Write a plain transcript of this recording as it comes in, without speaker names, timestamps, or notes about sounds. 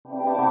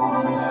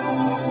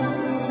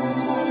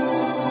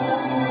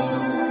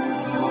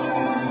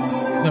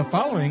The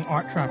following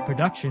Art Trap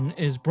production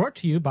is brought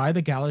to you by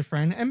the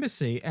Gallifreyan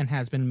Embassy and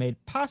has been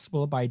made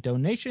possible by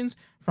donations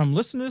from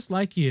listeners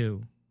like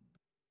you.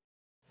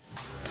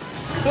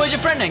 Where's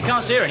your friend then?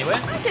 Can't see her anywhere.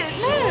 I don't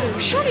know.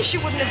 Surely she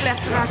wouldn't have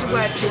left without a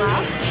word to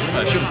us.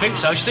 I shouldn't think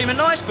so. She seemed a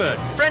nice bird.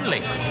 Friendly.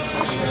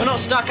 We're not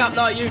stuck up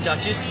like you,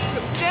 Duchess.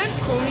 Look, don't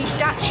call me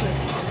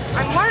Duchess.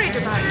 I'm worried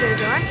about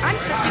Dodo. I'm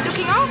supposed to be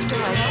looking after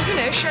her. You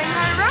know, showing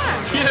her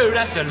around. You,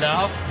 that's a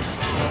laugh.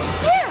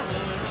 Here.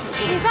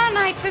 It is our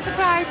night for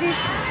surprises.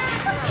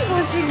 What do you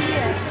want in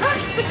here? Oh,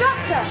 it's the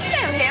doctor. Do you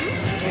know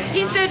him?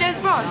 He's Dodo's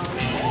boss.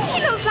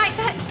 He looks like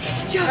that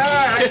disc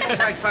jockey.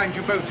 I find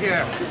you both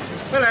here.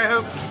 Well, I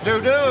hope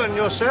Dodo and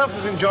yourself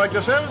have enjoyed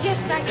yourselves. Yes,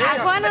 thank you.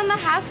 Have one on the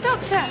house,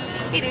 Doctor.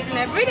 It isn't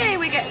every day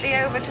we get the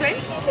over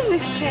 20s in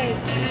this place.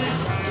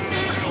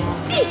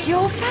 Dig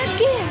your fab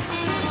gear.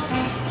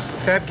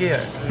 Fab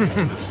gear.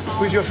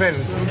 Who's your friend?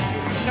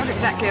 He's not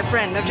exactly a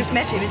friend. I've just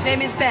met him. His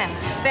name is Ben.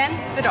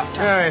 Ben, the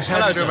doctor. Oh, yes, how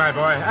do Hello, you do, sir. my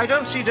boy? I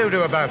don't see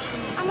Dodo about.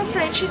 I'm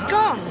afraid she's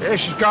gone.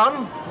 She's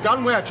gone?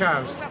 Gone where,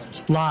 Charles?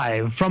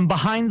 Live from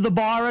behind the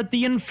bar at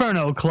the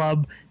Inferno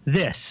Club,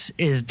 this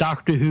is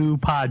Doctor Who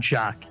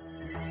Podshock.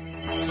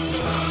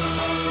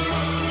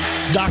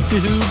 Doctor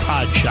Who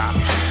Podshock.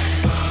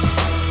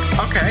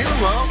 Okay,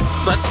 well,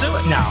 let's do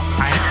it. Now,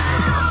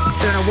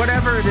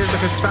 Whatever it is,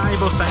 if it's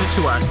valuable, send it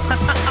to us.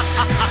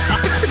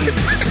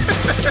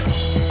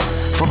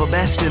 For the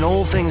best in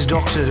all things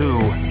Doctor Who,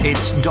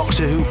 it's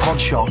Doctor Who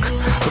Podshock,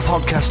 the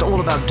podcast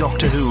all about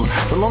Doctor Who,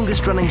 the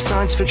longest-running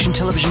science fiction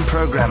television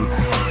program,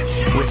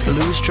 with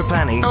Louis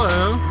Trapani,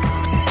 Hello.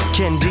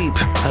 Ken Deep,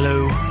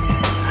 hello,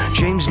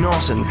 James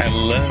Norton,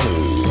 Hello.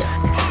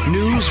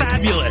 news,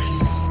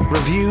 fabulous.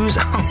 reviews,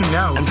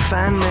 No. and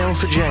fan mail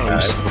for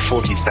James.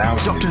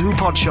 40,000. Doctor Who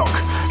Podshock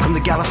from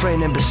the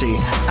Gallifreyan Embassy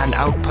and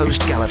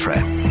Outpost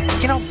Gallifrey.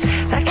 You know,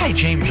 that guy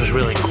James was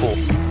really cool.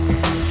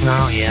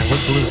 Oh, yeah, we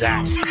blew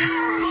that.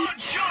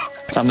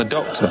 I'm the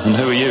Doctor, and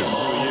who are you?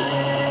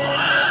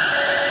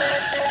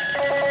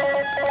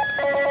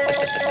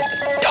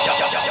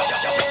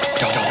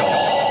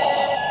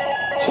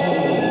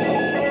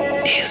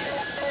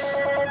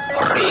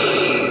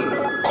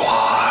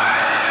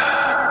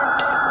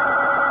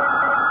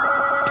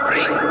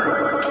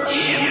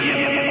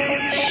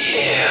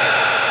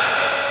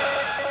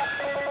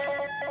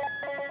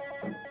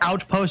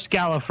 Outpost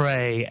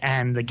Gallifrey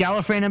and the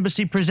Gallifreyan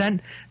Embassy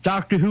present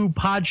Doctor Who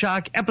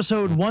Podshock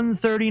episode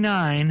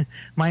 139.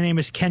 My name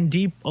is Ken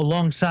Deep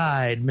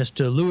alongside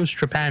Mr. Louis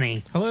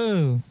Trapani.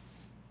 Hello.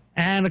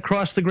 And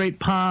across the great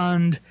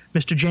pond,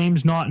 Mr.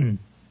 James Norton.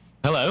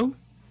 Hello.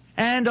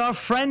 And our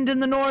friend in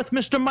the north,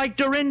 Mr. Mike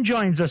Dorin,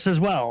 joins us as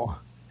well.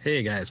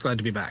 Hey, guys. Glad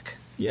to be back.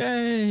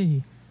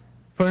 Yay.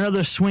 For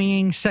another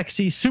swinging,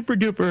 sexy,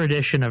 super-duper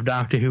edition of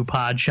Doctor Who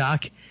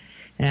Podshock.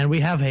 And we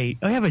have a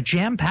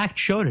jam-packed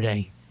show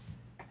today.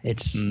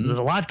 There's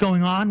a lot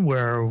going on.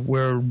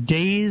 We're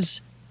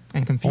days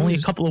And confused. only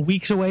a couple of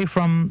weeks away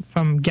from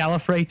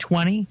Gallifrey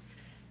 20,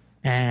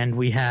 and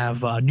we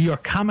have New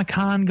York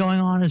Comic-Con going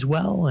on as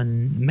well,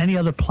 and many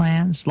other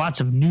plans.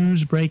 Lots of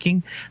news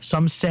breaking,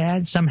 some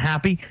sad, some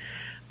happy.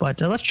 But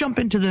let's jump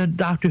into the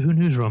Doctor Who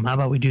newsroom. How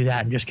about we do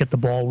that and just get the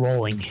ball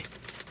rolling?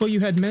 Well,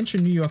 you had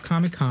mentioned New York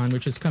Comic Con,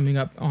 which is coming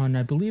up on,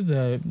 I believe,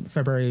 the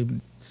February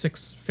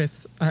 6th,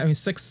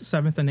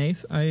 7th, and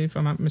 8th, if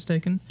I'm not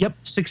mistaken. Yep,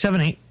 6,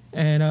 7, 8.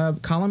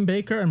 And Colin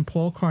Baker and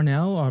Paul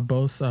Cornell are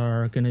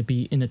going to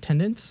be in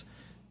attendance.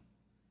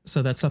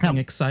 So that's something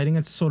exciting.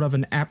 It's sort of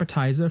an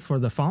appetizer for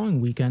the following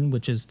weekend,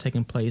 which is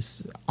taking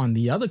place on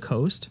the other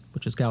coast,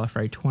 which is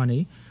Gallifrey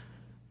 20.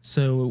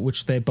 So,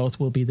 which they both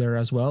will be there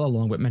as well,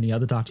 along with many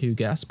other Doctor Who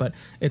guests. But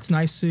it's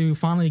nice to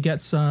finally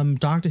get some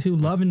Doctor Who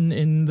love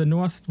in the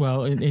North,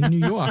 well, in New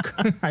York.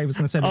 I was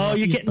going to say the Oh,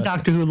 you're Northeast, getting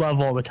Doctor Who love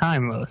all the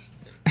time, Louis.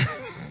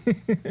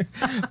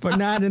 but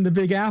not in the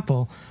Big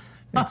Apple.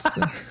 It's,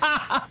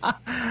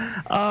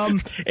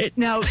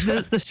 Now,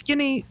 the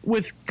skinny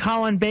with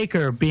Colin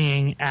Baker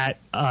being at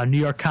New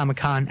York Comic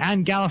Con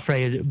and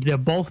Gallifrey, they're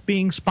both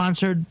being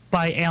sponsored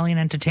by Alien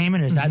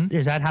Entertainment. Is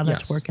that how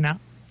that's Yes. working out?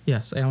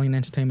 Yes, Alien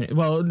Entertainment.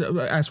 Well,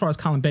 as far as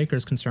Colin Baker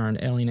is concerned,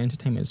 Alien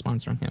Entertainment is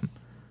sponsoring him.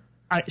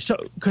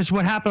 Because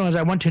what happened was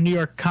I went to New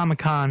York Comic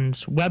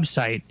Con's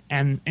website,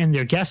 and in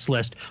their guest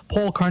list,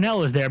 Paul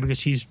Cornell is there because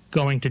he's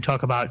going to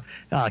talk about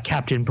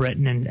Captain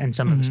Britain and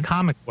some of his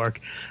comic work.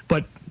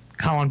 But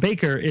Colin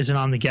Baker isn't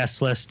on the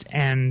guest list,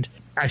 and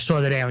I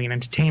saw that Alien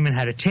Entertainment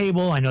had a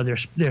table. I know they're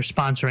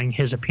sponsoring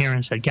his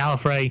appearance at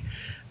Gallifrey.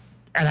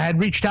 And I had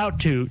reached out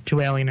to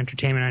Alien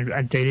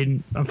Entertainment. They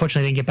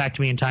unfortunately didn't get back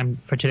to me in time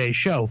for today's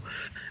show.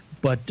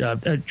 But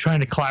trying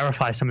to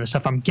clarify some of the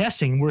stuff,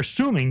 we're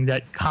assuming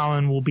that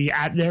Colin will be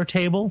at their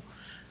table,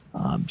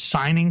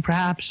 signing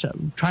perhaps,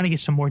 trying to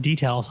get some more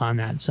details on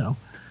that. So,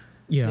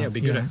 Yeah, it'd be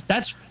good.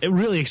 that's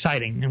really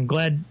exciting. I'm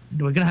glad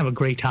we're going to have a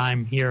great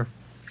time here,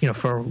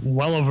 for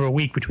well over a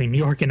week between New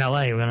York and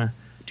LA. We're going to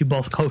do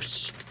both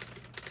coasts.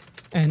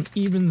 And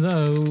even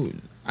though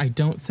I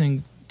don't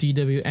think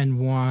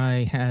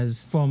DWNY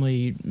has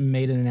formally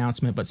made an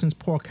announcement, but since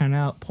Paul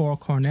Cornell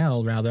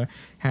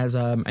has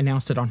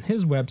announced it on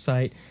his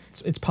website,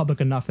 it's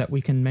public enough that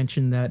we can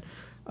mention that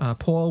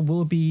Paul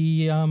will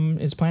be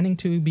is planning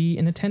to be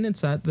in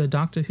attendance at the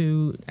Doctor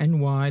Who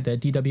NY, the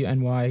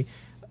DWNY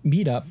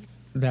meetup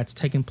that's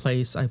taking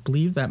place, I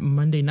believe, that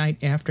Monday night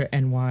after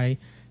the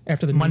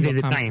Monday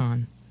the Comic-Con.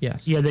 9th.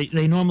 Yes. Yeah,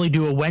 they normally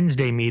do a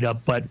Wednesday meetup,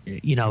 but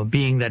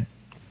being that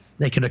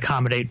they could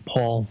accommodate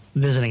Paul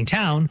visiting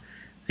town,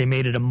 they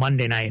made it a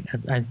Monday night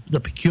at the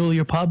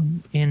Peculiar Pub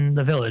in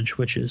the Village,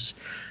 which is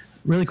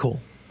really cool.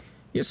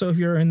 Yeah, so if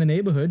you're in the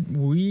neighborhood,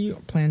 we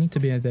are planning to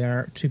be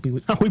there to be.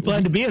 We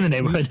plan to be in the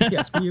neighborhood.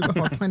 Yes, we are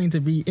planning to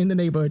be in the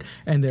neighborhood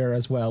and there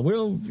as well.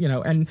 We'll,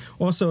 and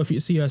also if you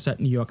see us at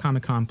New York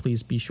Comic Con,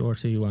 please be sure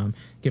to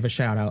give a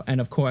shout out. And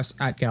of course,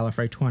 at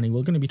Gallifrey 20,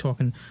 we're going to be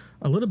talking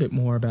a little bit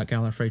more about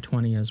Gallifrey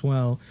 20 as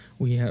well.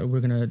 We're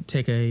going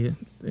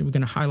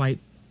to highlight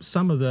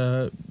some of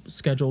the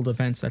scheduled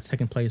events that's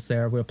taking place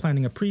there. We're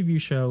planning a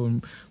preview show,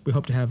 and we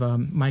hope to have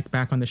Mike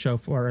back on the show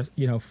for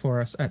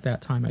us at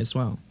that time as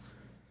well.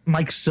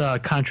 Mike's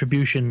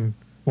contribution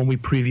when we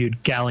previewed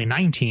Galley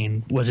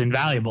 19 was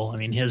invaluable. I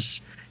mean,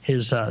 his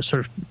sort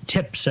of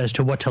tips as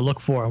to what to look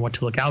for and what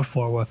to look out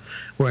for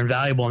were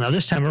invaluable. Now,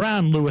 this time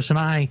around, Lewis and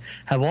I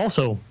have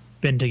also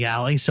been to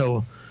Galley,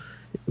 so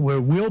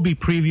we'll be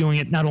previewing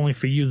it not only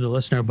for you, the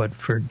listener, but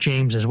for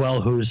James as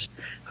well, who's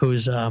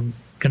going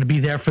to be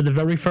there for the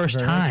very first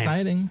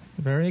time.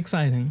 Very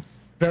exciting.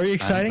 Very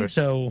exciting.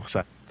 So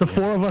the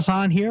four of us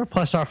on here,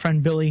 plus our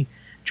friend Billy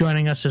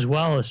joining us as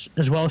well as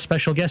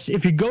special guests.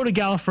 If you go to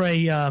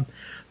the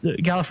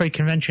Gallifrey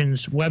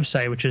Convention's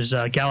website, which is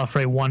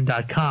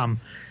gallifrey1.com,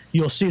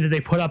 you'll see that they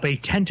put up a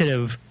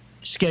tentative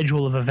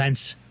schedule of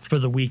events for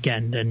the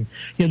weekend. And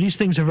these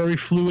things are very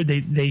fluid.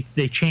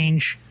 They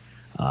change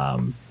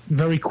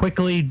very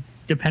quickly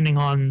depending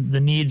on the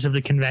needs of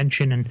the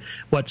convention and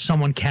what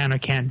someone can or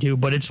can't do.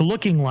 But it's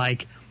looking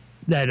like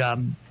that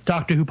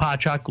Doctor Who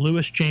Podshock,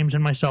 Lewis, James,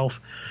 and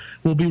myself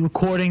will be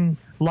recording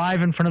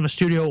live in front of a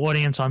studio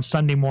audience on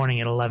Sunday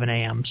morning at 11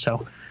 a.m.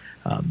 So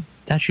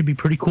that should be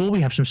pretty cool. We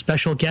have some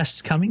special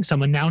guests coming,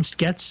 some announced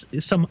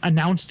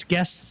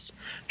guests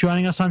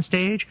joining us on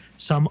stage,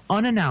 some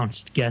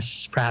unannounced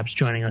guests perhaps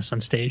joining us on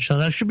stage. So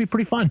that should be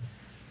pretty fun.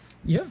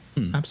 Yeah,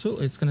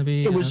 absolutely. It's going to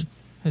be. It was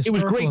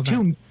great event.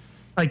 too.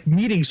 Like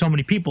meeting so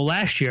many people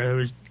last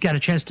year, got a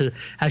chance to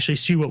actually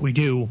see what we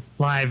do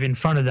live in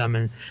front of them,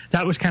 and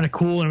that was kind of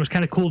cool. And it was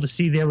kind of cool to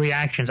see their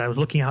reactions. I was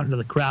looking out into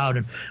the crowd,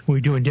 and we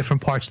were doing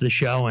different parts of the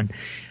show, and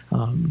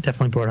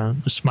definitely brought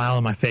a smile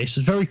on my face.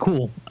 It's very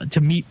cool to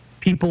meet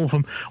people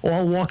from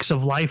all walks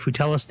of life who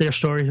tell us their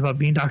stories about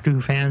being Doctor Who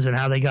fans and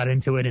how they got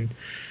into it, and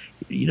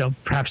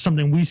perhaps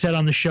something we said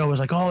on the show was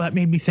like, "Oh, that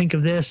made me think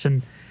of this,"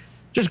 and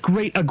just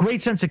a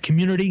great sense of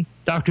community.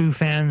 Doctor Who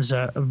fans,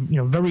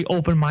 very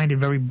open-minded,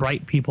 very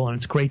bright people, and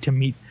it's great to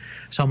meet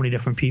so many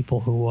different people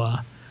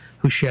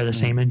who share the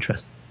same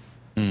interest.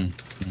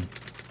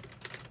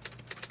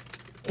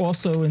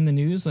 Also in the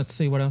news, let's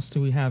see, what else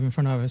do we have in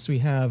front of us? We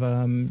have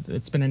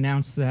it's been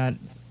announced that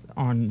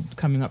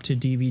coming up to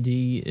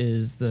DVD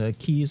is the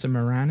Keys of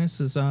Moranis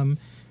is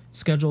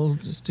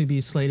scheduled to be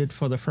slated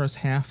for the first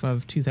half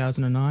of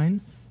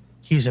 2009.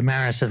 Keys of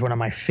Moranis is one of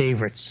my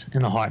favorites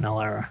in the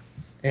Hartnell era.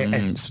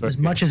 As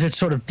much as it's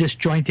sort of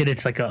disjointed,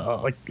 it's like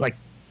like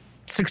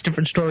 6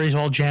 different stories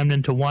all jammed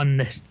into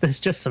one.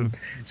 There's just some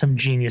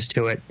genius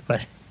to it,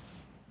 but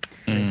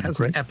it has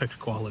an epic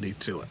quality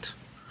to it.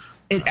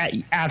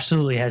 It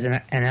absolutely has an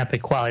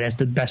epic quality. That's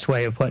the best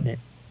way of putting it.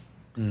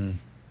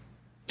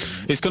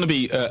 It's going to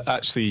be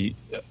actually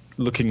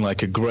looking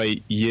like a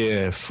great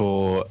year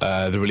for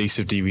the release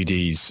of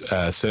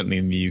DVDs. Certainly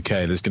in the UK,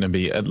 there's going to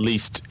be at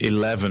least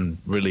 11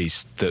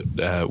 released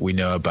that we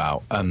know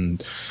about,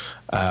 and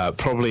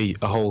probably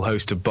a whole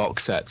host of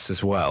box sets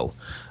as well.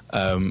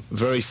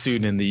 Very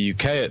soon in the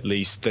UK, at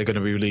least, they're going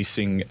to be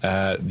releasing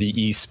the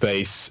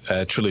E-Space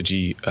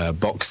trilogy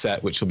box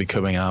set, which will be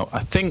coming out, I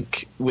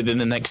think, within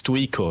the next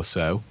week or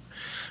so.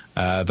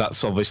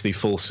 That's obviously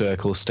Full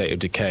Circle, State of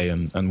Decay,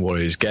 and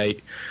Warrior's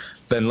Gate.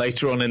 Then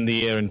later on in the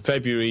year, in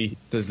February,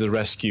 there's The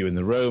Rescue and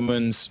the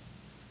Romans.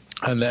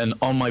 And then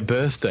on my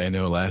birthday,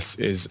 no less,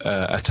 is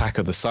Attack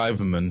of the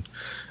Cybermen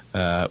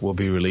will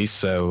be released.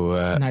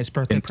 So nice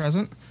birthday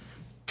present.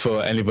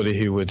 For anybody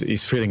who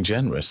is feeling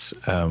generous.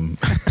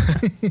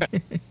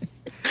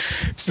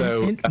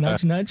 So hint,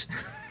 nudge, nudge.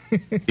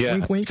 Yeah,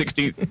 wink, wink.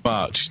 16th of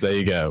March, there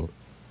you go.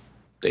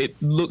 It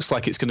looks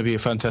like it's going to be a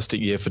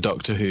fantastic year for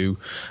Doctor Who.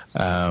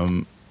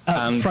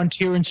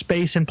 Frontier in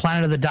Space and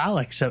Planet of the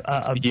Daleks,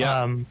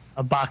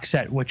 a box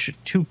set, which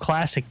 2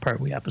 classic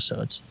Pertwee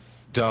episodes.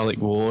 Dalek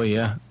War,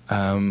 yeah.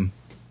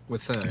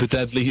 With The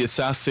Deadly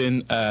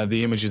Assassin,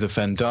 The Image of the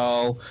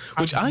Fendal,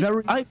 which I'm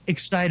very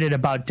excited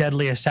about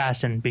Deadly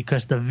Assassin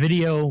because the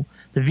video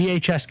The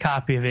VHS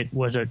copy of it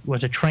was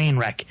a train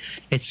wreck.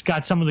 It's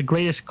got some of the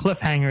greatest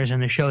cliffhangers in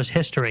the show's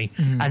history,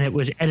 and it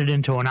was edited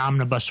into an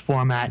omnibus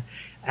format.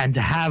 And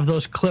to have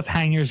those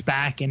cliffhangers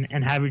back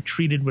and have it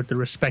treated with the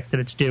respect that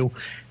it's due,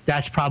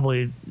 that's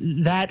probably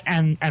that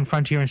and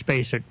Frontier in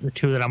Space are the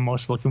two that I'm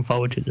most looking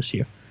forward to this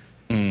year.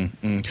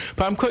 But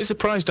I'm quite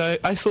surprised.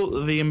 I thought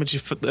that the image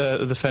of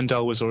the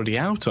Fendel was already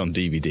out on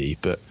DVD,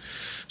 but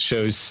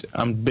shows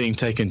I'm being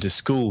taken to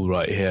school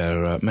right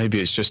here. Maybe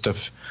it's just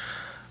that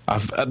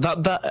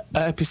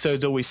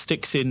episode always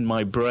sticks in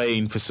my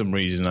brain for some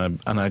reason,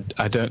 and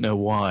I don't know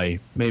why.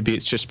 Maybe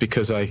it's just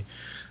because I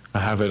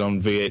have it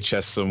on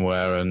VHS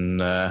somewhere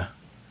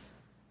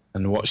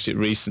and watched it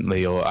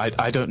recently, or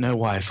I don't know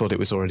why I thought it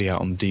was already out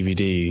on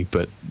DVD,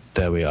 but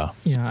there we are.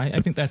 Yeah, I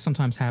think that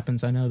sometimes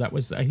happens. I know that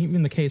was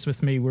even the case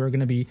with me. We're going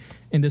to be,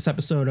 in this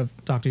episode of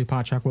Doctor Who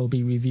Podshock, we'll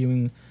be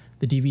reviewing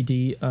the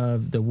DVD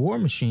of the War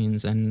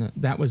Machines, and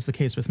that was the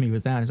case with me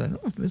with that. I was like,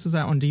 oh, this is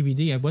out on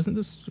DVD. Wasn't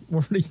this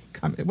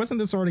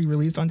already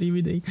released on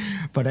DVD?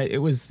 But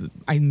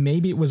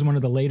maybe it was one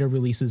of the later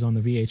releases on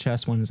the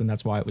VHS ones, and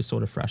that's why it was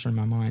sort of fresh in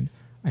my mind.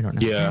 I don't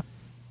know. Yeah.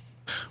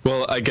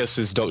 Well, I guess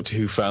as Doctor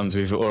Who fans,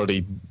 we've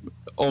already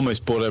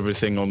almost bought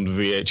everything on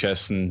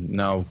VHS and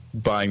now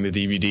buying the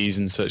DVDs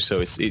and such, so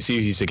it's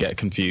easy to get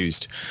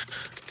confused.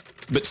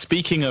 But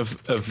speaking of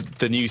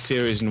the new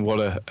series and what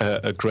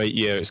a great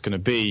year it's going to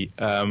be,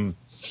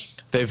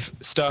 they've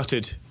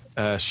started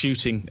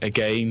shooting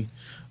again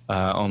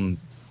on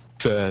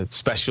the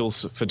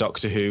specials for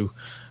Doctor Who.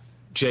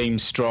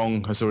 James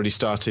Strong has already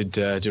started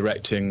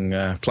directing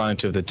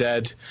Planet of the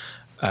Dead,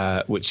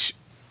 which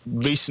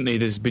recently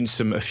there's been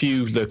a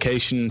few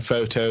location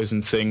photos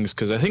and things,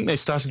 because I think they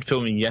started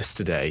filming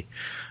yesterday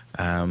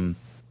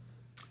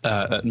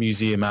at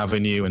Museum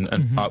Avenue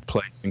and Park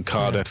Place in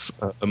Cardiff,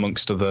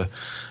 amongst other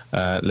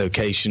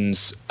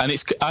locations. And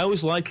I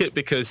always like it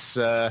because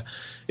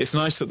it's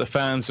nice that the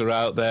fans are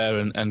out there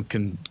and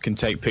can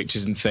take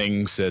pictures and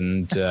things,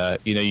 and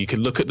you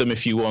can look at them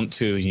if you want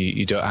to.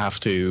 You don't have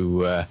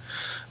to,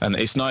 and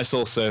it's nice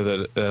also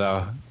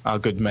that our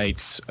good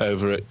mates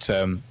over at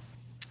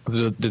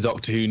the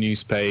Doctor Who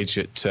news page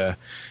at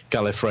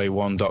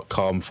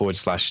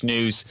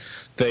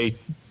gallifrey1.com/news. They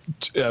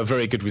are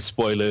very good with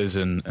spoilers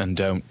and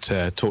don't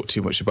talk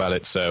too much about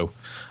it. So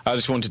I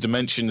just wanted to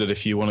mention that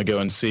if you want to go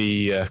and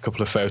see a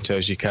couple of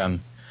photos, you can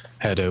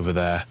head over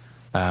there.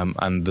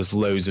 And there's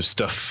loads of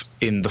stuff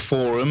in the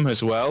forum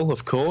as well,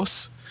 of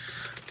course.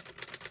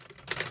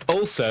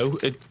 Also,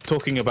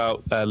 talking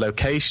about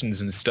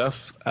locations and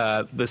stuff,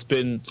 Lewis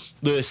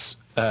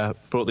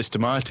brought this to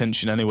my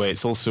attention anyway.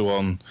 It's also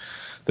on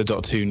the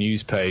Doctor Who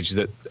news page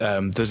that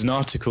there's an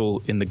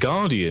article in The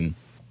Guardian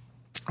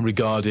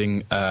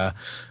regarding the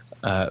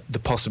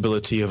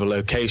possibility of a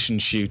location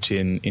shoot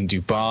in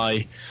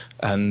Dubai,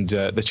 and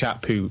the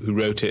chap who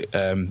wrote it,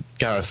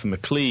 Gareth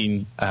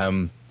McLean,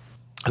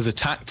 has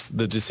attacked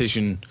the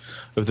decision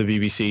of the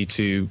BBC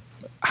to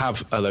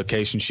have a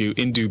location shoot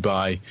in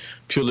Dubai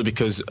purely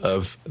because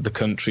of the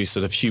country's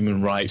sort of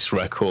human rights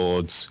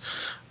records.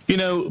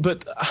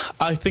 But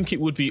I think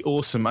it would be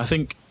awesome. I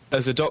think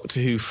as a Doctor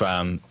Who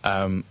fan,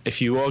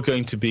 if you are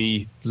going to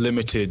be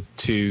limited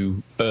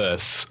to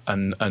Earth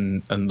and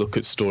look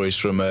at stories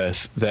from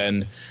Earth,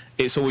 then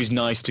it's always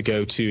nice to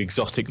go to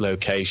exotic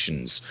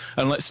locations.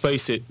 And let's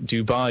face it,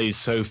 Dubai is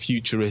so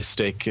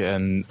futuristic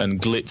and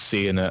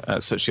glitzy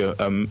and such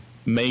a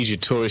major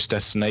tourist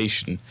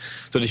destination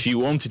that if you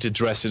wanted to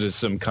dress it as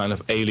some kind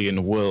of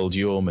alien world,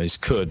 you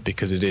almost could,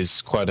 because it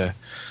is quite a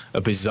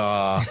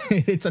bizarre...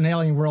 It's an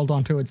alien world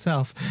unto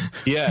itself.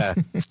 Yeah.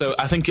 So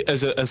I think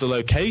as a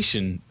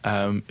location,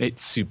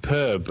 it's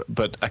superb,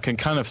 but I can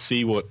kind of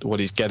see what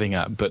he's getting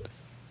at. But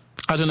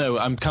I don't know,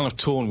 I'm kind of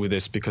torn with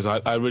this, because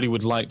I really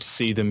would like to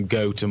see them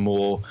go to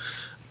more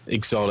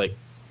exotic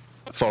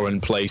foreign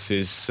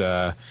places.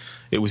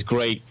 It was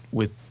great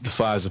with the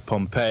fires of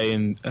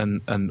Pompeii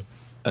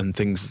and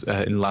things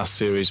in last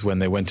series when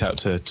they went out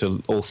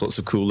to all sorts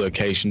of cool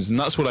locations, and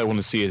that's what I want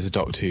to see as a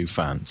Doctor Who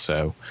fan.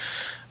 So,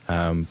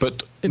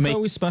 but it's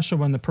always special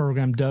when the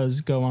program does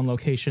go on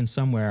location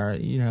somewhere.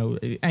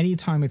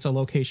 Anytime it's a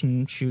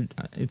location shoot,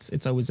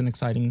 it's always an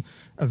exciting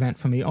event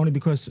for me, only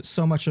because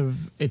so much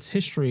of its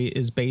history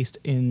is based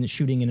in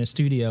shooting in a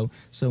studio.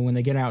 So when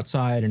they get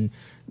outside, and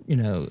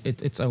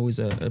it's always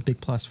a big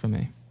plus for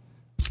me.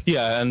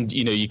 Yeah, and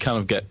you kind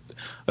of get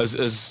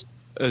as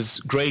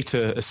great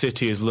a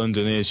city as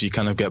London is, you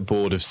kind of get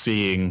bored of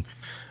seeing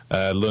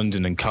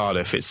London and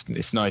Cardiff.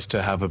 It's nice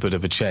to have a bit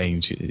of a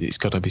change. It's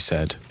got to be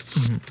said.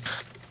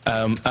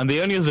 Mm-hmm. And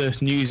the only other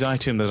news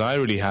item that I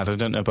really had, I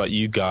don't know about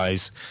you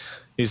guys,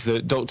 is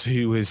that Doctor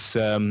Who has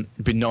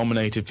been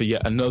nominated for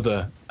yet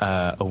another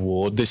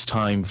award, this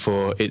time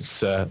for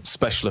its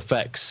special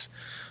effects.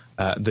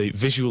 The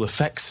Visual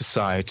Effects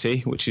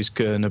Society, which is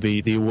going to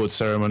be, the award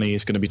ceremony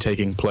is going to be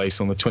taking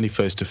place on the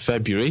 21st of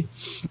February.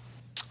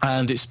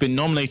 And it's been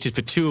nominated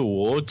for 2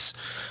 awards.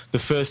 The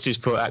first is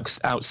for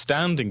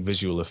outstanding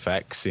visual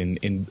effects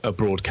in a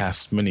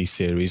broadcast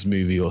miniseries,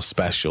 movie or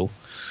special.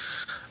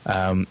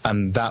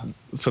 And the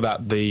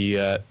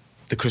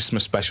the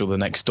Christmas special, The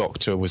Next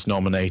Doctor, was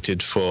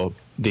nominated for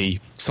the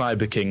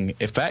Cyber King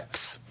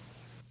effects.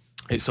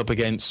 It's up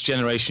against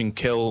Generation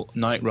Kill,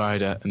 Knight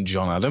Rider, and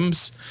John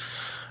Adams.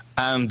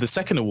 And the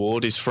second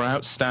award is for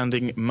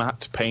outstanding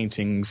matte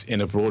paintings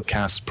in a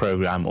broadcast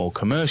program or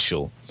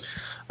commercial.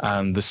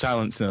 And The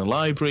Silence in the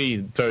Library,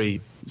 very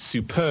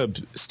superb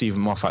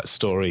Stephen Moffat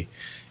story,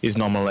 is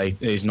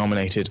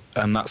nominated,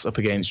 and that's up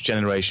against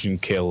Generation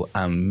Kill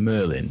and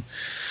Merlin.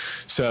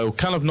 So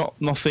kind of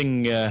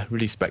nothing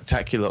really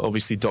spectacular.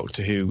 Obviously,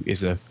 Doctor Who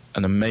is an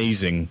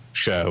amazing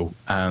show,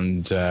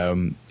 and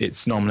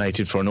it's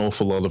nominated for an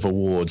awful lot of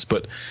awards.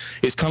 But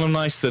it's kind of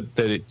nice that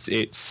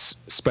it's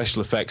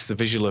special effects, the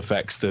visual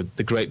effects, the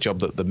great job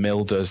that the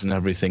Mill does and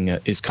everything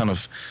is kind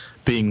of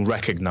being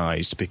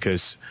recognised,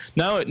 because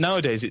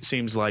nowadays it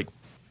seems like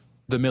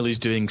the Mill is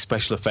doing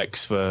special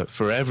effects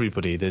for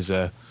everybody. There's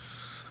a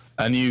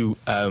new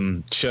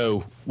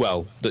show,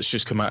 that's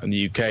just come out in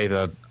the UK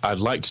that I'd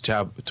like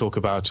to talk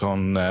about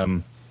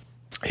on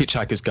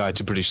Hitchhiker's Guide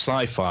to British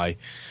Sci-Fi,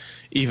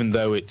 even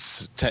though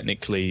it's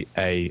technically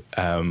a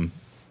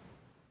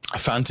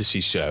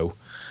fantasy show,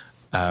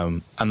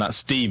 and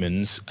that's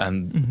Demons,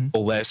 and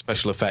all their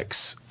special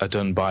effects are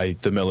done by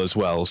the Mill as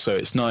well. So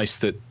it's nice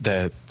that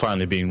they're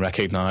finally being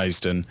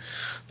recognised and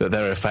that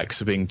their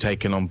effects are being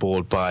taken on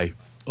board by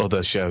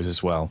other shows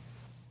as well.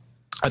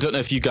 I don't know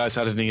if you guys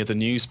had any other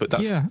news, but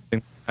that's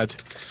something I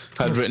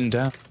had written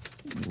down.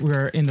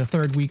 We're in the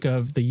third week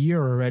of the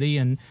year already,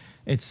 and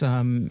it's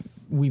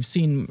we've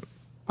seen,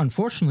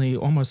 unfortunately,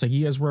 almost a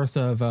year's worth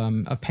of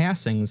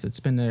passings. It's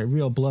been a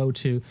real blow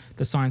to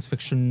the science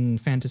fiction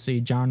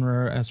fantasy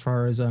genre as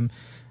far as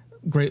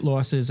great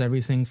losses.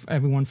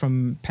 Everyone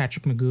from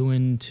Patrick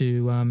McGoohan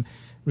to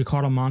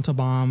Ricardo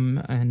Montalban,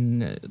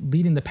 and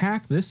leading the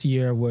pack this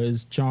year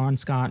was John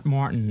Scott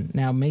Martin.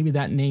 Now, maybe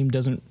that name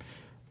doesn't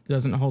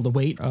hold the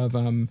weight of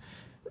the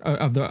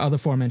other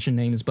aforementioned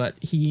names, but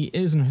he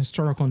is an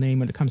historical name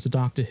when it comes to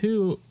Doctor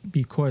Who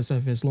because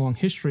of his long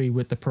history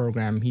with the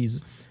program.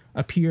 He's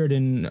appeared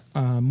in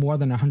more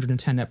than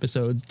 110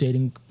 episodes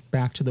dating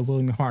back to the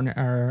William Hartnell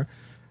era,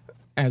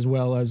 as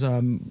well as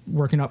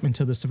working up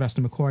into the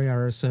Sylvester McCoy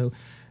era. So,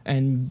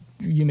 and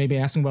you may be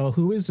asking, well,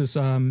 who is this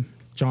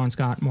John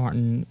Scott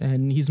Martin?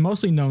 And he's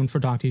mostly known for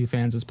Doctor Who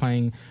fans as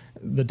playing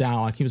the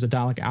Dalek. He was a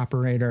Dalek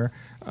operator,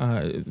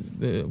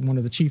 one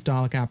of the chief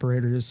Dalek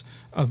operators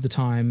of the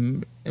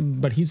time,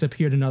 but he's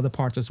appeared in other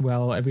parts as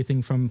well,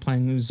 everything from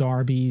playing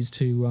Zarbes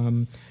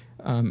to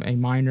a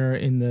minor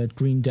in the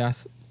Green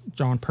Death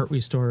John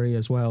Pertwee story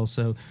as well.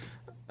 So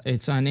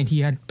and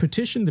he had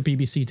petitioned the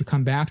BBC to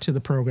come back to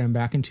the program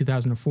back in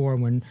 2004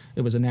 when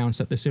it was announced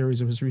that the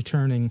series was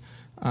returning.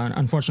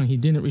 Unfortunately, he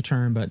didn't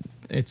return, but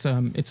it's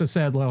a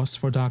sad loss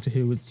for Doctor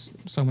Who. It's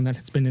someone that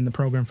has been in the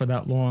program for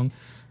that long.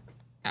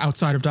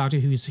 Outside of Doctor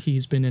Who,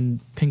 he's been in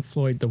Pink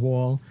Floyd, The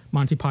Wall,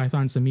 Monty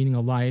Python's The Meaning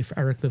of Life,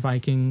 Eric the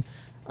Viking,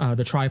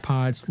 The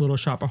Tripods, Little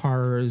Shop of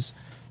Horrors,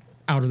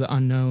 Out of the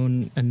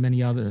Unknown, and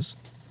many others.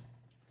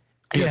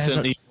 He has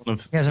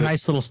a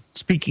nice little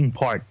speaking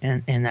part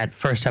in that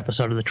first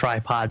episode of The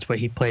Tripods where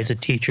he plays a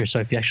teacher. So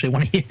if you actually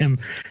want to hear him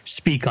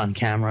speak on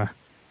camera,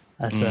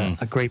 that's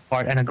a great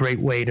part and a great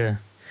way to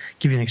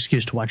give you an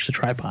excuse to watch The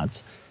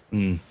Tripods.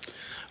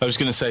 I was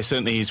going to say,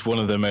 certainly he's one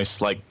of the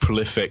most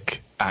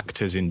prolific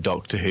actors in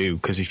Doctor Who,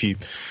 because if you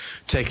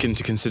take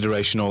into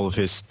consideration all of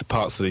the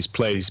parts that he's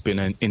played, he's been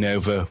in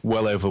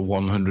well over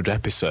 100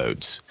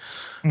 episodes.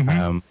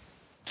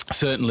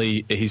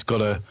 Certainly he's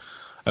got a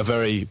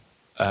very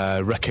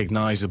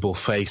recognizable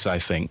face. I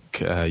think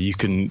you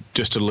can,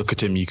 just to look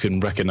at him, you can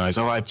recognize,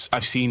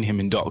 I've seen him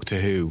in Doctor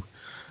Who.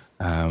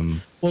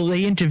 Well,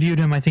 they interviewed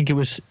him, I think it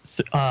was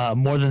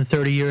more than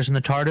 30 years in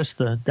the TARDIS,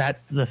 the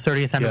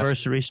 30th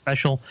anniversary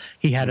special.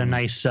 He had a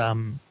nice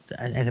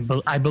and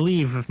I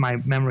believe, if my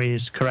memory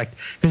is correct,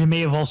 because it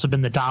may have also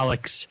been the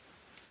Daleks.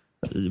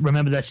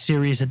 Remember that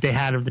series that they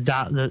had of the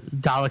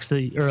Daleks,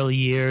 the early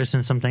years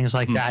and some things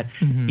like that?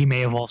 He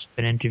may have also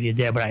been interviewed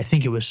there, but I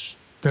think it was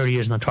 30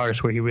 years in the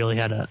TARDIS where he really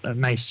had a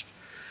nice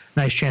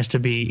chance to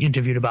be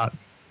interviewed about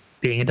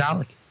being a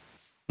Dalek.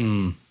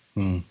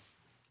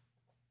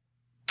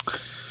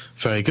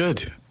 Very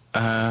good.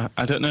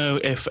 I don't know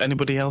if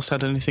anybody else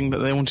had anything that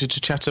they wanted to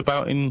chat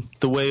about in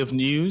the way of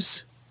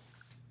news.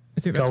 I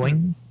think that's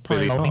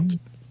probably not.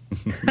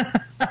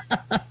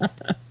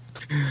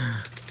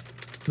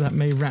 That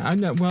may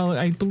well,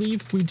 I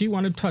believe we do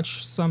want to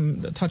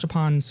touch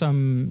upon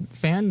some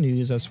fan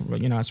news as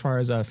far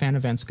as fan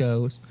events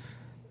goes.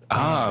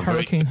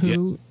 Hurricane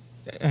Who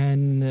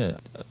and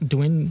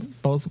Dwin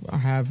both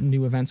have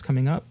new events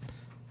coming up.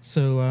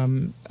 So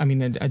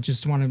I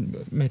just want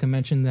to make a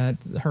mention that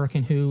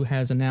Hurricane Who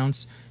has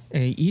announced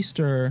a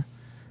Easter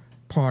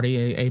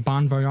party, a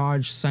Bon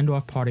Voyage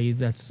send-off party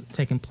that's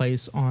taking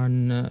place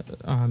on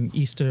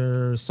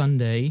Easter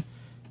Sunday.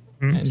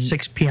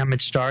 6 p.m.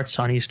 it starts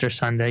on Easter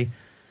Sunday.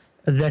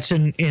 That's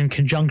in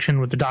conjunction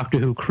with the Doctor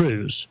Who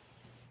cruise.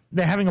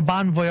 They're having a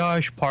Bon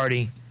Voyage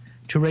party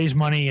to raise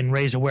money and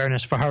raise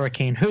awareness for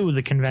Hurricane Who,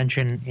 the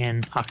convention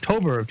in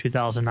October of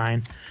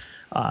 2009,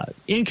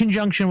 In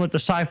conjunction with the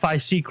Sci-Fi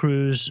Sea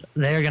Cruise,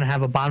 they're going to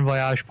have a Bon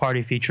Voyage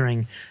party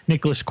featuring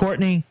Nicholas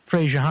Courtney,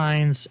 Fraser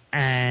Hines,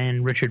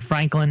 and Richard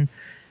Franklin.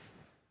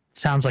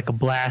 Sounds like a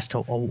blast.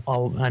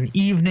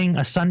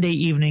 A Sunday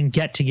evening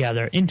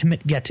get-together,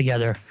 intimate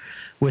get-together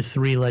with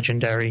 3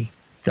 legendary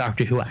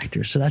Doctor Who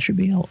actors. So that should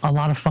be a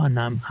lot of fun.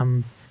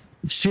 I'm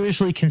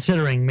seriously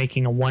considering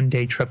making a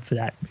one-day trip for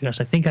that, because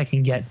I think I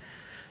can get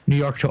New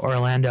York to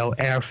Orlando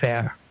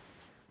airfare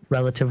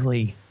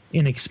relatively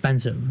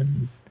inexpensive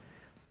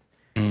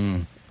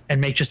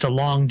and make just a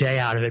long day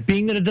out of it.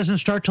 Being that it doesn't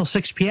start till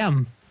 6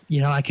 p.m.,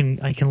 I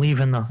can leave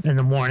in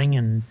the morning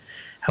and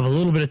have a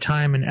little bit of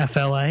time in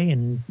FLA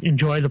and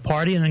enjoy the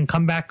party, and then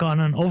come back on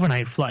an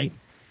overnight flight.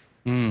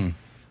 Well,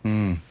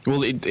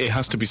 it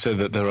has to be said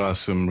that there are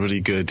some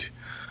really good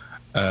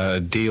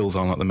deals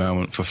on at the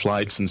moment for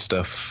flights and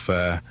stuff.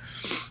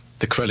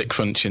 The credit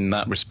crunch in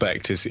that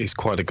respect is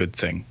quite a good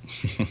thing.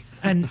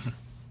 And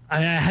I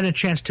had a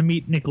chance to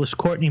meet Nicholas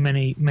Courtney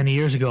many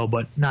years ago,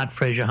 but not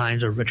Fraser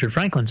Hines or Richard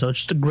Franklin. So it's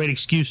just a great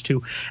excuse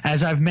to,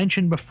 as I've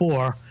mentioned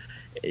before,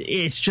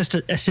 it's just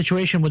a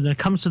situation when it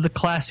comes to the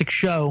classic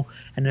show,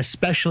 and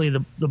especially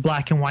the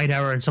black and white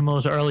era and some of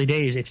those early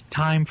days, it's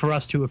time for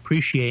us to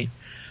appreciate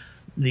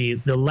the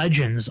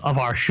legends of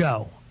our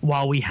show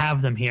while we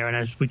have them here. And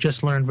as we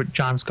just learned with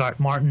John Scott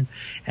Martin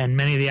and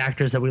many of the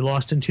actors that we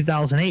lost in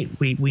 2008,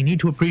 we need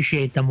to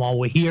appreciate them while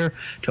we're here,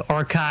 to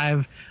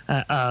archive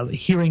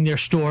hearing their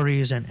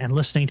stories and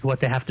listening to what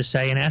they have to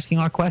say and asking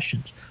our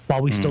questions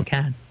while we still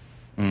can.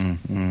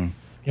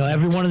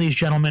 Every one of these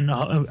gentlemen,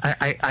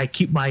 I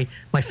keep my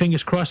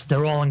fingers crossed that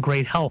they're all in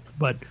great health,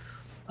 but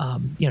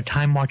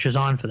time marches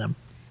on for them.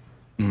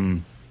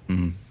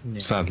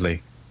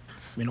 Sadly.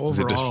 I mean,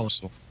 overall,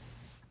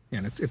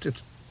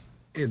 it's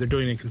they're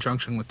doing it in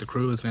conjunction with the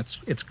cruise, and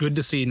it's good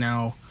to see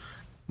now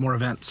more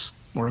events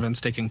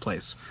taking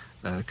place.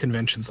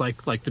 Conventions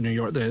like the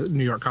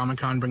New York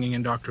Comic-Con bringing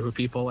in Doctor Who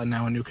people, and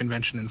now a new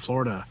convention in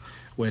Florida,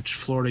 which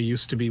Florida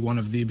used to be one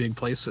of the big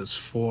places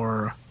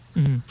for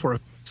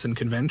events and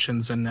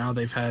conventions, and now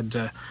they've had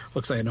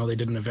looks like, I know they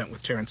did an event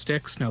with Terrence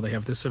Dicks. Now they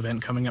have this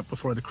event coming up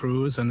before the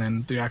cruise, and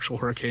then the actual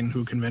Hurricane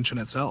Who convention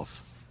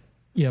itself.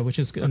 Yeah, which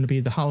is going to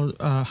be the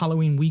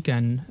Halloween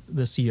weekend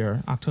this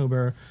year,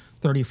 October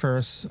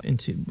 31st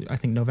into, I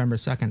think, November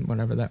 2nd,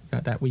 whatever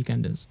that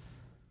weekend is.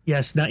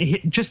 Yes. Now,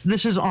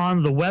 this is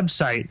on the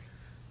website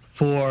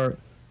for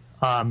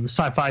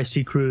Sci-Fi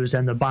Sea Cruise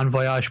and the Bon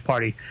Voyage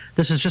party.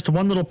 This is just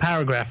one little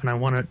paragraph, and I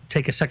want to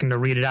take a second to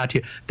read it out to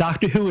you.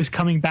 Doctor Who is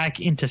coming back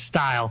into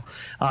style.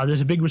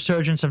 There's a big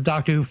resurgence of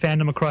Doctor Who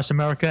fandom across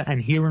America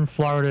and here in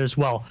Florida as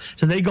well.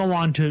 So they go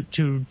on to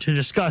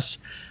discuss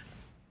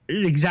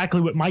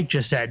exactly what Mike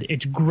just said.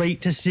 It's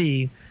great to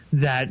see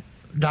that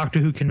Doctor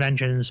Who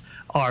conventions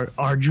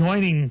are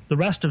joining the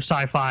rest of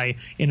sci-fi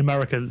in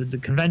America. The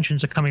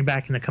conventions are coming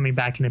back, and they're coming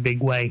back in a big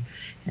way,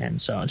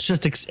 and so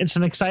it's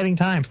an exciting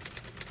time.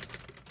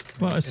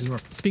 Well,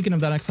 speaking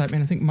of that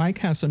excitement, I think Mike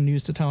has some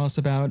news to tell us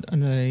about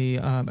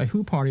a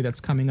Who party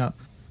that's coming up.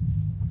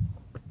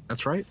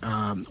 That's right.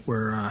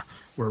 We're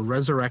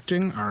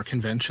resurrecting our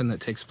convention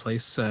that takes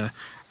place.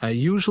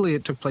 Usually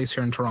it took place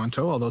here in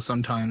Toronto, although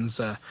sometimes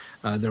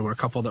there were a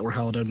couple that were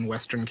held in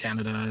Western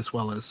Canada as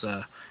well as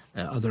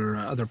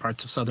other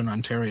parts of Southern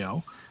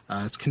Ontario.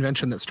 It's a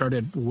convention that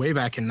started way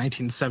back in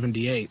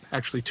 1978,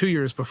 actually 2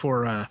 years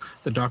before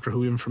the Doctor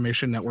Who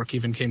Information Network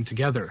even came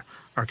together.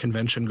 Our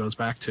convention goes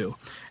back to,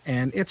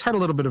 and it's had a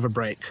little bit of a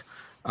break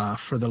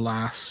for the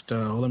last.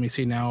 Let me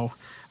see now.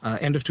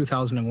 End of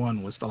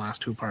 2001 was the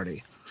last Who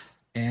party,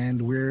 and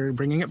we're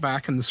bringing it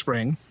back in the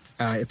spring.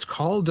 It's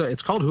called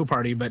Who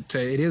Party, but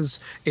it is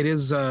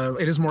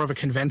more of a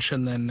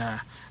convention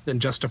than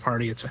just a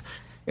party.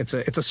 It's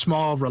a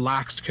small,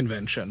 relaxed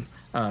convention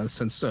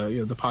since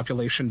the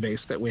population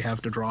base that we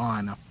have to draw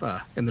on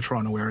up in the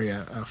Toronto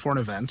area for an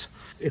event.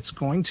 It's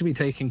going to be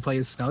taking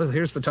place. Now,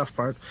 here's the tough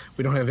part: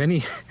 we don't have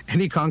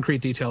any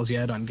concrete details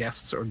yet on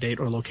guests or date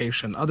or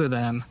location, other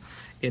than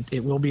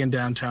it will be in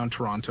downtown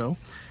Toronto.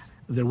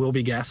 There will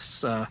be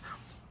guests,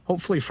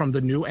 hopefully from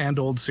the new and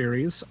old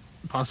series.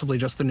 Possibly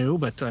just the new,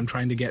 but I'm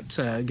trying to get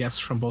guests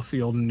from both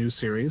the old and new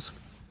series.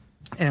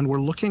 And we're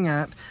looking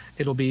at,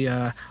 it'll be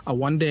a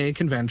one-day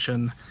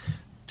convention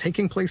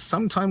taking place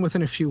sometime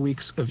within a few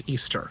weeks of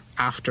Easter,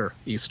 after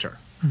Easter.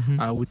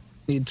 We've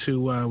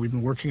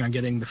been working on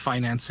getting the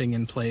financing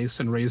in place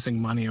and raising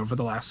money over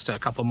the last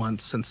couple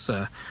months since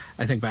I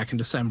think back in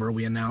December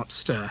we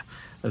announced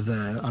we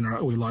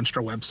launched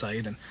our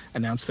website and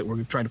announced that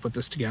we're trying to put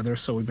this together.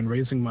 So we've been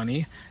raising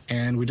money,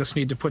 and we just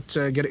need to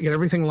get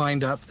everything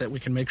lined up that we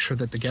can make sure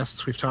that the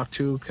guests we've talked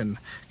to can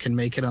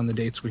make it on the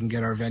dates we can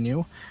get our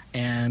venue.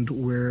 And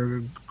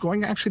we're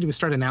going actually to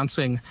start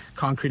announcing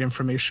concrete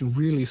information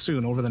really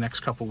soon over the next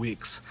couple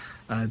weeks.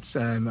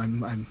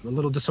 I'm a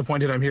little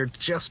disappointed I'm here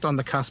just on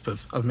the cusp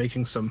of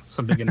making some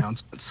big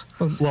announcements.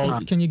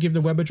 Well, can you give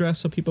the web address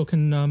so people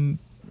can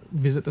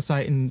visit the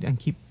site and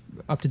keep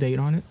up to date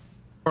on it?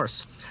 Of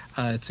course.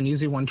 It's an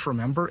easy one to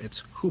remember.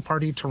 It's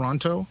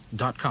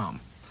whopartytoronto.com.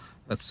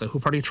 That's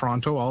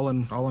whopartytoronto,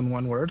 all in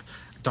one word,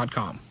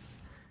 .com.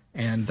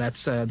 And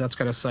that's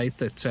got a site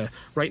that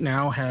right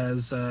now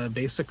has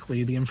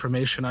basically the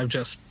information I've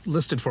just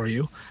listed for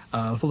you,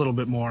 with a little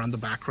bit more on the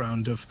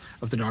background of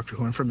the Doctor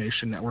Who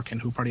Information Network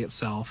and Who Party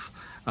itself.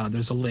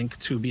 There's a link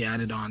to be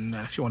added on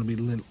if you want to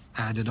be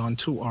added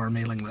onto our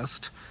mailing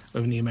list. We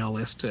have an email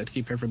list to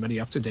keep everybody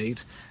up to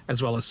date,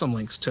 as well as some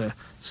links to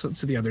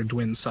the other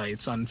Dwin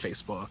sites on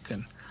Facebook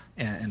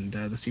and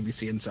the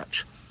CBC and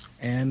such.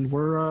 And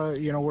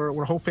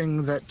we're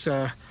hoping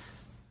that.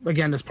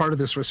 Again, as part of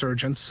this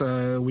resurgence,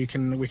 we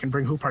can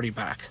bring Who Party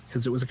back,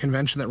 because it was a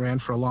convention that ran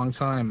for a long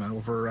time.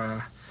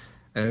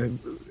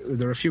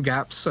 There are a few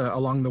gaps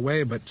along the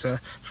way, but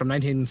from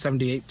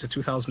 1978 to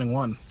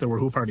 2001, there were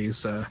Who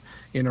Parties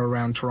in or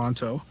around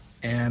Toronto.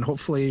 And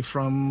hopefully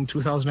from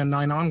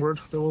 2009 onward,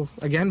 there will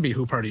again be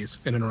Who Parties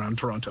in and around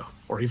Toronto,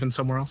 or even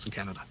somewhere else in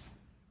Canada.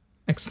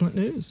 Excellent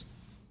news.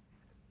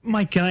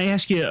 Mike, can I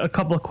ask you a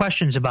couple of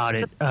questions about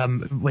it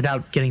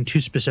without getting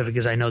too specific,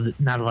 because I know that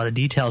not a lot of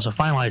details are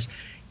finalized?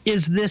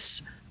 Is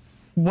this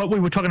what we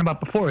were talking about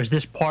before? Is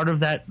this part of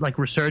that, like,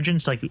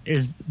 resurgence? Like,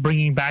 is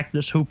bringing back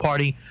this Who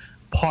Party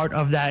part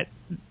of that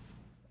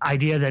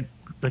idea that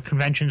the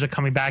conventions are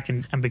coming back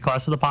and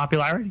because of the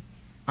popularity?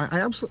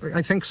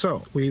 I think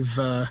so. We've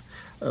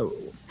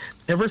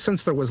ever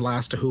since there was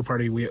last a Who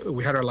Party,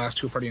 we had our last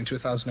Who Party in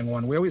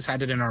 2001. We always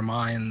had it in our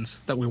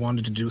minds that we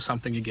wanted to do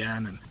something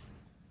again. And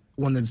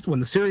when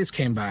the series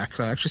came back,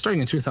 actually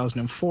starting in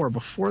 2004,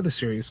 before the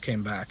series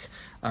came back,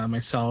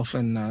 myself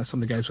and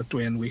some of the guys with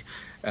Dwin,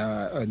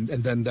 and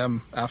then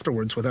them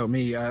afterwards without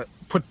me,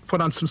 put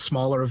on some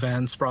smaller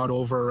events, brought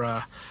over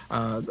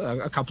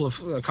a couple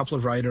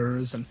of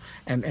writers,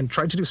 and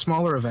tried to do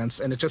smaller events.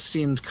 And it just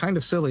seemed kind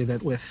of silly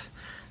that with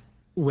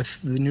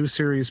the new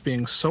series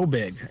being so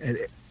big,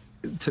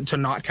 to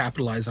not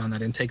capitalize on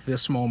that and take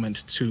this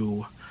moment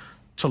to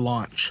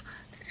launch.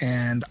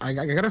 And I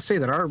got to say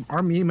that our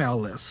email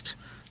list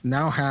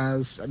now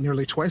has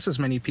nearly twice as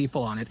many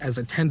people on it as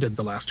attended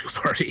the last Who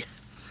Party.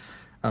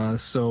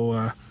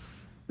 So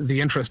the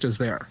interest is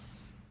there.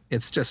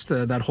 It's just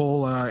that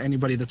whole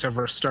anybody that's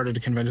ever started a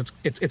convention,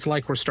 it's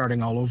like we're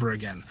starting all over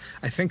again.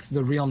 I think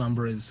the real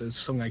number is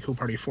something like Who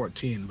Party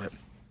 14, but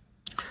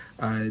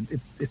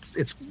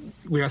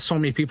we have so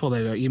many people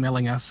that are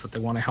emailing us that they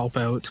want to help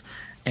out,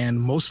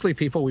 and mostly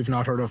people we've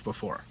not heard of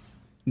before,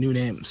 new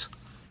names.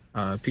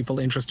 People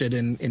interested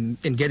in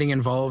getting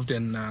involved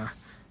in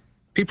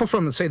people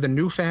from, say, the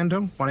new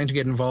fandom wanting to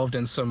get involved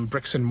in some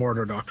bricks and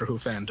mortar Doctor Who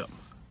fandom.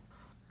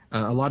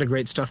 A lot of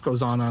great stuff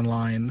goes on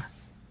online,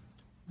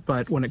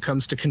 but when it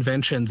comes to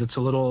conventions, it's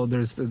a little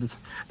there's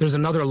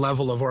another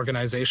level of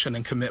organization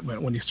and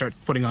commitment when you start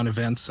putting on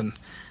events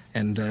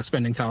and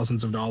spending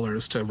thousands of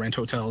dollars to rent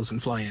hotels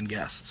and fly in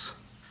guests.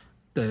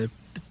 The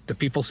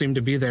people seem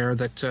to be there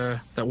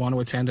that want to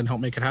attend and help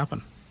make it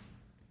happen.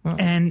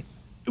 And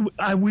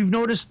we've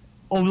noticed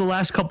over the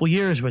last couple of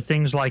years with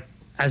things like,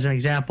 as an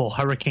example,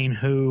 Hurricane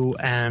Who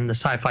and the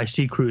Sci-Fi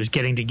Sea Cruise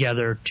getting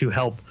together to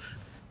help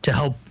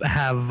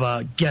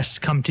have guests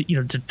come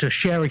to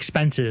share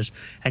expenses.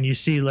 And you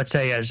see, let's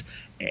say, as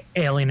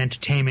Alien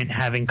Entertainment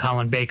having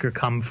Colin Baker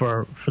come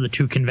for the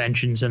two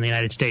conventions in the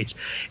United States.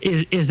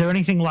 Is there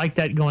anything like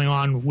that going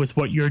on with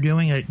what you're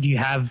doing? Do you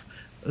have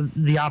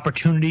the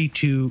opportunity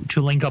to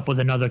link up with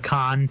another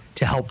con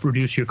to help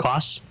reduce your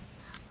costs?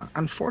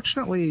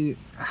 Unfortunately,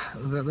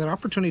 that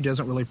opportunity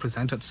doesn't really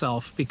present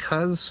itself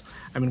because,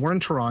 we're in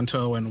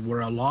Toronto and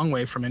we're a long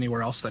way from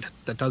anywhere else that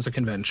does a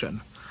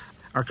convention.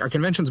 Our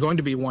convention's going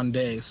to be one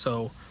day,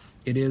 so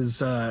it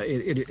is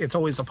it's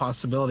always a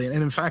possibility.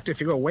 And in fact,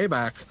 if you go way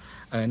back,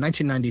 in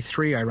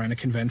 1993, I ran a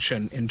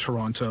convention in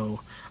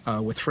Toronto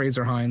with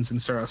Fraser Hines and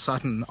Sarah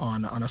Sutton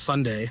on a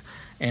Sunday,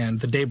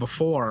 and the day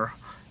before,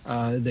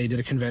 they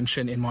did a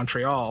convention in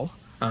Montreal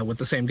with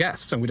the same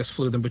guests, and we just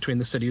flew them between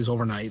the cities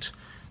overnight.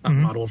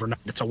 Not overnight,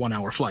 it's a 1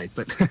 hour flight,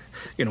 but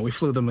we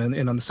flew them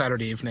in on the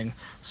Saturday evening.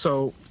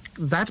 So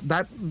that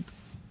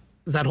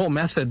whole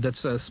method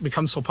that's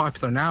become so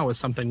popular now is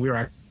something we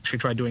were actually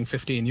tried doing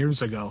 15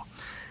 years ago.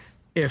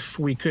 If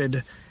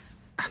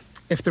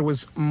there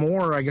was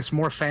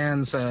more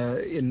fans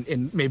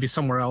in maybe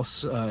somewhere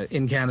else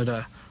in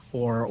Canada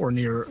or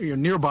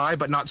nearby,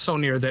 but not so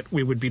near that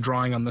we would be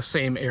drawing on the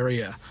same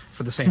area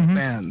for the same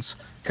fans.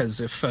 Because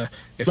if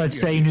let's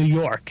say New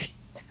York.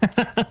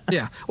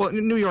 Yeah, well,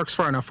 New York's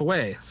far enough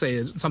away.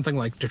 Say something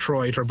like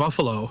Detroit or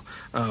Buffalo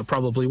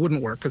probably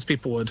wouldn't work because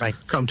people would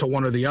come to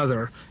one or the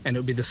other, and it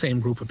would be the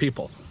same group of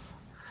people.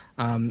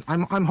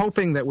 I'm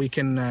hoping that we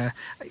can,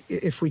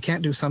 if we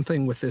can't do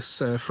something with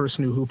this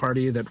first new Who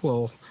Party, that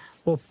we'll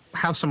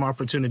have some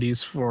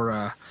opportunities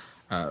for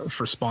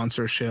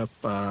sponsorship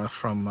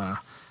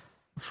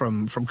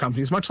from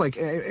companies, much like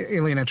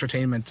Alien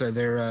Entertainment.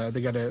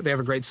 They have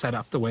a great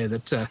setup the way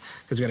that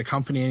because you got a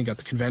company and you got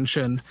the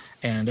convention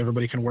and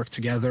everybody can work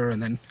together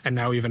and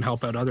now even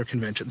help out other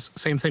conventions.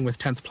 Same thing with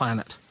 10th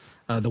Planet,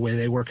 the way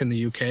they work in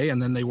the UK,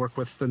 and then they work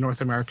with the North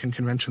American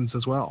conventions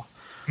as well.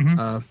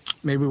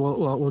 Maybe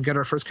we'll get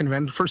our first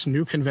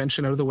new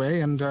convention out of the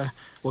way, and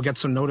we'll get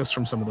some notice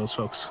from some of those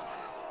folks.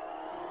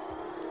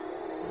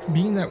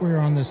 Being that we're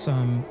on this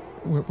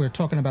we're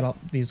talking about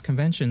these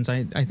conventions,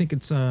 I think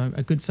it's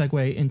a good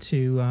segue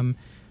into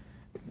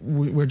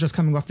we're just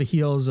coming off the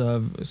heels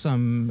of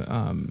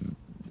some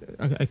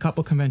a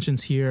couple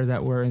conventions here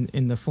that were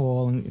in the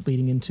fall and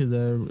leading into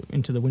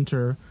the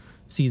winter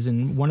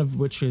season. One of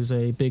which is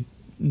a big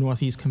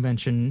Northeast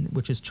convention,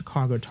 which is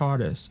Chicago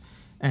TARDIS,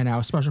 and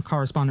our special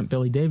correspondent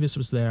Billy Davis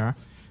was there,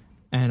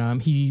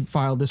 and he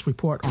filed this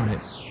report on it.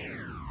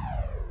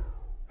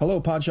 Hello,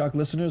 Podshock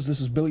listeners.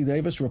 This is Billy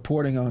Davis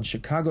reporting on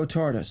Chicago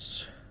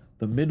TARDIS,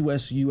 the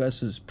Midwest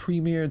U.S.'s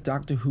premier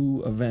Doctor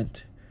Who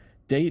event.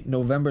 Date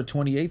November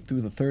 28th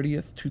through the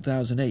 30th,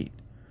 2008.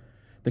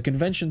 The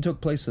convention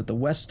took place at the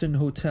Westin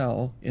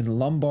Hotel in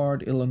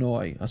Lombard,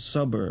 Illinois, a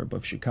suburb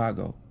of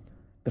Chicago.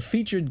 The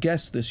featured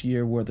guests this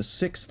year were the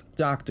Sixth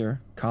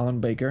Doctor, Colin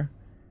Baker,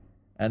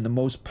 and the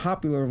most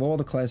popular of all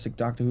the classic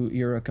Doctor Who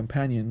era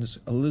companions,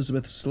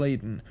 Elizabeth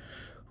Sladen,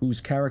 whose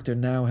character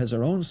now has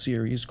her own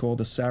series called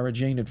The Sarah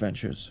Jane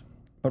Adventures.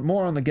 But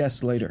more on the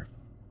guests later.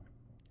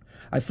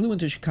 I flew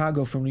into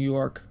Chicago from New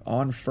York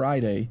on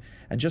Friday,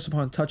 and just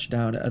upon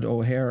touchdown at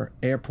O'Hare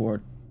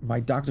Airport, my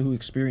Doctor Who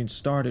experience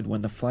started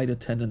when the flight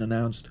attendant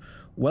announced,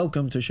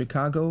 "Welcome to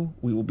Chicago.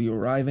 We will be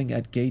arriving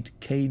at gate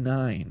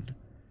K9.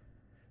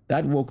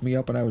 That woke me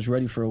up and I was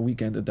ready for a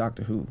weekend of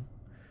Doctor Who.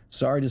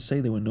 Sorry to say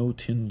there were no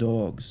tin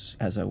dogs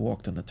as I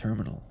walked in the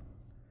terminal.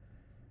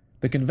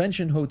 The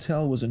convention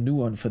hotel was a new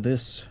one for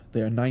this,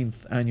 their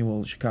 9th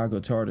annual Chicago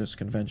TARDIS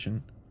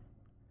convention.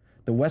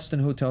 The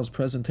Westin Hotel's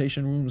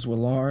presentation rooms were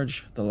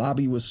large, the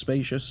lobby was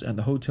spacious, and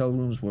the hotel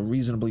rooms were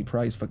reasonably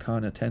priced for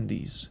con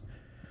attendees.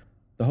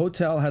 The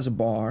hotel has a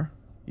bar,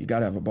 you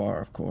gotta have a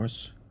bar of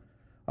course,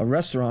 a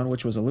restaurant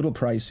which was a little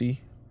pricey,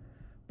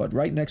 but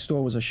right next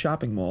door was a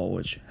shopping mall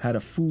which had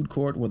a food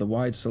court with a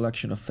wide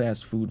selection of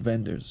fast food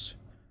vendors.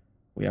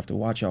 We have to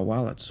watch our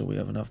wallets so we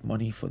have enough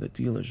money for the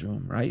dealer's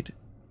room, right?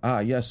 Ah,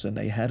 yes, and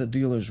they had a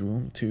dealer's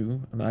room,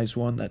 too, a nice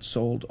one that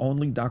sold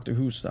only Doctor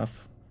Who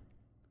stuff.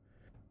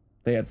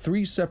 They had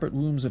 3 separate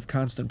rooms of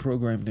constant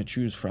programming to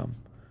choose from.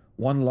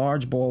 One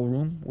large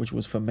ballroom, which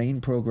was for main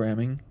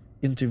programming,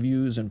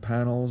 interviews and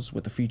panels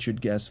with the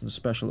featured guests and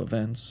special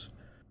events.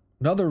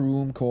 Another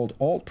room called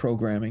Alt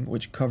Programming,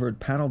 which covered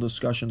panel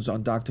discussions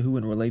on Doctor Who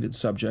and related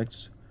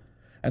subjects.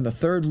 And the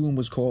third room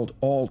was called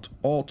Alt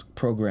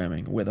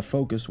Programming, where the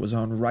focus was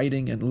on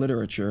writing and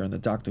literature in the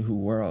Doctor Who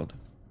world.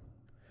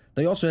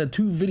 They also had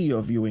 2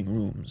 video viewing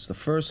rooms, the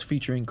first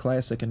featuring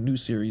classic and new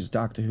series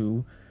Doctor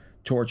Who,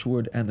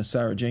 Torchwood, and the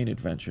Sarah Jane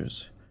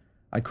Adventures.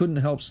 I couldn't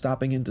help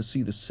stopping in to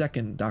see the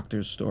second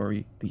Doctor's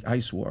story, The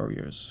Ice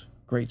Warriors.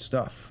 Great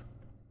stuff.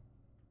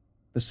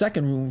 The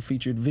second room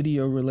featured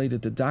video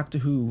related to Doctor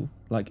Who,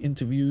 like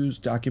interviews,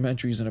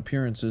 documentaries, and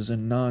appearances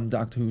in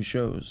non-Doctor Who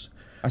shows.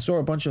 I saw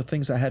a bunch of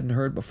things I hadn't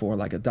heard before,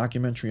 like a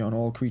documentary on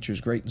all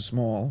creatures great and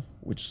small,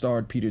 which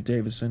starred Peter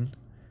Davison.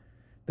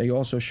 They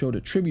also showed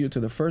a tribute to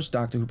the first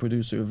Doctor Who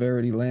producer,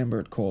 Verity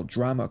Lambert, called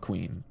Drama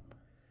Queen.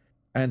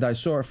 And I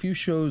saw a few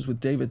shows with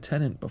David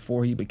Tennant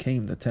before he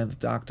became the 10th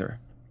Doctor.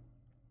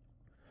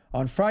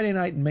 On Friday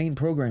night in main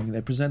programming,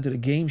 they presented a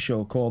game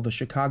show called the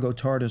Chicago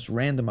TARDIS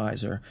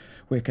Randomizer,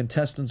 where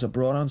contestants are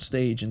brought on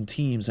stage in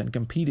teams and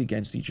compete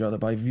against each other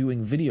by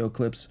viewing video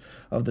clips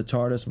of the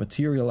TARDIS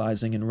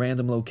materializing in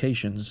random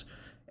locations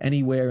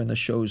anywhere in the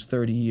show's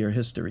 30-year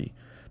history.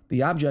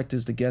 The object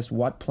is to guess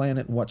what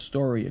planet and what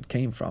story it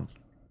came from.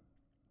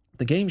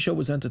 The game show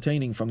was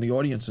entertaining from the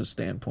audience's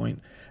standpoint,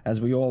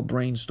 as we all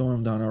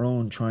brainstormed on our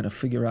own trying to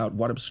figure out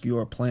what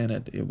obscure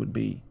planet it would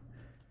be.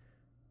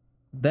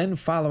 Then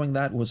following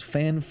that was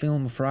Fan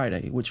Film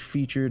Friday, which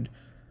featured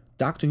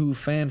Doctor Who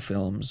fan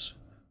films,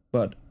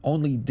 but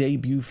only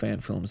debut fan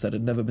films that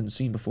had never been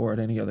seen before at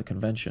any other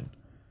convention.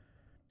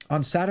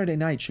 On Saturday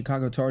night,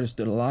 Chicago TARDIS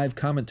did a live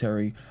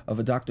commentary of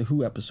a Doctor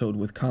Who episode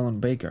with Colin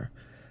Baker.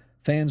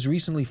 Fans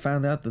recently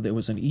found out that there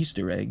was an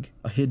Easter egg,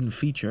 a hidden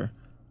feature,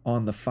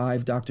 on the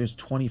 5 Doctors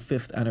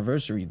 25th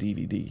anniversary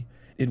DVD.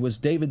 It was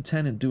David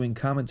Tennant doing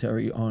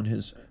commentary on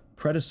his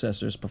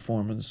predecessor's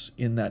performance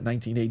in that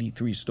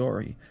 1983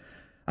 story.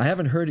 I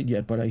haven't heard it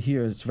yet, but I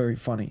hear it's very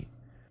funny.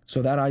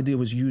 So that idea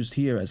was used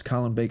here as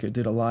Colin Baker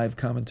did a live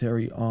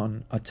commentary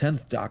on a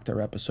 10th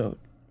Doctor episode.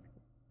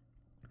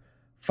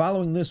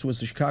 Following this was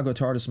the Chicago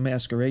TARDIS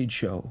Masquerade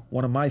Show,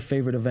 one of my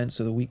favorite events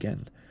of the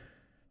weekend.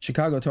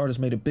 Chicago TARDIS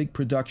made a big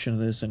production of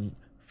this and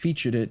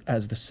featured it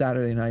as the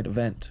Saturday night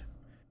event.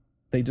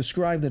 They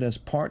described it as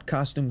part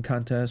costume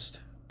contest,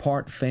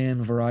 part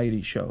fan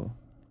variety show.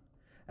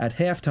 At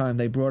halftime,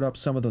 they brought up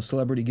some of the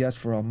celebrity guests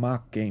for a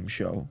mock game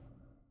show.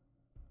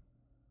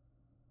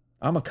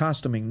 I'm a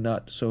costuming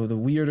nut, so the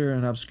weirder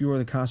and obscure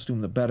the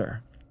costume, the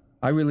better.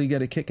 I really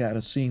get a kick out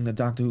of seeing the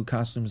Doctor Who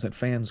costumes that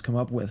fans come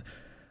up with,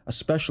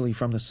 especially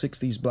from the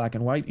 60s black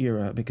and white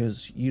era,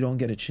 because you don't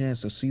get a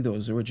chance to see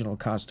those original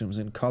costumes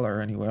in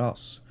color anywhere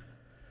else.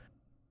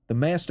 The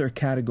Master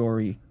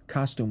category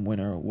costume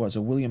winner was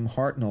a William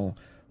Hartnell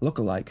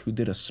lookalike who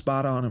did a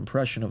spot-on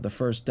impression of the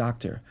first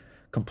Doctor,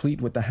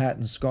 complete with the hat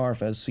and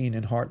scarf as seen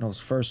in Hartnell's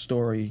first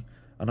story,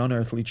 An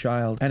Unearthly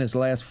Child, and his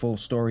last full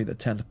story, The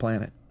 10th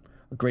Planet.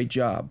 A great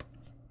job.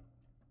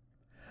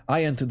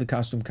 I entered the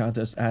costume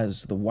contest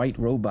as the White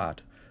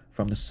Robot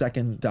from the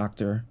second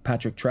Doctor,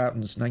 Patrick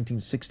Troughton's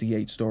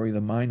 1968 story, The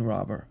Mine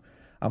Robber.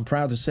 I'm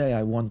proud to say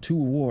I won 2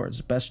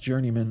 awards, Best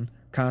Journeyman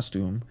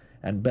Costume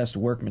and Best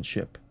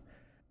Workmanship.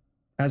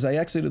 As I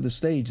exited the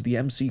stage, the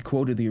MC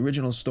quoted the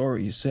original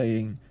story,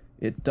 saying,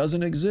 "It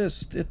doesn't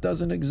exist, it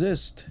doesn't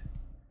exist."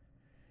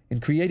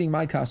 In creating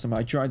my costume,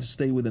 I tried to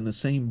stay within the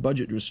same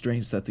budget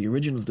restraints that the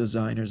original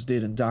designers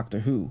did in Doctor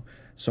Who,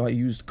 so I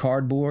used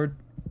cardboard,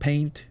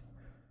 paint,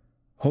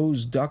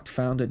 hose duct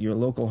found at your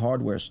local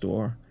hardware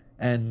store,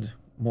 and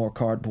more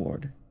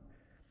cardboard.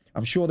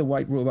 I'm sure the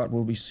White Robot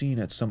will be seen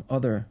at some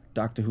other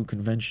Doctor Who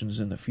conventions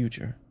in the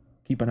future.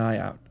 Keep an eye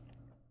out.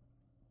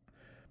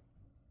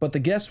 But the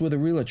guests were the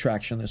real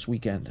attraction this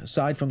weekend.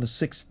 Aside from the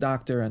 6th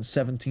Doctor and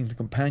 17th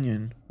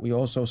Companion, we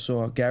also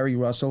saw Gary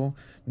Russell,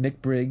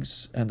 Nick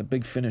Briggs, and the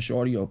Big Finish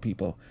audio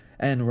people,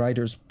 and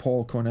writers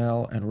Paul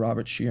Cornell and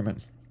Robert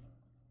Shearman.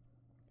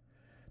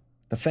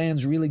 The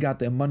fans really got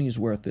their money's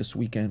worth this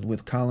weekend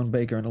with Colin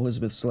Baker and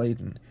Elizabeth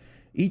Sladen.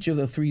 Each of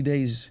the 3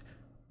 days,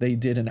 they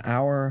did an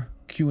hour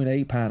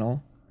Q&A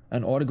panel,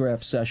 an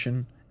autograph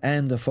session,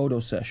 and a photo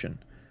session.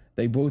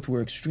 They both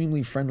were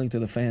extremely friendly to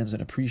the fans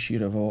and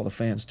appreciative of all the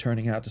fans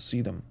turning out to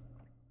see them.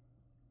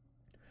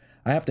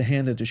 I have to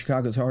hand it to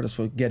Chicago TARDIS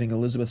for getting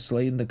Elizabeth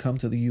Sladen to come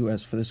to the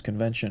U.S. for this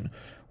convention,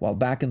 while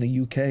back in the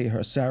U.K.,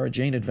 her Sarah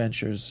Jane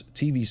Adventures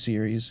TV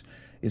series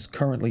is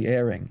currently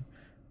airing.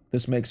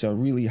 This makes her a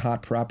really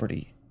hot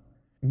property.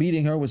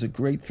 Meeting her was a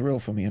great thrill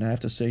for me, and I have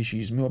to say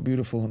she's more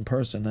beautiful in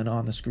person than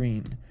on the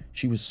screen.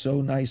 She was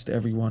so nice to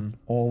everyone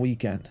all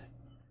weekend.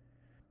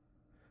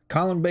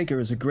 Colin Baker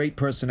is a great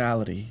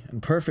personality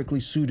and perfectly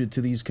suited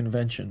to these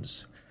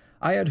conventions.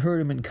 I had heard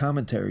him in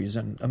commentaries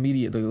and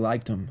immediately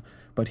liked him,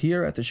 but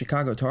here at the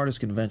Chicago TARDIS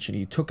convention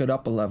he took it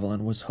up a level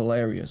and was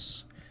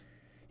hilarious.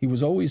 He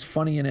was always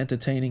funny and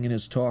entertaining in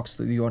his talks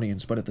to the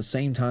audience, but at the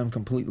same time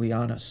completely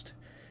honest.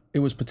 It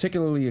was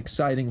particularly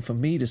exciting for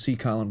me to see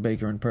Colin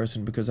Baker in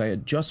person because I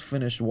had just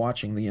finished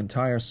watching the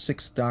entire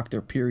 6th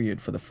Doctor period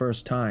for the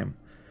first time.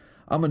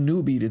 I'm a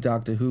newbie to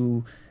Doctor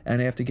Who,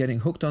 and after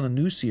getting hooked on the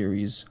new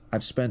series,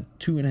 I've spent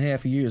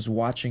 2.5 years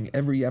watching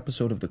every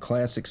episode of the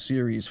classic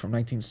series from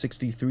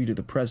 1963 to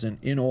the present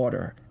in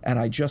order, and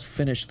I just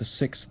finished the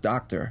 6th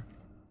Doctor.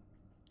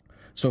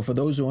 So for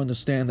those who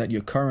understand that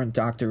your current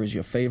Doctor is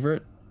your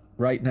favorite,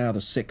 right now the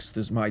 6th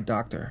is my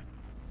Doctor.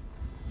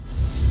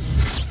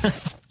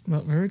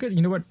 Well, very good.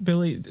 You know what,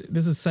 Billy?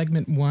 This is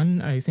segment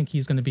 1. I think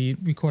he's going to be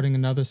recording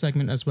another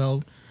segment as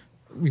well,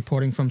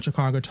 reporting from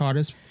Chicago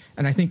TARDIS.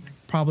 And I think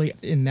probably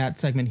in that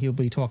segment he'll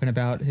be talking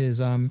about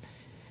his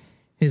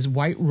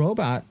White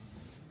Robot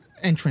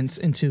entrance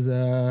into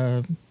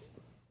the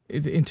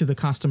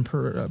costume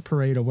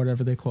parade or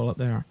whatever they call it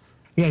there.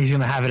 Yeah, he's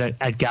going to have it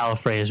at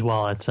Gallifrey as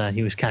well. It's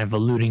he was kind of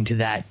alluding to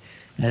that,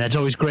 and that's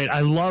always great.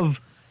 I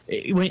love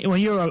when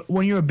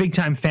you're a big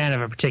time fan of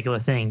a particular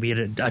thing, be it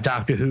a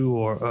Doctor Who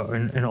or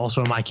and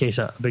also in my case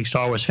a big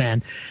Star Wars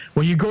fan.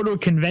 When you go to a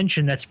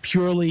convention that's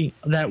purely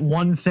that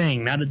one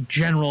thing, not a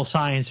general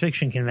science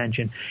fiction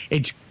convention,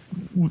 it's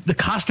the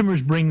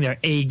costumers bring their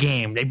A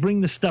game. They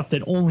bring the stuff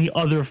that only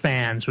other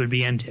fans would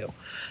be into.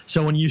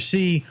 So when you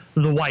see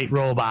the White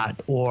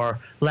Robot, or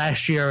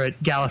last year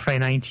at Gallifrey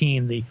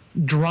 19, the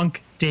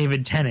drunk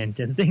David Tennant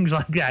and things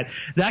like that,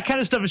 that kind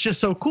of stuff is just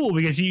so cool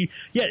because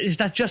it's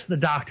not just the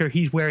Doctor.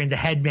 He's wearing the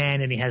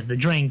headband and he has the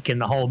drink and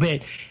the whole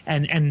bit.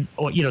 And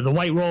the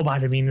White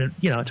Robot, I mean,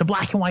 it's a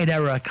black and white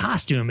era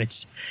costume.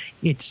 It's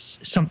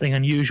something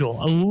unusual.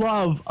 I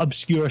love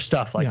obscure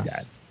stuff like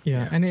that.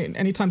 Yeah, and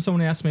anytime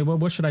someone asks me, well,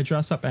 what should I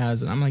dress up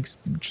as? And I'm like,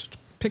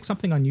 pick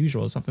something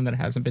unusual, something that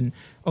hasn't been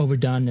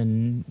overdone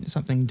and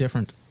something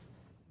different.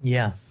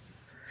 Yeah.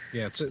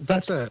 Yeah,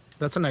 that's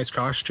a nice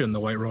costume, the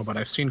White Robot.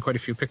 I've seen quite a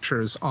few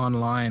pictures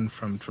online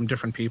from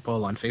different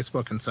people on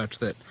Facebook and such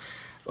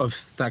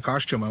of that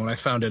costume. And when I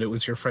found it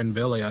was your friend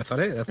Billy, I thought,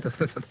 hey,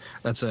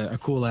 that's a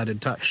cool added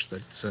touch.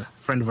 That's a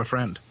friend of a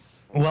friend.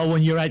 Well,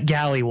 when you're at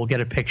Galley, we'll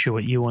get a picture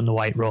with you and the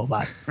White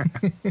Robot.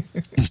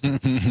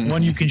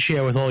 One you can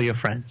share with all your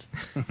friends.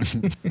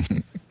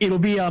 It'll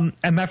be, as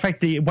a matter of fact,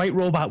 the White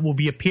Robot will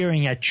be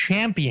appearing at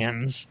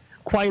Champions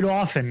quite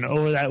often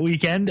over that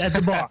weekend at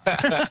the bar.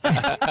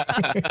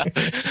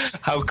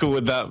 How cool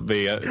would that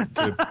be,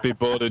 to be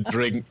bought a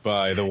drink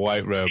by the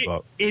White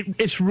Robot?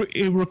 It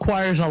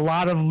requires a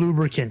lot of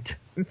lubricant.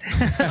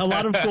 A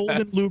lot of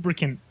golden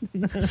lubricant.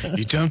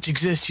 You don't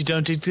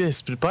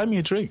exist, but buy me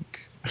a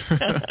drink.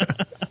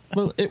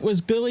 Well, it was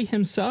Billy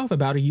himself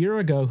about a year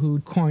ago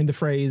who coined the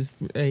phrase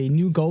a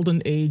new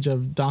golden age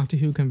of Doctor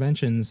Who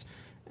conventions.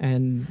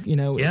 And,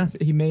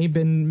 he may have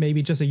been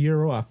maybe just a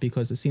year off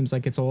because it seems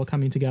like it's all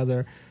coming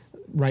together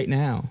right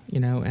now,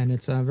 and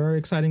it's a very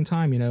exciting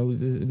time.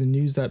 The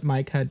news that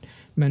Mike had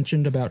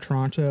mentioned about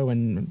Toronto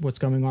and what's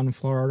going on in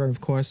Florida,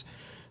 of course,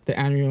 the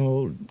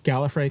annual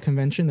Gallifrey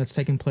convention that's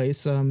taking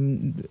place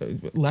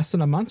less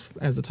than a month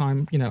at the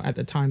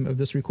time of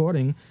this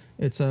recording.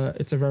 It's a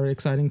very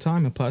exciting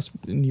time, and plus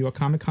New York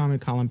Comic Con with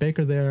Colin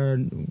Baker there.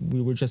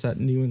 We were just at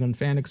New England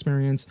Fan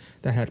Experience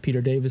that had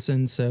Peter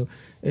Davison, so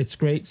it's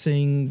great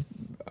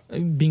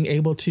being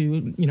able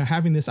to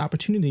having this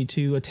opportunity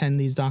to attend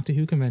these Doctor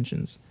Who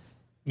conventions.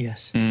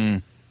 Yes.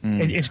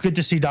 It's good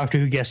to see Doctor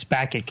Who guests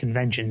back at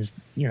conventions,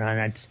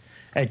 and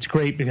it's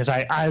great because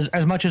I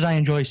as much as I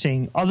enjoy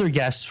seeing other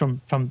guests from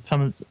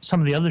some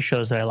of the other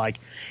shows that I like,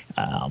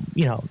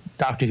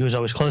 Doctor Who is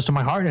always close to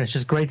my heart, and it's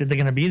just great that they're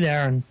going to be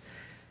there,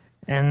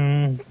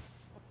 and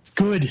it's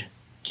good.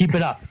 Keep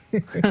it up.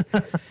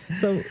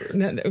 So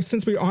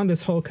since we're on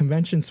this whole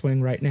convention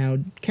swing right now,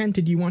 Ken,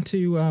 did you want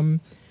to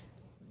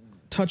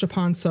touch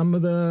upon some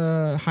of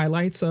the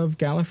highlights of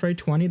Gallifrey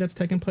 20 that's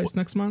taking place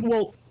next month?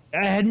 Well,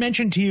 I had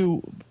mentioned to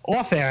you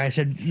off air, I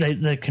said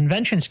the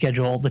convention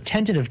schedule, the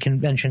tentative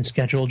convention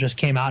schedule just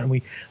came out, and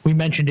we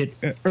mentioned it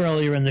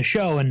earlier in the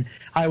show, and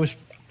I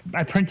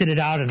printed it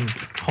out and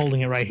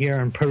holding it right here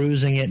and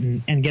perusing it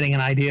and getting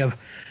an idea of,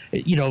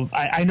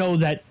 I know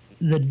that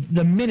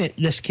the minute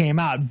this came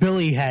out,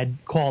 Billy had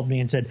called me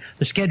and said,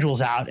 the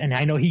schedule's out, and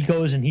I know he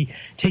goes and he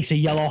takes a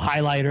yellow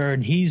highlighter,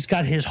 and he's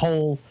got his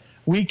whole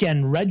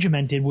weekend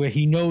regimented where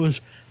he knows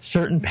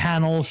certain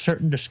panels,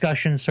 certain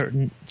discussions,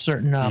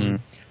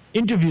 certain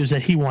interviews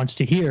that he wants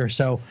to hear.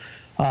 So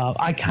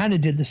I kind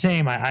of did the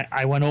same.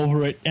 I went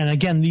over it, and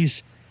again,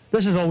 this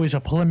is always a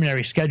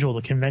preliminary schedule.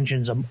 The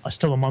convention's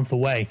still a month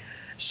away,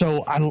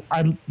 so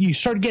you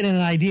start getting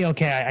an idea.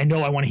 Okay, I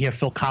know I want to hear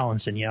Phil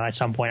Collinson. At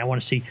some point, I want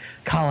to see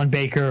Colin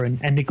Baker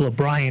and Nicola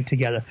Bryant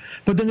together.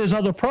 But then there's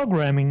other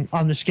programming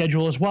on the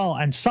schedule as well,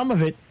 and some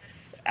of it,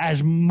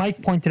 as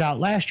Mike pointed out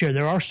last year,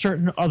 there are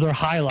certain other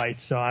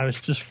highlights. So I was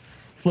just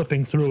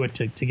flipping through it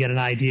to get an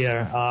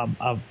idea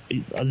of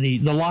the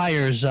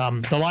Liars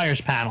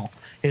panel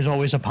is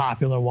always a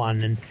popular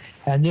one,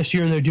 and this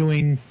year they're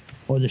doing,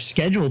 or they're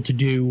scheduled to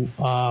do,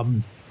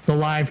 the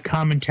live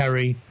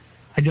commentary.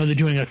 I know they're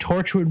doing a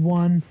Torchwood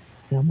one,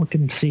 and I'm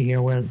looking to see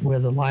here where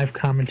the live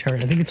commentary,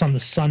 I think it's on the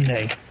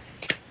Sunday,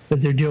 that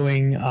they're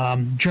doing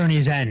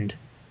Journey's End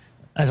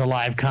as a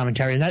live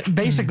commentary, and that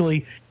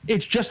basically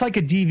it's just like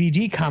a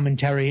DVD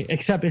commentary,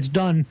 except it's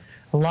done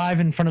live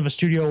in front of a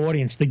studio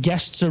audience. The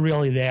guests are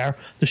really there.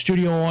 The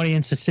studio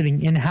audience is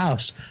sitting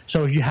in-house.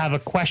 So if you have a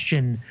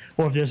question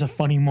or if there's a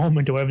funny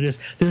moment or whatever,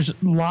 there's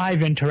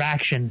live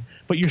interaction,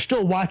 but you're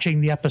still watching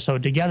the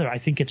episode together. I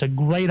think it's a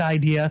great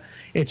idea.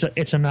 It's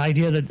an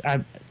idea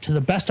that, to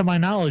the best of my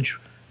knowledge,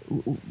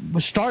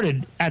 was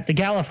started at the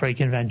Gallifrey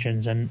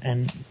conventions,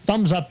 and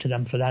thumbs up to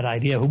them for that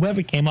idea.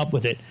 Whoever came up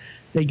with it,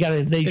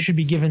 they should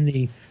be given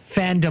the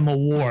fandom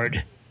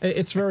award.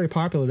 It's very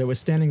popular. There was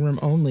standing room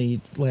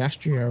only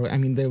last year. I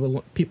mean, there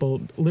were people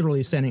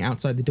literally standing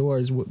outside the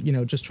doors,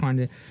 just trying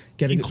to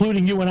get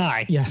including you and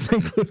I. Yes.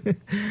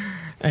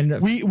 And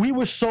we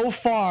were so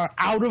far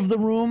out of the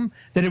room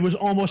that it was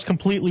almost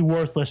completely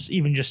worthless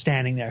even just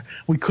standing there.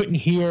 We couldn't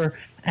hear,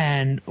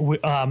 and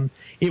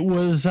it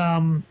was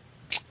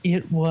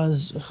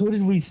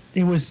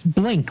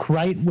Blink,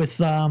 right,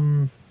 with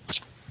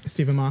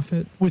Stephen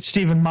Moffat. With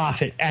Stephen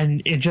Moffat,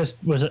 and it just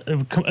was.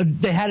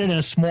 They had it in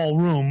a small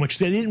room, which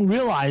they didn't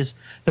realize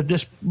that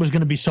this was going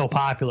to be so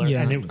popular.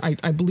 Yeah, and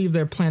I believe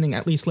they're planning.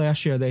 At least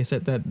last year, they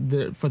said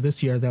that for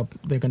this year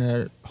they're going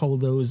to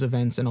hold those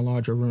events in a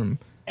larger room.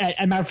 As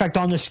a matter of fact,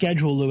 on the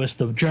schedule, Lewis,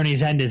 the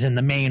Journey's End is in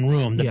the main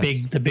room, the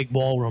big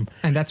ballroom,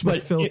 and that's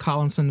with Phil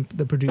Collinson,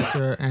 the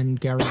producer, and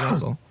Gary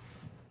Russell.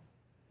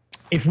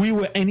 If we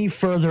were any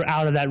further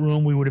out of that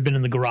room, we would have been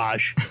in the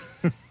garage.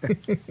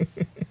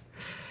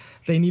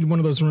 They need one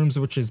of those rooms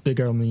which is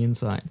bigger on the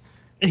inside.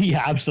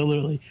 Yeah,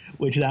 absolutely.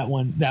 Which that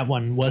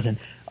one wasn't.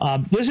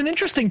 There's an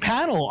interesting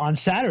panel on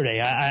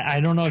Saturday. I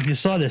don't know if you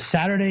saw this.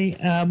 Saturday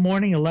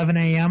morning, 11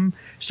 a.m.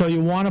 So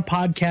you want to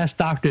podcast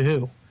Doctor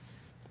Who?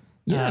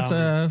 Yeah, it's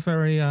a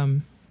very.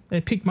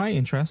 It piqued my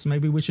interest.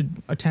 Maybe we should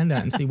attend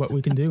that and see what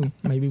we can do.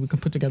 Maybe we can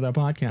put together a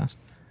podcast.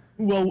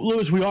 Well,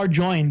 Lewis, we are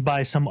joined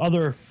by some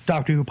other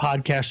Doctor Who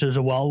podcasters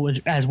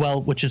as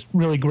well, which is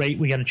really great.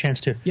 We got a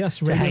chance to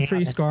Radio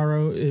Free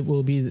Scarro. It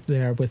will be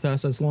there with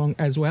us as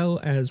well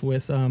as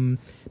with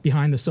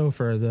Behind the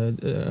Sofa,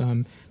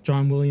 the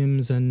John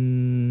Williams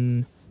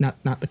and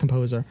not the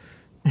composer.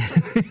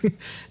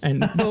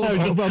 And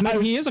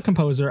he is a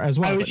composer as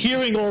well. I was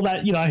hearing all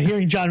that,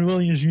 hearing John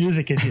Williams'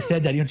 music as you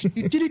said that.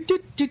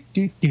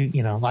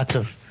 Lots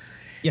of.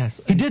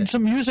 Yes. He did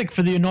some music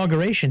for the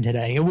inauguration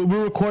today.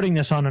 We're recording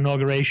this on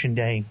Inauguration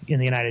Day in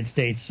the United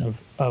States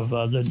of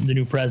the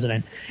new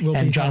president. We'll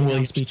be John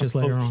Williams' speeches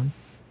later on.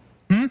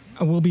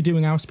 We'll be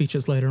doing our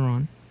speeches later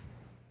on.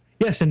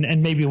 Yes,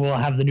 and maybe we'll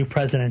have the new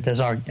president as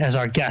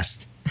our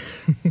guest.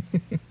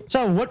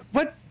 So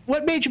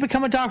what made you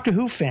become a Doctor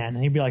Who fan?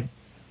 And he'd be like,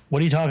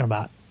 what are you talking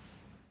about?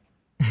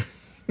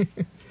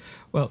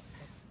 Well,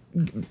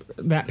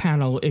 that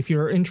panel, if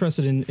you're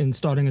interested in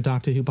starting a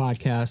Doctor Who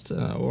podcast,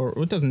 or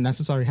it doesn't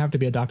necessarily have to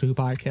be a Doctor Who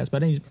podcast,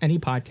 but any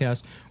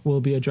podcast will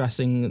be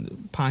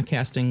addressing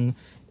podcasting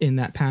in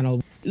that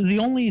panel. The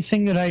only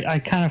thing that I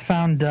kind of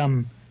found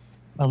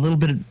a little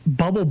bit of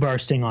bubble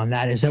bursting on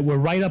that is that we're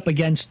right up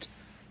against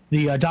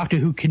the Doctor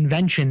Who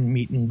convention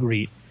meet and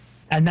greet.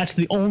 And that's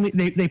the only...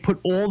 They put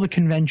all the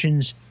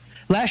conventions...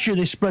 Last year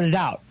they spread it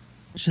out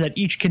so that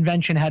each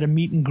convention had a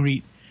meet and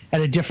greet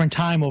at a different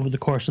time over the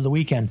course of the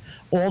weekend.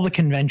 All the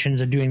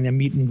conventions are doing their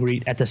meet and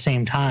greet at the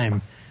same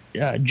time.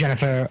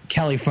 Jennifer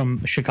Kelly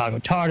from Chicago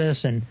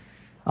TARDIS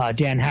and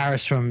Dan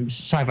Harris from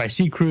Sci-Fi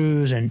Sea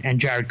Cruise and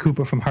Jared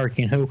Cooper from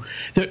Hurricane Who.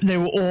 They're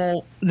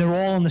all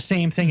in the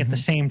same thing at the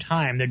same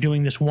time. They're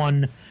doing this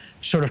one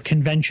sort of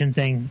convention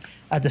thing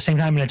at the same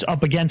time, and it's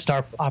up against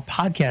our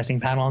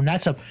podcasting panel. And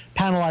that's a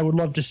panel I would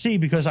love to see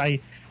because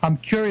I'm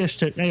curious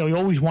to, you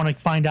always want to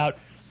find out,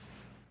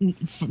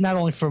 not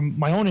only for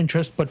my own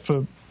interest, but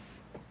to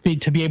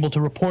be able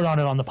to report on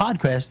it on the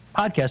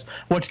podcast,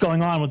 what's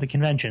going on with the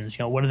conventions.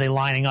 What are they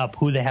lining up?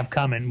 Who they have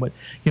coming?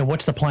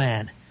 What's the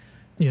plan?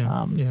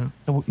 Yeah.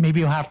 So maybe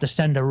you'll have to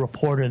send a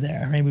reporter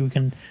there. Maybe we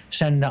can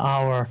send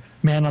our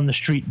man on the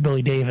street,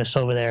 Billy Davis,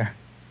 over there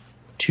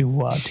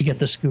to get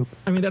the scoop.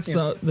 I mean, that's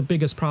the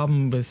biggest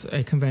problem with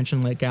a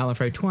convention like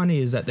Gallifrey 20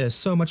 is that there's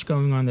so much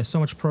going on, there's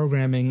so much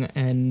programming,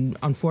 and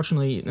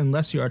unfortunately,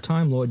 unless you're a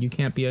Time Lord, you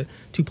can't be at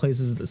two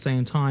places at the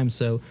same time.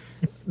 So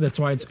that's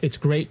why it's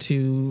great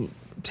to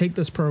take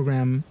this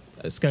program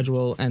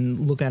schedule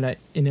and look at it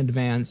in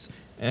advance.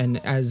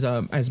 And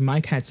as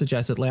Mike had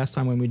suggested last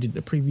time when we did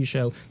the preview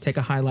show, take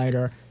a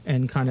highlighter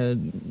and kind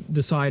of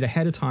decide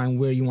ahead of time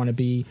where you want to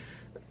be.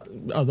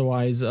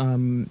 Otherwise,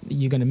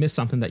 you're going to miss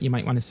something that you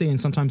might want to see. And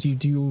sometimes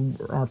you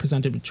are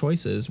presented with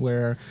choices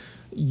where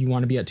you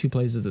want to be at two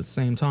places at the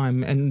same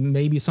time. And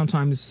maybe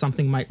sometimes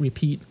something might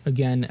repeat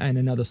again in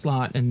another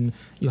slot, and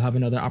you'll have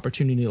another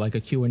opportunity like a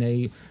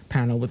Q&A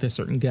panel with a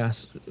certain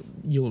guest.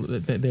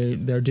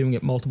 They're doing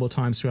it multiple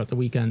times throughout the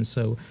weekend.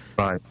 So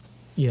right.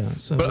 Yeah,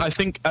 so. But I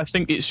think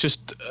it's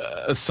just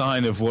a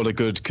sign of what a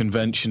good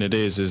convention it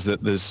is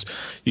that there's,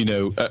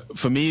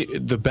 for me,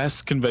 the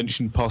best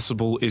convention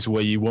possible is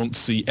where you won't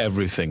see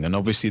everything. And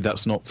obviously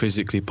that's not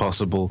physically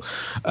possible.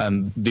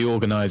 And the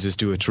organizers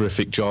do a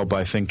terrific job,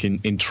 I think,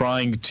 in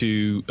trying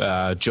to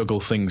juggle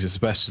things as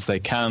best as they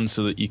can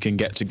so that you can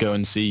get to go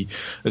and see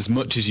as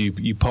much as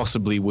you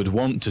possibly would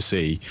want to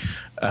see.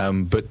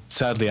 But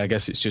sadly, I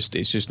guess it's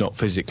just not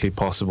physically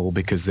possible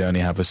because they only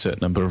have a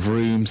certain number of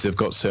rooms. They've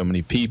got so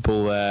many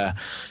people there,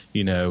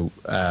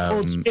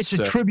 it's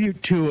a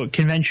tribute to a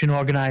convention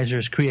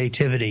organizer's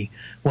creativity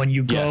when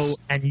you go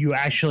and you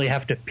actually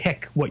have to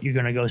pick what you're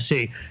going to go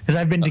see. Because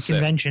I've been to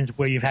conventions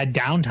where you've had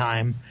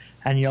downtime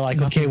and you're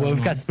like, okay, well,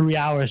 we've got 3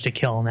 hours to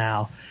kill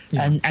now,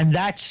 and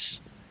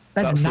that's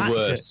not the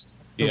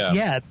worst. Good.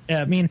 Yeah.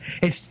 I mean,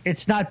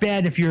 it's not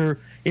bad if you're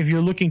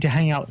looking to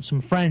hang out with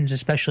some friends,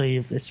 especially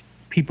if it's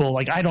people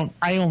like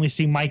I only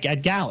see Mike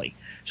at Galley,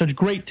 so it's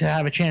great to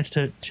have a chance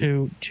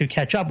to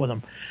catch up with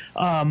him,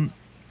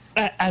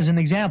 as an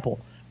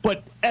example.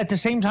 But at the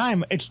same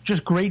time, it's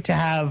just great to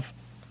have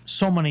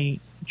so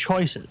many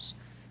choices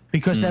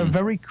because they're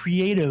very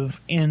creative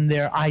in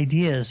their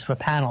ideas for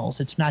panels.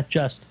 It's not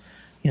just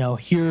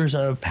here's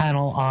a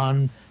panel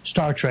on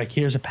Star Trek,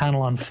 here's a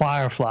panel on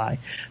Firefly.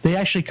 They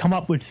actually come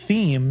up with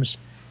themes,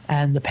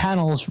 and the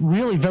panel's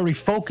really very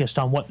focused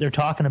on what they're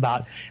talking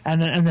about,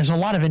 and there's a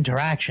lot of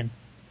interaction.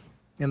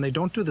 And they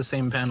don't do the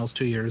same panels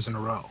 2 years in a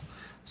row.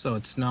 So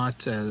it's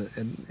not,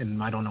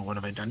 and I don't know, what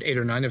have I done, 8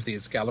 or 9 of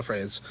these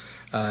Gallifreys.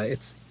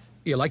 It's,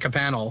 you like a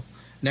panel,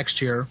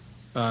 next year,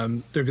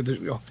 even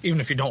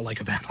if you don't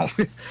like a panel,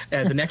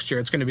 the next year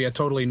it's going to be a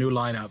totally new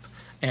lineup.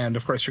 And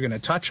of course you're going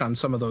to touch on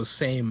some of those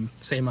same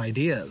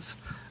ideas,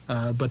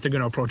 but they're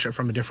going to approach it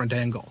from a different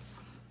angle.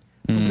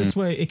 But this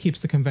way it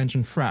keeps the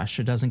convention fresh.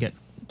 It doesn't get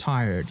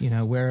tired,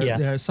 where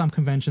there are some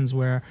conventions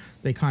where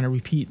they kind of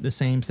repeat the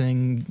same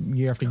thing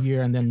year after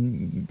year, and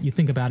then you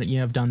think about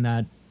it, I've done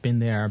that, been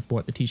there,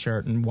 bought the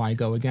t-shirt, and why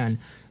go again?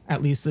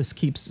 At least this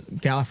keeps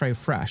Gallifrey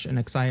fresh and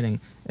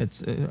exciting.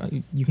 It's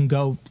you can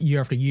go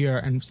year after year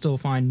and still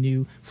find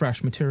new,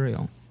 fresh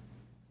material.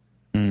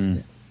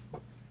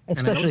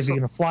 Especially if you're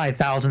going to fly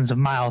thousands of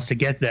miles to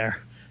get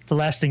there. The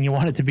last thing you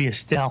want it to be is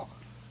still.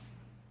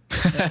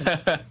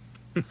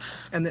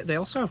 And they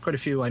also have quite a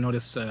few, I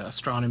notice,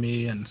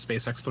 astronomy and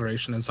space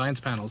exploration and science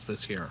panels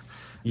this year.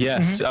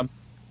 Yes.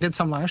 Did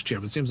some last year,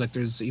 but it seems like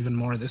there's even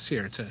more this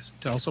year to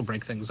also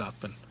break things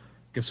up and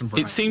give some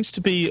variety. It seems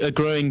to be a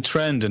growing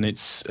trend, and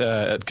it's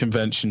at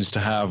conventions to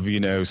have,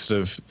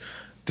 sort of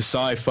the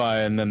sci-fi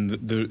and then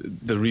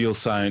the real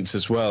science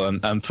as well.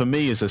 And for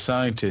me as a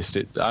scientist,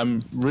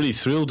 I'm really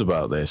thrilled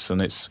about this,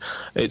 and it's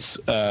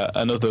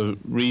another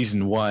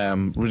reason why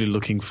I'm really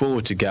looking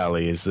forward to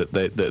Galley is that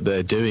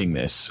they're doing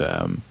this.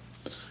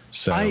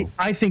 So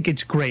I think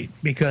it's great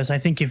because I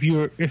think if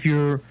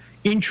you're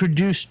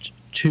introduced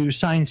to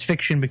science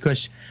fiction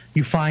because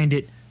you find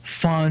it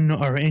fun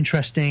or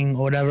interesting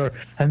or whatever,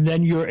 and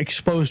then you're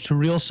exposed to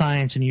real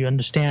science and you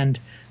understand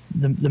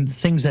the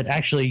things that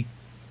actually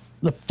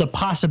the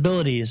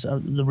possibilities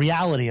of the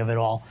reality of it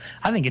all.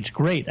 I think it's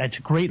great. It's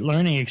a great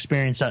learning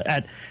experience.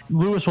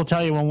 Lewis will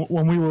tell you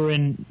when we were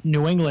in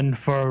New England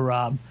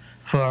for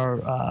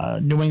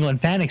New England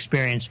fan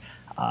experience,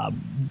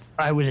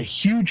 I was a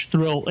huge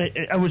thrill.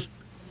 I was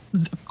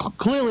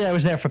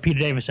there for Peter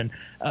Davison,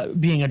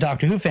 being a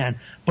Doctor Who fan,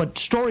 but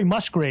Story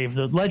Musgrave,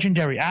 the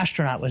legendary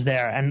astronaut, was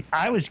there, and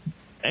I was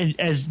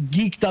as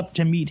geeked up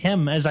to meet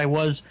him as I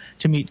was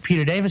to meet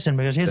Peter Davison,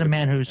 because he's a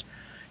man who's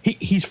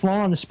he's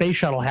flown on the space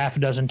shuttle half a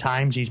dozen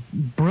times. He's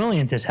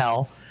brilliant as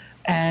hell,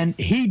 and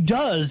he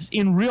does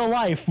in real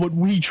life what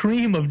we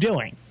dream of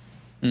doing.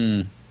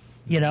 You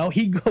know,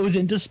 he goes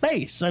into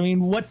space. I mean,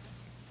 what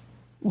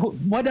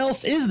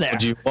else is there? What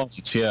do you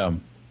want?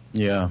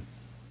 Yeah.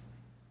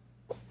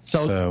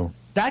 So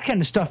that kind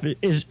of stuff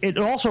it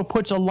also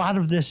puts a lot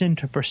of this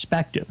into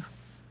perspective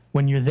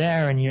when you're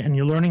there and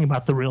you're learning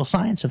about the real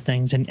science of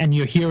things, and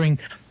you're hearing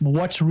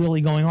what's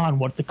really going on,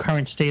 what the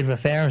current state of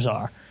affairs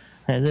are.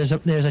 There has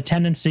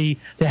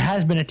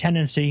been a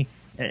tendency,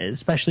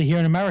 especially here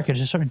in America,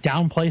 to sort of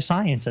downplay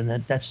science,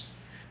 and that's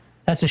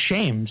a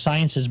shame.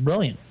 Science is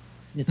brilliant.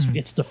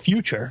 It's the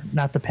future,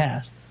 not the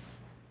past.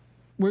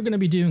 We're going to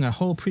be doing a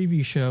whole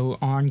preview show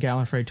on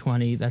Gallifrey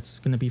 20 that's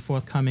going to be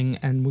forthcoming,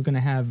 and we're going to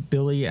have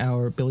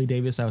Billy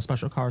Davis, our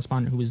special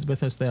correspondent who was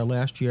with us there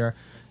last year,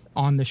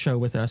 on the show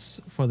with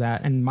us for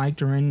that. And Mike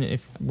Durin,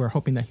 if we're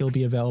hoping that he'll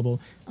be available,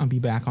 I'll be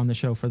back on the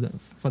show for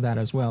that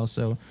as well.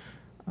 So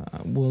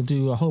we'll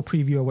do a whole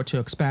preview of what to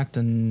expect,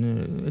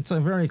 and it's a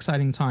very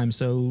exciting time.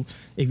 So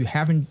if you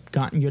haven't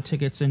gotten your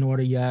tickets in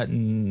order yet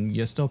and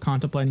you're still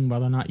contemplating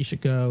whether or not you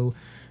should go,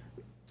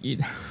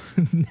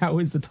 now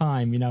is the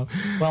time, you know.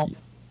 Well,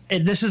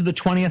 this is the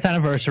 20th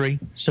anniversary,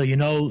 so you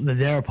know that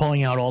they're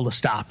pulling out all the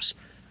stops.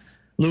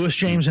 Lewis,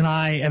 James, and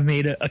I have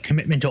made a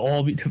commitment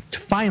to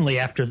finally,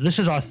 after this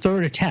is our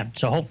third attempt,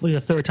 so hopefully the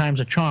third time's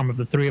a charm of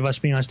the three of us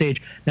being on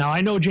stage. Now,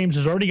 I know James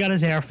has already got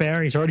his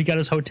airfare, he's already got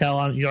his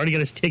hotel, he's already got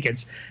his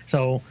tickets,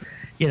 so,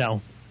 you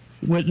know,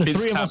 with the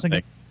three of us...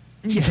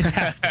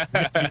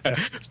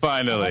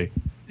 Finally.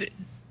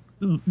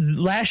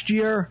 Last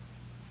year,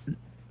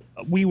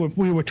 we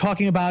were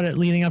talking about it,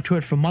 leading up to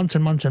it for months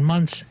and months and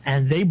months,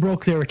 and they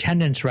broke their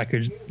attendance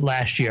records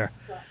last year.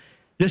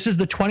 This is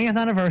the 20th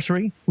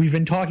anniversary. We've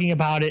been talking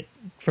about it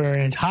for an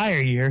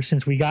entire year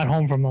since we got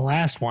home from the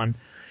last one.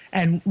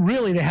 And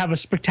really, they have a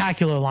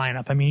spectacular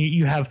lineup. I mean,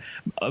 you have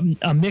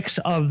a mix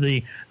of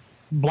the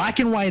black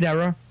and white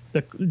era,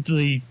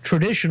 the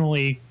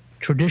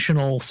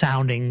traditional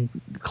sounding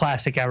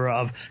classic era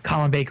of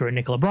Colin Baker and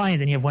Nicola Bryant.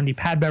 Then you have Wendy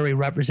Padbury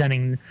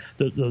representing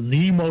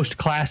the most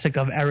classic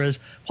of eras,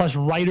 plus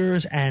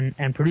writers and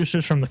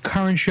producers from the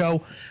current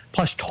show,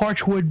 plus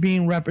Torchwood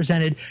being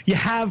represented. You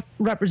have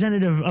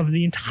representative of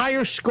the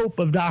entire scope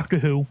of Doctor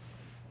Who,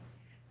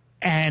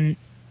 and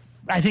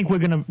I think we're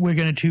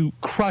gonna to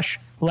crush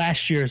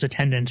last year's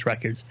attendance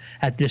records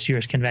at this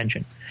year's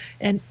convention.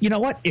 And you know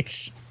what?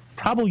 It's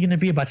probably going to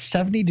be about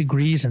 70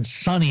 degrees and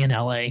sunny in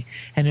LA.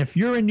 And if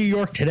you're in New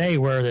York today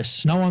where there's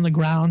snow on the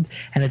ground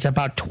and it's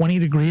about 20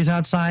 degrees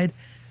outside,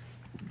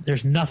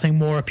 there's nothing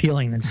more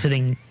appealing than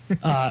sitting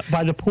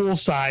by the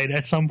poolside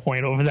at some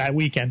point over that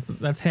weekend.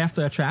 That's half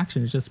the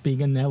attraction, is just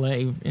being in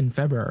LA in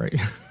February.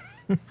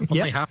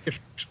 Only half.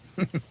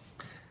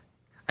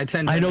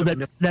 I know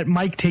that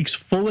Mike takes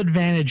full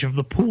advantage of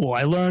the pool.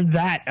 I learned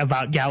that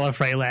about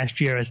Gallifrey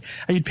last year. As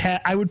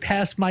I would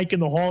pass Mike in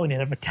the hall and he'd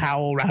have a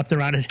towel wrapped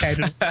around his head.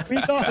 And, where are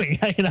you going?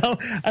 You know,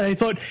 and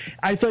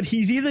I thought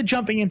he's either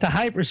jumping into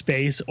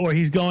hyperspace or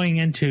he's going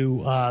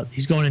into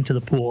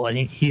the pool. And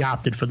he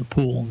opted for the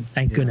pool. And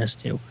thank goodness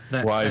too.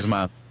 Wise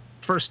man.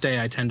 First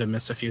day, I tend to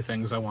miss a few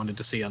things I wanted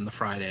to see on the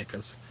Friday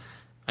because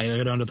I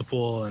go down to the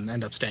pool and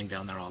end up staying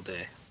down there all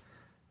day.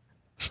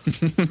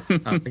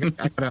 I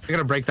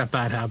gotta break that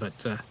bad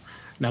habit.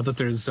 Now that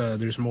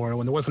there's more.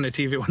 When there wasn't a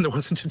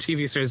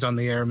TV series on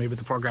the air, maybe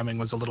the programming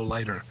was a little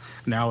lighter.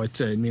 Now it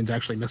means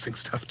actually missing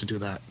stuff to do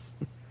that.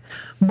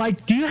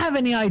 Mike, do you have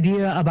any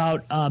idea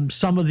about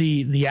some of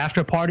the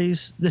after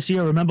parties this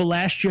year? Remember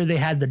last year they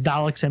had the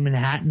Daleks in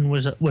Manhattan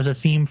was a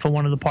theme for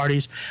one of the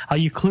parties. Are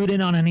you clued in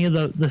on any of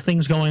the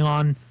things going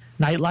on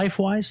nightlife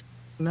wise?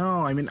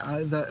 No, I mean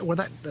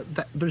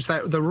there's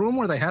the room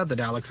where they had the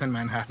Daleks in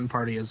Manhattan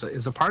party is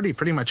a party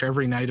pretty much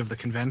every night of the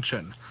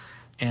convention,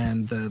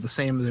 and the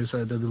same there's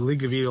the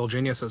League of Evil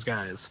Geniuses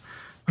guys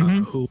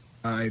who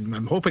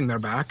I'm hoping they're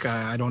back.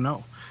 I don't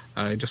know.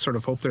 I just sort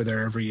of hope they're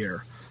there every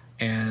year.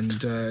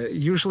 And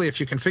usually, if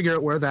you can figure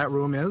out where that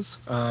room is,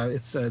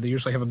 they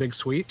usually have a big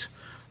suite.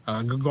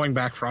 Going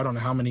back for I don't know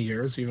how many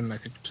years, even I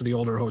think to the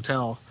older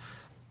hotel.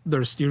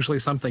 There's usually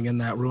something in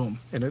that room,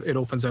 and it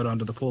opens out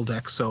onto the pool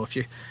deck. So if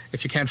you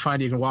can't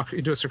find it,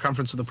 you do a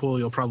circumference of the pool,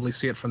 you'll probably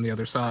see it from the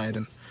other side.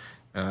 And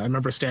I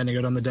remember standing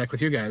out on the deck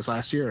with you guys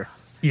last year.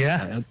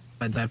 Yeah,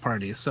 at that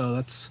party. So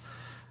that's.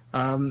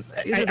 I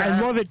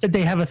love it that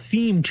they have a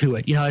theme to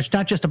it. You know, it's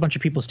not just a bunch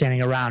of people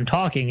standing around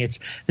talking.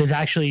 There's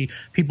actually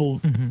people.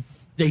 Mm-hmm.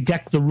 They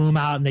deck the room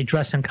out and they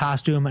dress in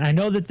costume. And I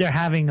know that they're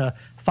having a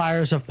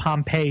Fires of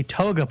Pompeii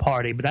toga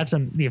party, but that's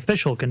the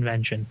official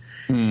convention.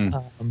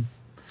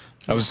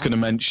 I was going to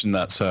mention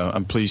that, so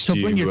I'm pleased to.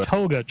 So bring your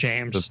toga,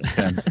 James.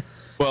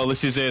 Well,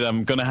 this is it.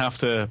 I'm going to have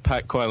to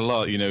pack quite a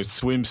lot,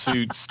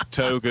 swimsuits,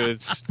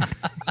 togas.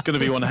 Going to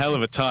be one hell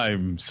of a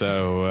time.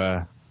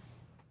 So,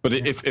 but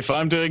if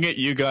I'm doing it,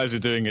 you guys are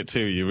doing it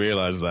too. You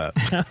realize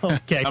that?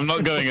 Okay. I'm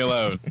not going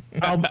alone.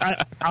 I'll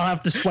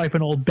have to swipe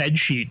an old bed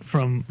sheet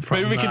from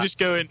Maybe we can just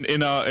go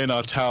in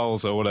our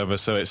towels or whatever.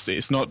 So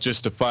it's not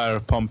just a Fire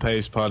of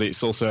Pompeii's party.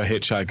 It's also a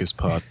hitchhiker's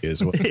party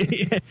as well.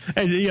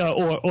 And,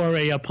 or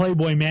a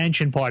Playboy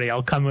Mansion party.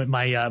 I'll come with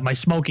my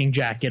smoking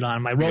jacket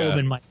on, my robe,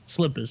 and my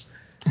slippers.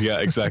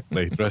 Yeah,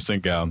 exactly. Dressing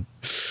gown.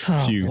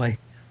 Oh, boy.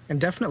 And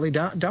definitely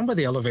down by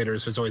the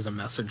elevators, there's always a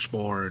message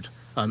board.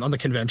 On the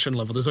convention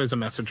level, there's always a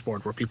message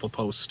board where people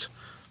post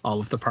all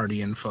of the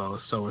party info.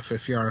 So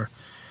if you're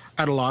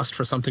at a loss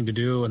for something to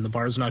do and the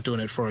bar's not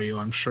doing it for you,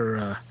 I'm sure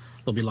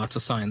there'll be lots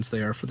of signs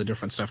there for the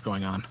different stuff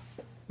going on.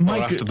 Or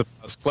after the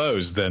bar's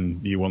closed,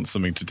 then you want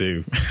something to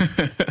do.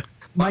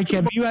 Mike,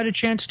 have you had a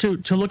chance to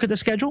look at the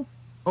schedule?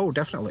 Oh,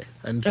 definitely.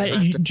 And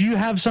do you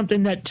have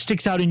something that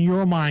sticks out in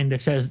your mind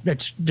that says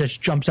that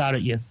just jumps out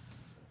at you?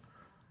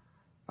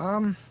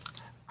 I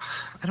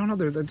don't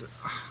know.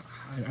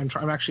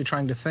 I'm actually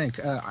trying to think.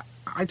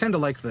 I tend to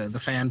like the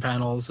fan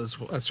panels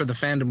the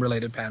fandom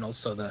related panels.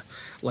 So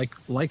like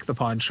the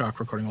Podshock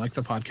recording, like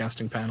the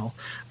podcasting panel.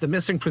 The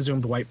Missing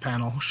Presumed White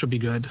panel should be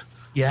good.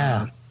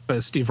 Yeah.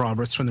 But Steve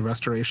Roberts from the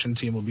restoration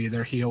team will be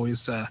there. He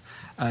always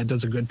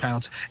does a good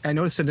panel. I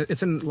noticed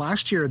it's in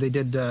last year they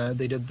did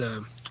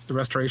the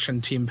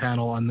restoration team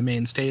panel on the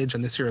main stage,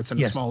 and this year it's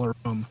in a smaller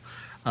room.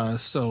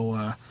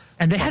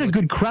 And they had a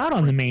good crowd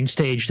on the main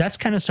stage. That's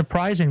kind of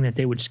surprising that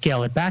they would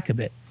scale it back a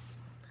bit.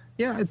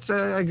 Yeah, it's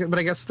but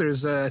I guess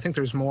I think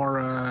there's more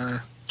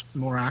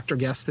actor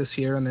guests this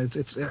year, and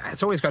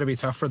it's always got to be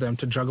tough for them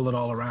to juggle it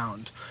all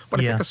around. But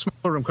I think a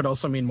smaller room could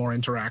also mean more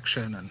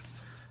interaction,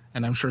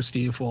 and I'm sure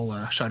Steve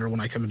will shudder when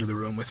I come into the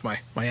room with my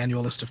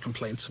annual list of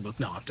complaints about.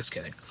 No, I'm just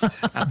kidding.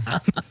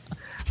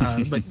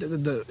 But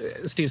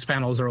Steve's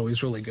panels are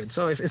always really good.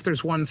 So if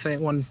there's one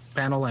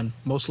panel I'm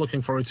most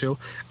looking forward to,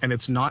 and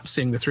it's not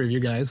seeing the three of you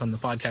guys on the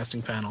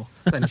podcasting panel,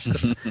 then it's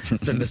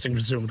the Missing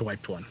Presumed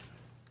Wiped one.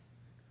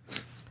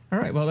 All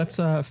right, well, that's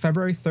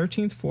February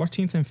 13th,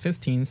 14th, and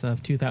 15th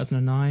of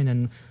 2009,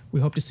 and we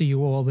hope to see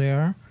you all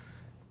there.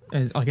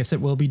 Like I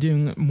said, we'll be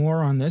doing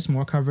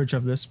more coverage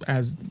of this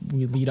as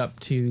we lead up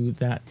to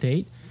that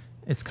date.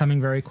 It's coming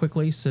very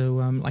quickly, so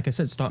like I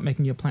said, start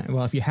making your plan.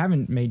 Well, if you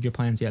haven't made your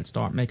plans yet,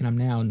 start making them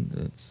now.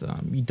 And it's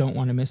you don't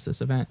want to miss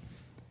this event.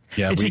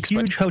 Yeah, it's a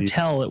huge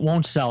hotel. It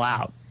won't sell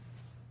out.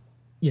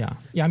 Yeah.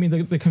 I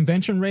mean, the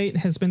convention rate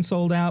has been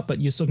sold out, but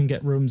you still can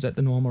get rooms at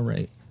the normal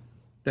rate.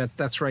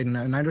 That's right, and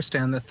I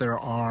understand that there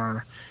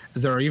are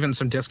even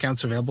some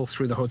discounts available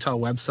through the hotel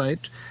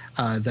website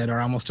that are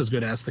almost as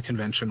good as the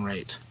convention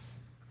rate.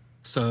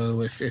 So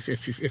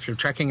if you're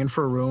checking in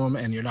for a room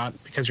and you're not,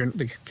 because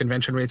the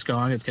convention rate's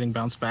gone, it's getting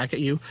bounced back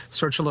at you,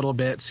 search a little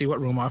bit, see what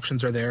room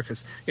options are there,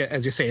 because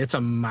as you say, it's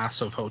a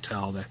massive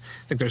hotel. I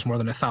think there's more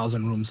than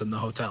 1,000 rooms in the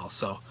hotel,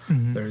 so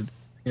there's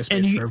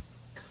space for.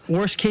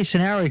 Worst case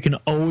scenario, you can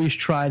always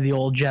try the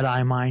old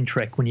Jedi mind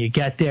trick. When you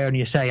get there and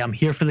you say, "I'm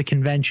here for the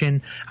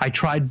convention. I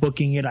tried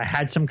booking it. I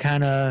had some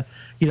kind of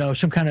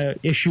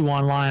issue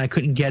online. I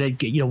couldn't get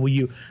it. Will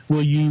you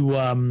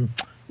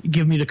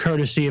give me the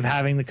courtesy of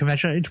having the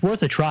convention?" It's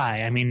worth a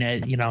try. I mean,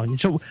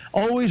 it's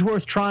always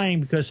worth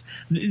trying, because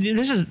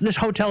this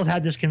hotel has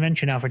had this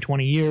convention now for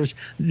 20 years.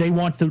 They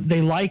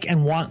like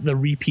and want the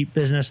repeat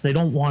business. They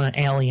don't want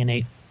to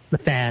alienate the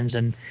fans.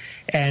 And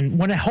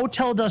when a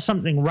hotel does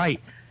something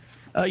right.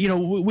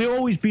 We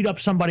always beat up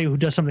somebody who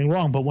does something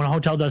wrong, but when a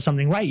hotel does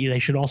something right, they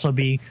should also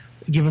be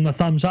given the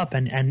thumbs up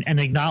and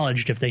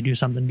acknowledged if they do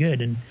something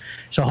good. And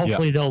so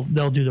hopefully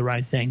they'll do the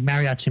right thing.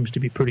 Marriott seems to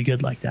be pretty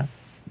good like that.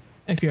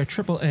 If you're a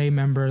AAA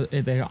member,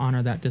 they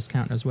honor that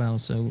discount as well.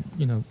 So,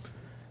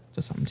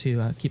 just something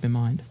to keep in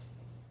mind.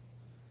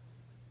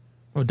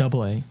 Oh,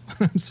 AA.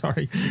 I'm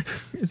sorry.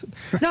 Is it?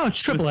 No,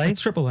 it's AAA.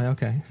 It's AAA,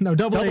 okay. No,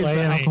 AA is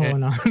the alcohol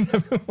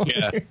anonymous.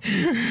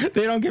 Yeah.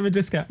 They don't give a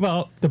discount.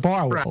 Well, the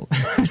bar will.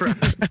 That's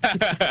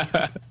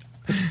right.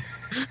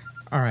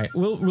 All right,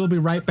 we'll be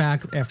right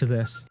back after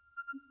this.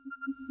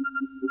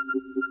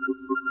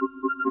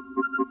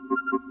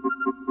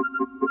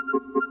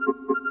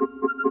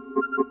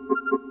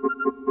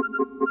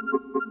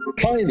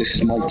 Hi, this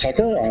is Mike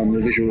Tucker. I'm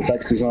the visual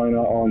effects designer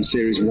on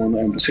Series 1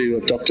 and 2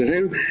 of Doctor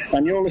Who,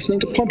 and you're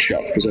listening to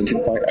Podshock,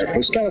 presented by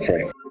Outpost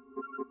Gallifrey.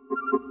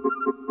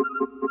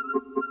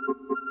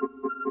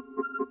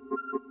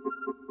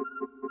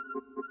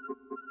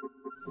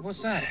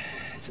 What's that?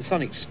 It's a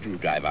sonic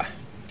screwdriver.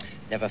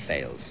 Never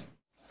fails.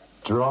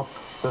 Drop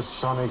the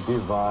sonic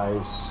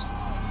device.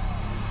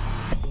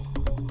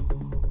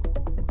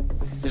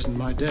 Isn't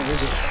my day,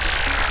 is it?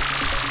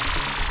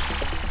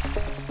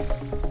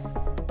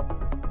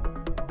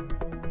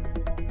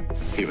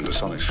 Even the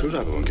sonic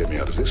screwdriver won't get me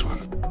out of this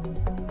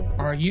one.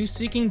 Are you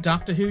seeking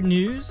Doctor Who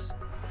news?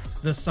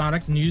 The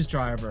Sonic News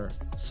Driver.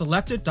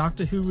 Selected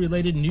Doctor Who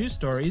related news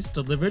stories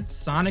delivered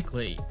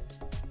sonically.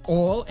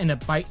 All in a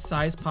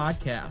bite-sized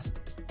podcast.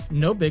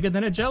 No bigger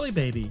than a jelly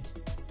baby.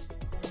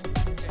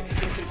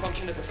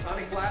 function of the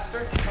sonic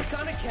blaster, a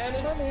sonic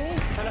cannon,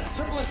 and a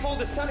triple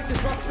unfolded sonic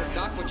disruptor.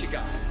 Doc, what you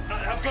got?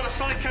 I've got a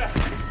sonic...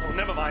 oh,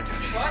 never mind.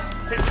 What?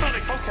 It's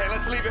sonic. Okay,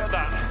 let's leave it at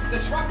that.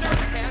 Disruptor,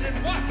 cannon,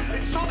 what?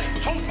 It's sonic.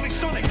 Totally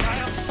sonic. I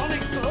am sonic.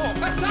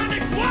 Oh. A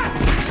sonic what?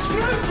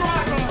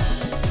 Screwdriver!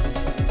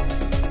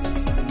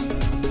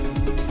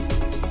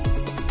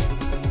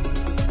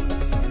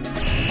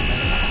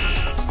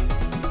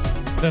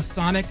 The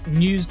Sonic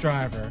News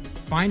Driver.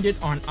 Find it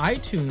on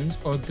iTunes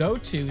or go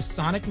to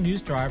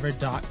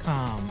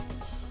sonicnewsdriver.com.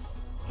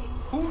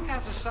 Who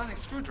has a sonic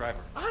screwdriver?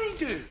 I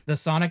do. The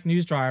Sonic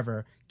News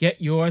Driver. Get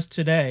yours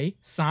today,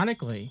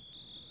 sonically.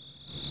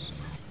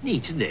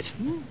 Neat, isn't it?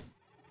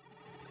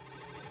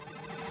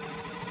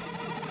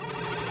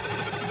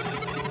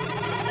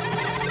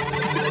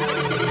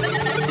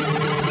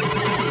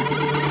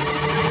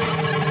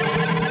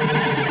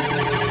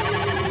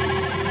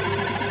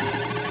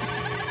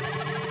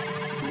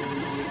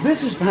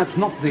 This is perhaps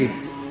not the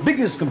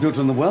biggest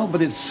computer in the world,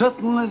 but it's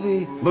certainly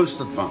the most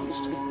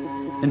advanced.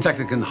 In fact,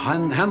 it can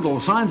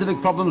handle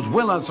scientific problems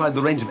well outside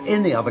the range of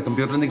any other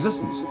computer in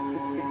existence.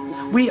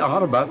 We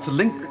are about to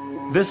link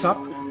this up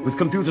with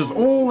computers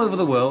all over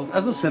the world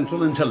as a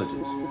central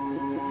intelligence.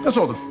 A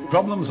sort of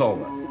problem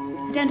solver.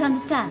 I don't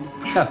understand.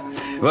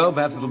 Well,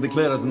 perhaps it'll be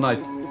clearer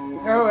tonight.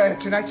 Oh,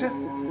 tonight, sir?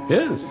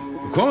 Yes,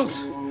 of course.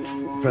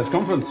 Press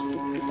conference.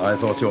 I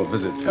thought your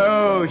visit.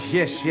 Oh,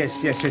 yes,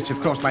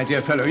 of course, my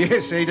dear fellow.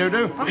 Yes,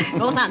 Dodo.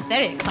 All sounds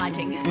very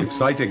exciting.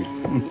 Exciting.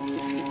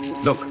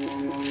 Look,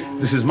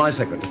 this is my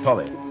secretary,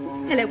 Polly.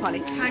 Hello, Polly.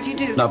 How do you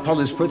do? Now,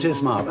 Polly's pretty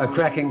smart. A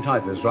cracking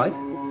typist, right?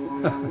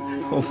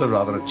 Also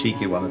rather a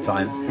cheeky one at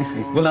times.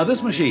 Well, now,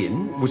 this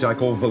machine, which I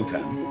call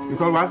Votan... You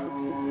call what?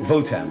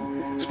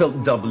 Votan,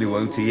 spelt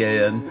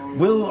W-O-T-A-N,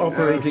 will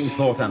operating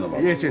thought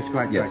analog. Yes,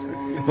 quite. Yes.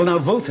 Well, now,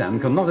 Votan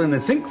can not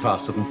only think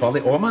faster than Polly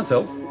or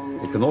myself,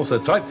 it can also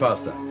type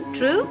faster.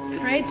 True?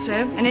 Afraid so.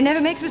 And it never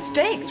makes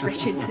mistakes,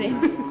 wretched thing.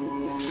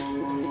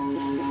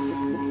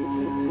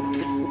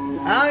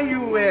 Are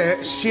you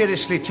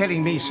seriously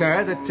telling me,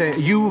 sir, that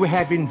you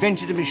have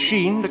invented a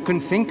machine that can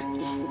think?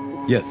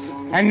 Yes.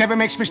 And never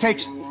makes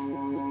mistakes?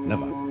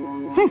 Never.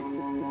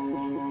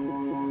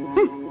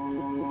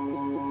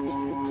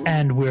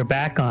 And we're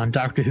back on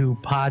Doctor Who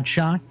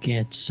Podshock.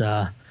 It's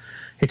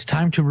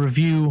time to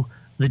review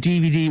the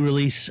DVD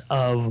release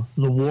of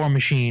The War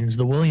Machines,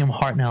 the William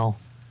Hartnell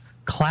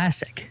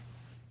classic,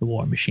 The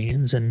War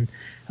Machines. And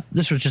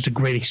this was just a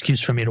great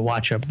excuse for me to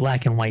watch a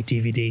black and white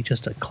DVD,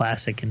 just a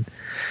classic. And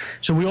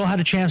so we all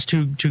had a chance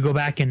to go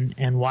back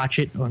and watch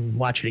it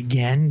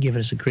again, give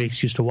us a great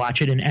excuse to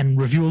watch it and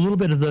review a little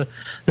bit of the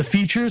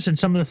features and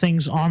some of the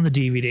things on the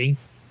DVD.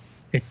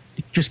 It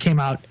just came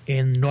out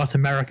in North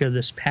America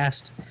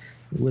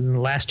within the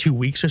last 2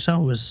 weeks or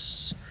so. It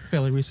was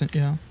fairly recent,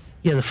 yeah.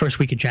 Yeah, the first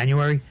week of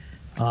January,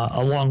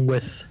 along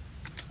with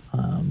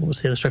what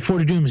was the other story?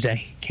 40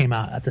 Doomsday came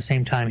out at the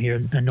same time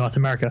here in North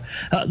America.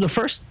 The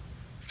first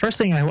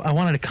thing I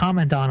wanted to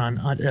comment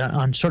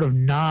on sort of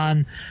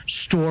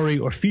non-story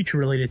or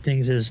feature-related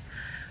things is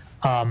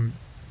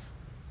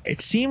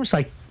it seems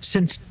like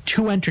since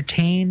 2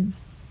 Entertain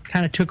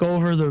kind of took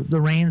over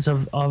the reins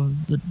of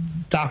the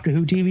Doctor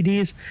Who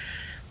DVDs,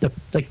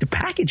 the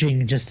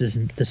packaging just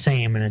isn't the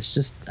same, and it's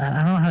just, I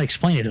don't know how to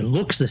explain it. It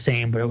looks the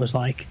same, but it was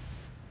like,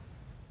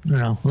 I don't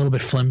know, a little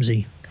bit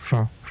flimsy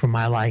for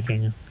my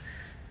liking.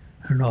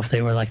 I don't know if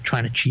they were like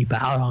trying to cheap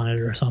out on it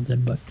or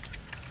something, but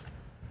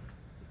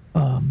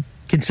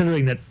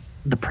considering that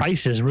the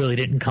prices really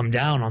didn't come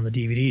down on the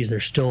DVDs,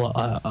 there's still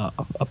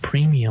a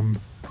premium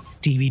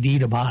DVD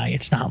to buy.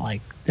 It's not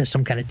like there's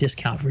some kind of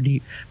discount for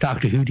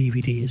Doctor Who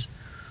DVDs.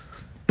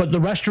 But the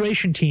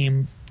restoration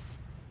team,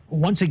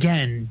 once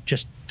again,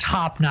 just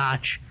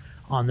top-notch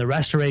on the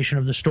restoration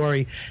of the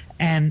story.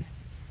 And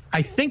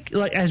I think,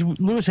 like as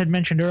Lewis had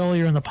mentioned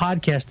earlier in the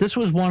podcast, this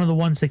was one of the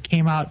ones that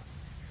came out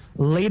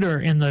later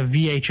in the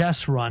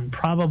VHS run,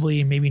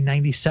 probably maybe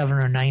 97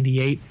 or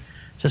 98.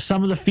 So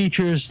some of the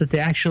features that they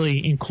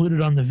actually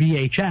included on the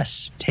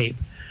VHS tape,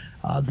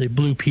 the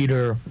Blue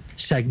Peter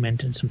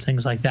segment and some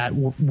things like that,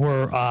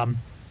 were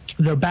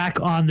they're back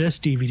on this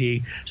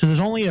DVD. So there's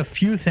only a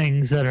few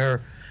things that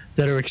are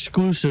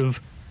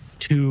exclusive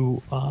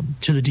to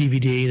the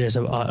DVD. There's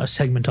a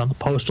segment on the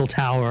Postal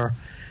Tower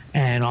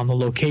and on the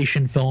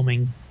location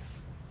filming,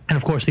 and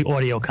of course the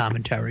audio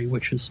commentary,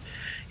 which is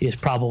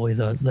probably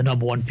the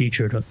number one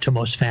feature to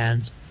most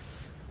fans.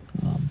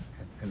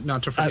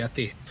 Not to forget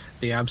the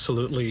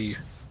absolutely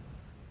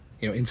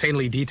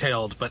insanely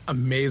detailed but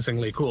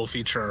amazingly cool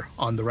feature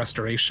on the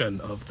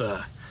restoration of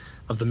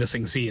the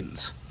missing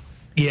scenes.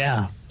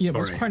 Yeah, it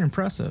was quite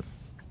impressive.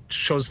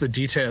 Shows the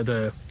detail,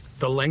 the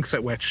lengths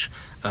at which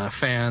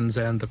fans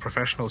and the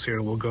professionals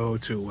here will go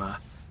to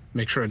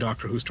make sure a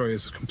Doctor Who story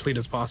is as complete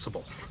as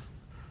possible.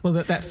 Well,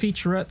 that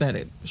featurette that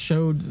it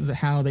showed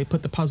how they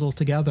put the puzzle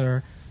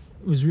together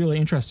was really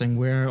interesting,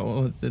 where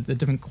the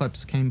different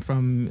clips came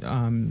from,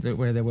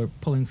 where they were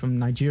pulling from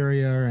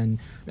Nigeria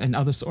and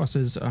other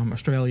sources,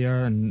 Australia,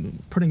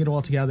 and putting it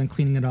all together and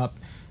cleaning it up.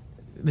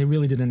 They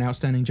really did an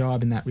outstanding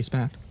job in that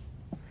respect.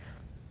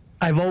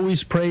 I've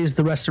always praised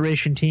the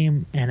restoration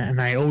team,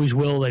 and I always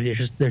will.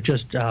 They're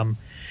just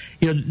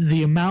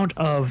the amount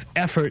of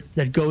effort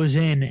that goes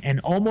in, and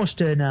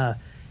almost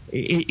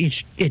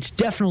it's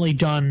definitely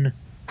done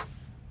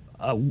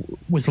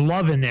with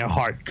love in their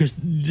heart, because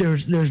there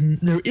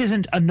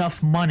isn't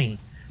enough money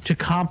to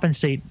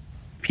compensate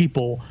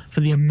people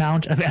for the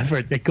amount of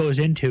effort that goes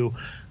into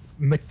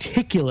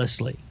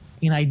meticulously,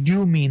 and I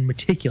do mean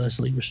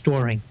meticulously,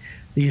 restoring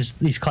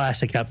these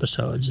classic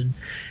episodes.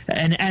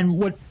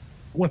 And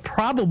what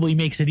probably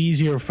makes it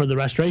easier for the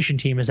restoration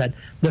team is that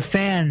the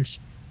fans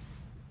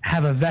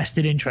have a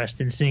vested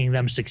interest in seeing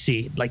them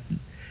succeed. Like,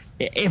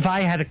 if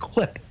I had a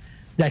clip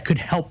that could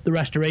help the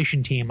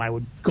restoration team, I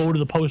would go to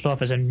the post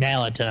office and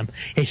mail it to them.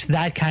 It's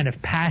that kind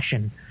of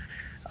passion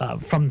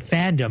from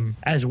fandom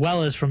as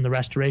well as from the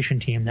restoration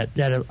team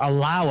that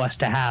allow us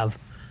to have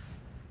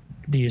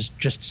these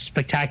just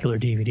spectacular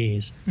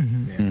DVDs.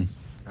 Mm-hmm. Yeah,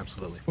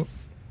 absolutely.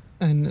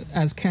 And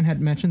as Ken had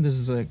mentioned, this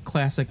is a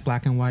classic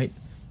black and white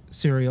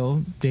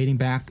serial dating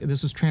back.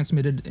 This was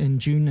transmitted in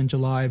June and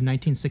July of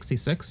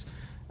 1966.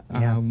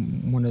 Yeah.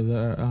 One of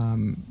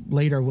the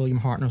later William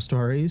Hartnell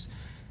stories.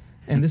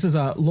 And this is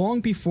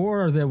long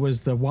before there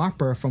was the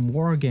Whopper from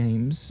War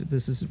Games.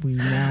 We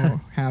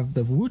now have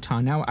the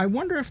Wotan. Now, I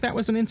wonder if that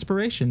was an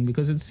inspiration,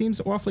 because it seems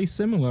awfully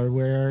similar,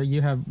 where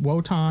you have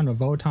Wotan or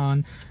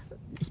Votan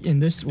in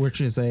this, which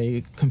is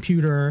a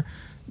computer,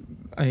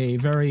 a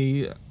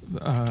very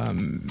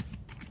an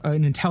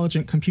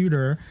intelligent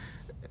computer,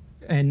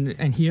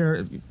 and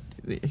here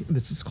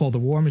this is called the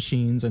War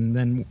Machines, and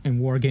then in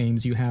War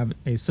Games you have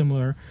a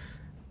similar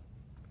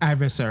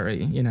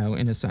adversary, in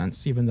a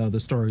sense, even though the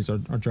stories are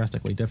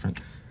drastically different.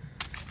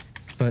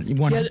 But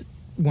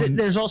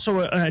there's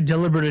also a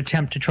deliberate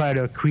attempt to try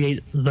to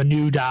create the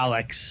new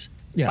Daleks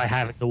by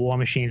having the War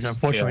Machines.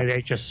 Unfortunately,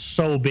 they're just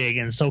so big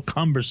and so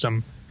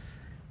cumbersome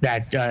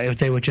that if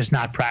they were just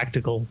not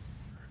practical.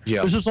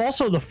 Yeah. This is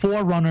also the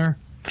forerunner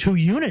to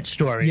unit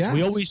stories.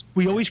 Yes.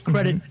 We always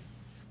credit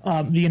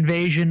the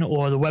Invasion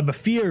or the Web of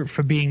Fear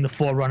for being the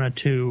forerunner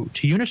to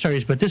unit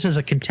stories, but this is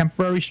a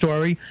contemporary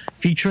story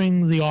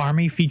featuring the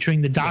Army,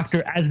 featuring the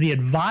Doctor as the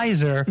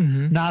advisor,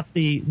 not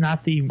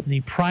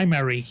the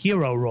primary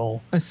hero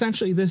role.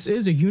 Essentially, this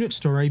is a unit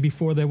story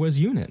before there was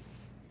unit.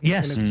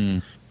 Yes.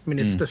 It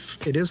is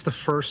the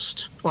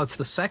first. Well, it's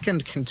the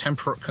second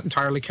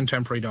entirely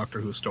contemporary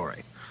Doctor Who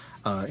story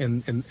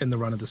in the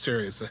run of the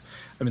series.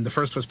 The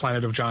first was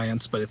Planet of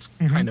Giants, but it's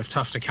kind of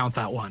tough to count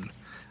that one.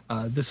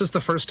 This is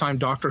the first time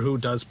Doctor Who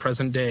does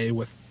present day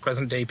with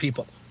present day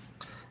people,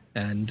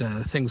 and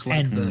things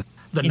like the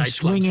nightclubs,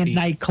 swinging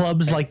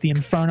nightclubs like the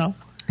Inferno.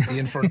 The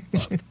Inferno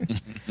Club.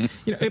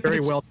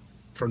 Very well.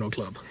 Inferno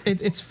Club.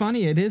 It's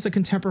funny. It is a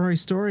contemporary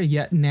story,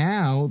 yet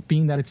now,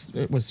 being that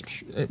it was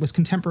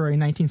contemporary in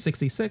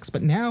 1966,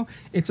 but now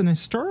it's an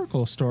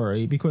historical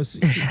story because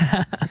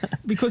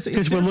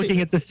we're looking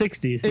at the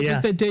 60s. It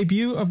was the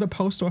debut of the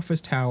post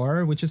office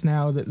tower, which is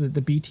now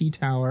the BT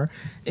tower.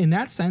 In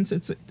that sense,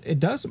 it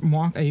does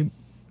mark a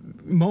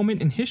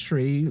moment in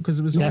history, because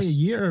it was only a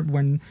year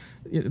when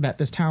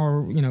this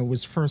tower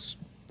was first.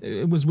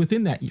 It was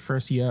within that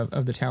first year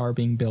of the tower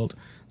being built.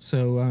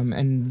 So,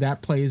 and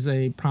that plays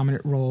a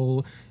prominent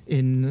role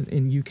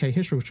in UK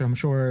history, which I'm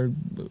sure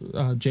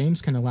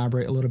James can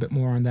elaborate a little bit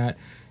more on that.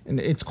 And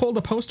it's called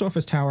the post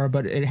office tower,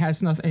 but it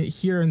has nothing.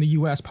 Here in the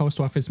U.S., post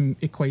office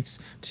equates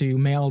to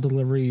mail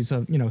deliveries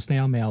of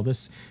snail mail.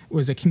 This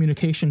was a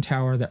communication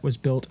tower that was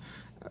built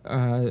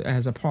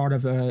as a part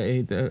of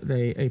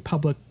a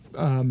public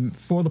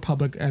for the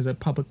public, as a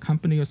public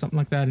company or something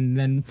like that, and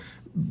then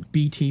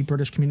BT,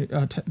 British Telecom.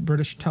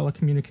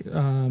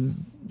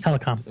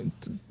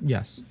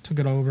 Yes, took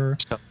it over.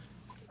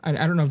 I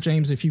don't know,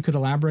 James, if you could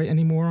elaborate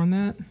any more on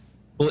that.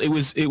 Well,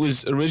 it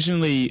was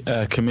originally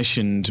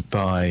commissioned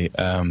by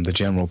the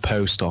General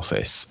Post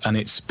Office, and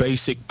its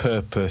basic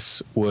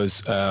purpose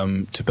was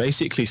to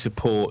basically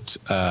support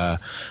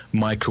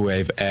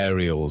microwave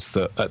aerials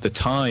that at the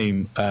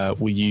time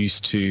were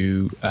used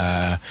to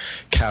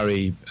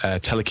carry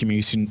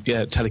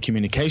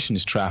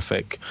telecommunications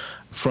traffic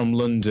from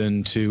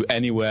London to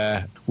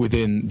anywhere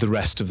within the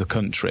rest of the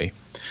country.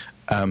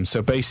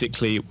 So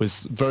basically, it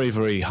was very,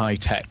 very high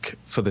tech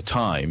for the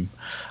time.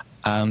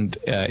 And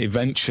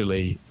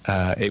eventually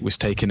it was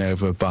taken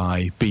over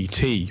by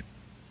BT,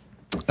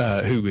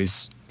 who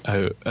is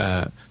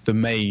the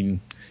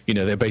main,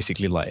 they're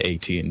basically like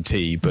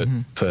AT&T, but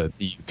for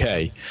the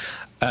UK.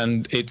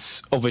 And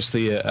it's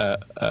obviously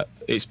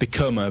it's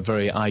become a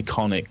very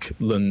iconic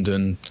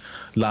London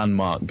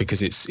landmark,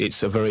 because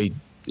it's very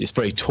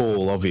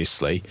tall,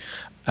 obviously,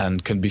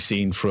 and can be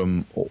seen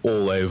from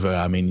all over.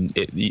 I mean,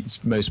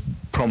 it's most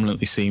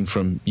prominently seen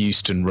from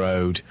Euston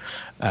Road,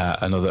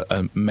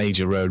 a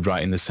major road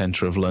right in the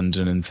centre of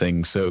London and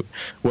things. So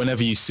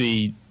whenever you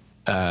see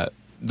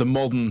the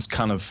modern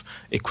kind of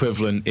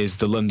equivalent is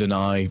the London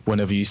Eye.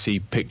 Whenever you see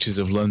pictures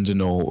of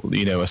London or,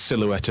 a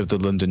silhouette of the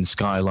London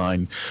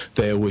skyline,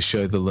 they always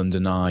show the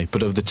London Eye.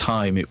 But of the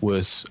time, it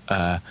was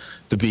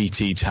the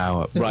BT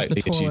Tower. It was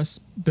the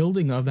tallest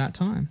building of that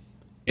time.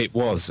 It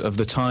was. Of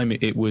the time,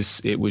 it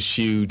was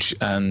huge,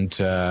 and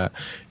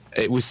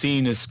it was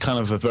seen as kind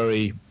of a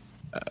very,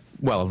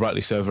 well,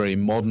 rightly so, a very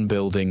modern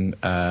building.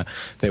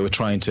 They were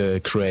trying to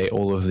create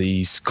all of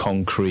these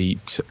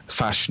concrete,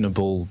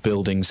 fashionable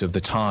buildings of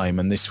the time,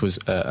 and this was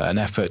an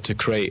effort to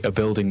create a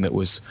building that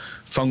was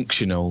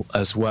functional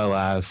as well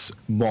as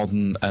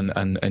modern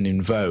and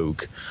in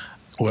vogue.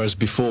 Whereas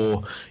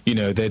before,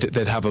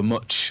 they'd have a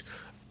much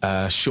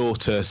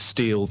shorter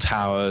steel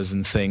towers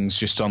and things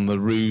just on the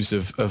roofs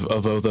of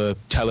other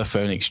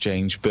telephone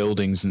exchange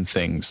buildings and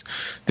things.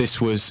 This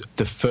was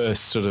the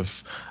first sort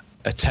of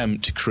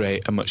attempt to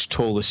create a much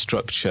taller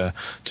structure,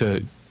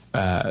 to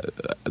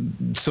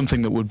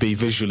something that would be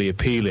visually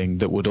appealing,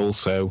 that would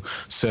also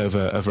serve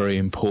a very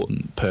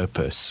important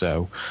purpose.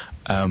 So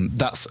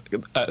that's,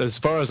 as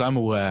far as I'm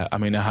aware, I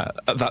mean,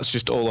 that's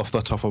just all off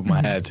the top of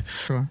my head.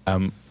 Sure.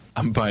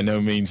 I'm by no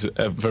means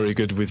very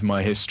good with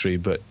my history,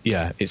 but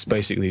yeah, it's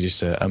basically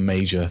just a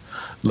major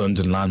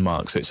London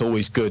landmark. So it's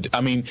always good.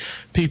 I mean,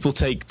 people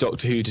take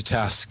Doctor Who to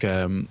task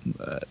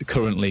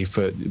currently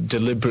for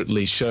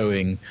deliberately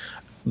showing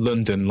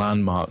London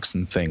landmarks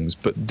and things,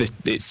 but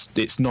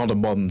it's not a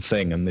modern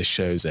thing, and this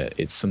shows it.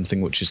 It's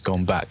something which has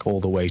gone back all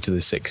the way to the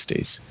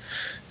 60s.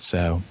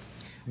 So.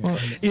 Well,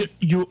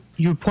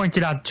 you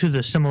pointed out to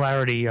the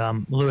similarity,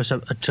 Lewis,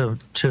 to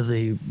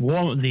the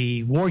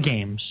War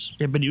Games,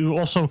 but you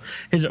also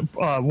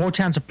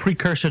Wartown's a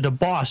precursor to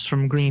Boss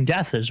from Green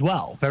Death as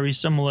well. Very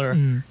similar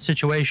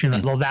situation,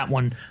 although that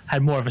one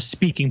had more of a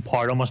speaking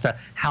part, almost a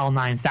HAL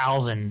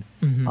 9000,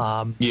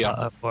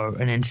 or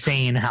an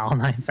insane HAL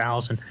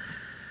 9000.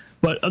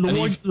 But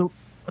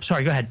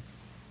sorry, go ahead.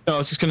 No, I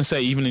was just going to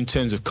say, even in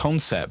terms of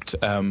concept,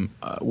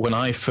 when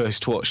I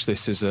first watched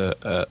this as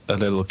a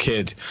little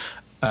kid.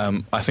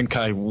 I think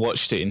I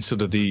watched it in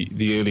sort of the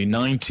early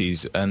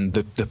 90s, and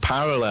the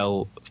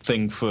parallel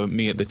thing for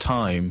me at the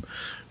time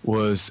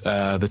was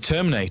the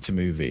Terminator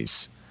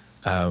movies.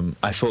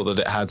 I thought that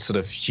it had sort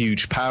of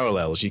huge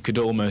parallels. You could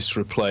almost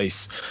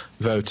replace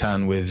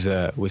Votan with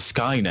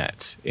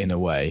Skynet in a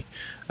way.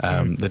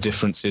 The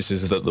difference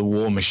is that the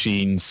war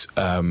machines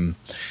are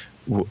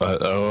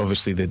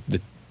obviously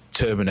the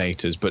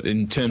Terminators, but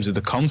in terms of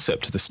the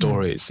concept of the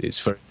story,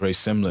 it's very, very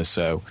similar.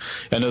 So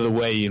another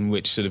way in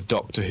which sort of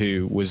Doctor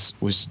Who was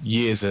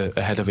years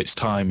ahead of its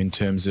time in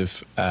terms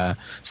of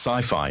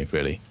sci-fi,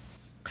 really.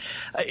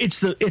 It's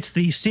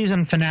the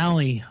season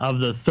finale of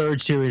the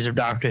third series of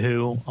Doctor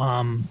Who.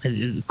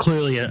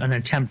 Clearly an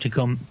attempt to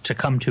come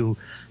to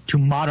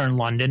modern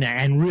London,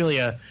 and really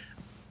a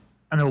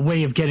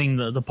way of getting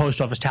the post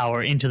office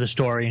tower into the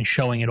story and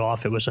showing it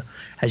off. It was,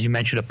 as you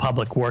mentioned, a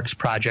public works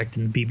project,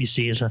 and the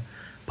BBC is a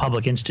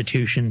public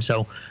institution,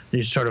 so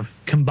they sort of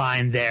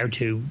combined there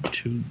to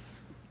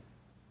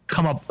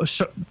come up with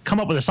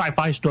a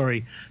sci-fi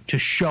story to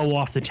show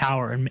off the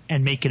tower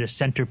and make it a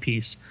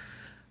centerpiece.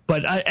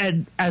 But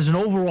as an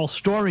overall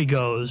story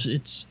goes,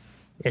 it's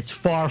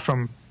far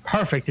from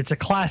perfect. It's a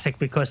classic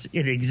because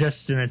it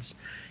exists in its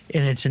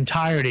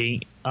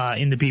entirety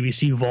in the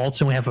BBC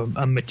vaults, and we have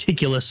a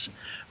meticulous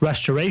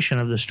restoration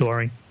of the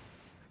story.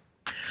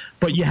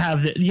 But you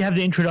have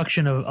the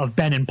introduction of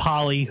Ben and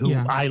Polly, who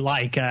I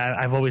like.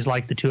 I've always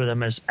liked the two of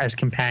them as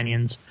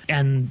companions,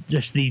 and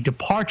just the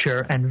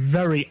departure and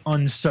very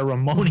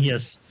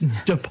unceremonious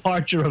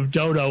departure of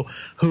Dodo,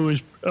 who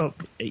is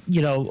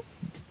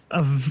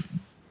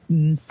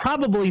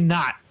probably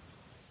not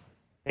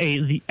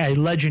a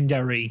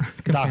legendary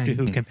Doctor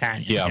Who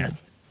companion. Yeah.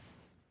 Yes.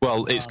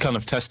 Well, it's kind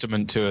of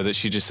testament to her that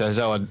she just says,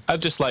 "Oh,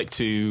 I'd just like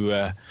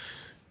to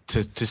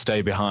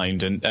stay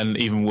behind," and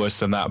even worse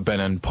than that, Ben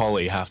and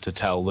Polly have to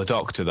tell the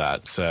Doctor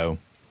that. So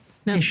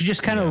she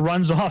just kind of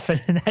runs off,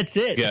 and that's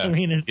it. Yeah. I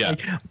mean, it's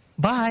like,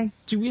 bye.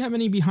 Do we have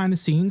any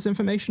behind-the-scenes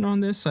information on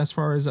this as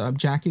far as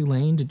Jackie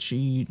Lane? Did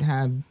she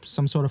have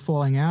some sort of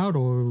falling out,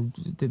 or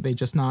did they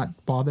just not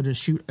bother to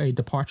shoot a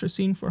departure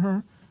scene for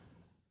her?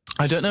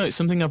 I don't know. It's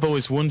something I've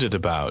always wondered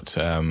about.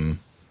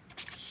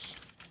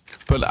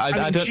 But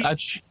I don't.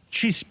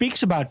 She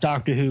speaks about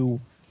Doctor Who.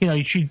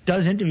 She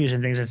does interviews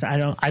and things. I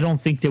don't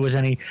think there was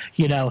any,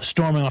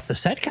 storming off the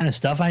set kind of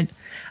stuff. I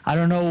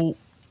don't know.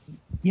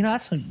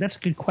 That's a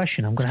good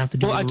question. I'm going to have to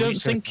do. Well, I don't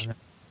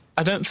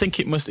think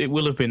it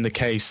will have been the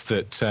case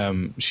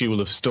that she will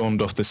have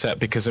stormed off the set,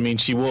 because I mean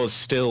she was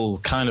still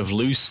kind of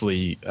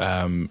loosely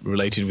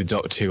related with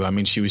Doctor Who. I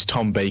mean, she was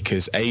Tom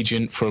Baker's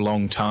agent for a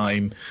long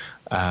time,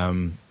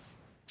 and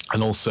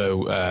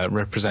also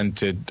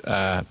represented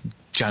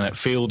Janet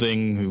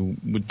Fielding, who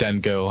would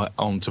then go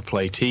on to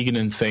play Tegan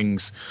and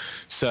things.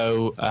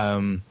 So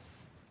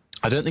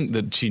I don't think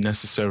that she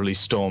necessarily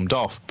stormed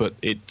off, but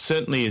it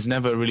certainly has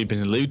never really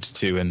been alluded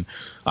to, and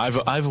I've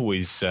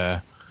always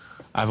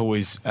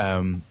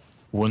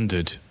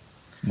wondered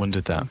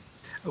that.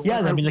 Yeah,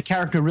 I mean, the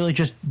character really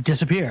just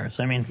disappears.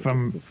 I mean,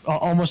 from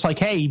almost like,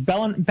 hey,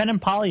 Ben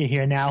and Polly are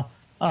here now.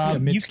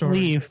 You can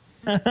leave.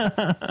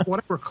 What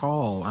I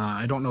recall,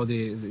 I don't know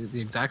the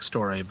exact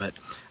story, but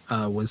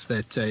was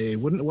that it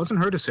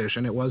wasn't her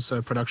decision. It was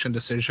a production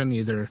decision.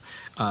 Either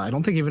I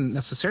don't think even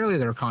necessarily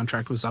their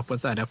contract was up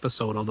with that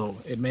episode, although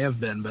it may have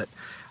been. But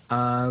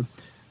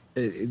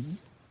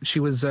she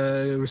was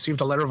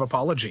received a letter of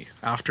apology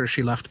after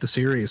she left the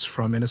series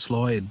from Innes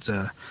Lloyd's.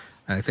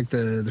 I think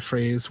the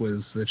phrase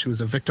was that she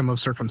was a victim of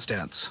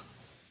circumstance.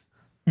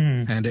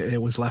 And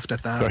it was left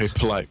at that. Very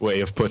polite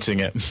way of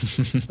putting it.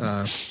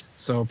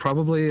 So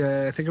probably,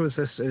 I think it was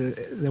this.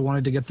 They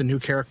wanted to get the new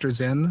characters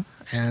in,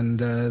 and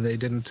they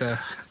didn't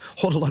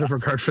hold a lot of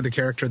regard for the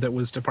character that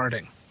was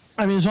departing.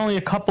 I mean, there's only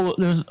a couple of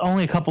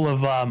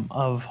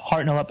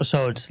Hartnell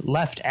episodes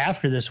left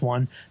after this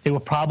one. They were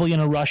probably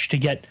in a rush to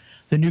get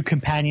the new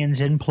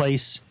companions in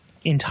place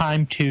in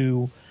time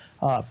to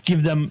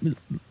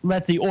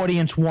let the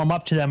audience warm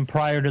up to them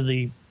prior to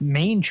the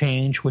main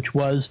change, which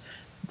was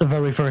the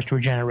very first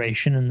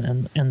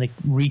regeneration and the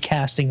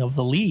recasting of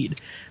the lead,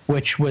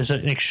 which was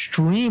an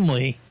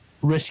extremely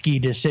risky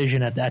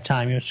decision at that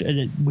time.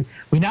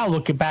 We now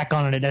look back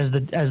on it as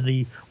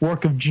the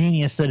work of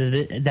genius that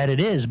it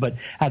is, but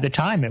at the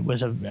time it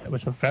was a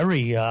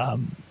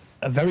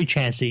very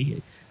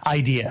chancy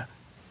idea.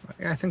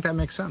 I think that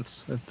makes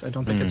sense. I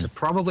don't think it's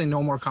probably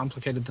no more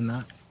complicated than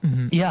that.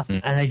 Mm-hmm. Yeah,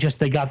 and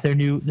they got their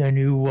new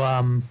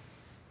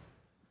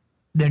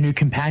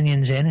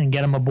companions in and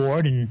get them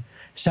aboard and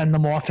send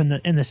them off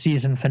in the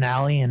season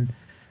finale, and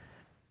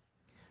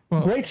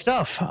great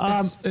stuff.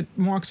 It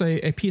marks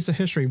a piece of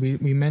history.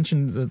 We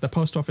mentioned the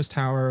post office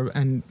tower,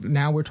 and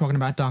now we're talking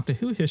about Doctor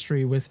Who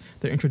history with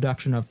the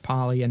introduction of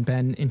Polly and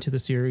Ben into the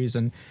series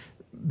and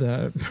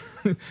the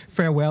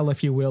farewell,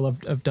 if you will,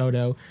 of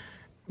Dodo.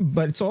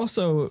 But it's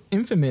also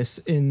infamous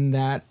in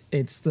that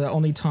it's the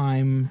only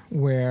time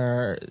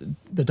where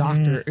the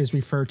Doctor is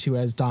referred to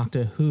as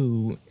Doctor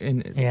Who.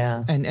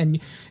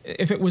 And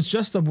if it was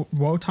just the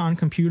Wotan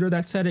computer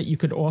that said it, you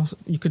could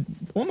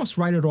almost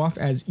write it off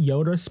as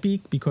Yoda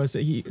speak, because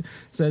he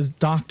says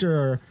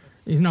Doctor.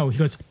 No, he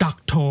goes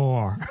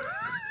Doctor.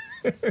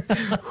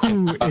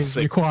 Who is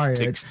required?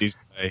 60s,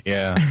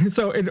 yeah.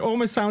 So it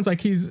almost sounds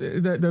like he's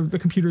the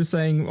computer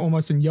saying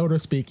almost in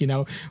Yoda speak.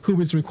 Who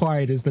is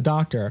required is the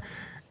Doctor.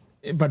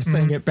 But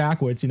saying it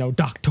backwards,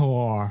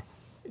 Doctor,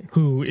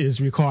 who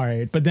is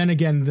required. But then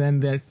again,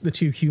 the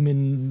two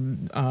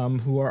human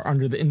who are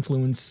under the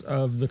influence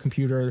of the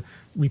computer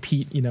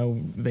repeat,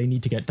 they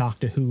need to get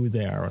Doctor Who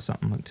there or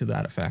something to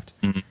that effect.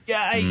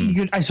 Yeah,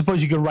 I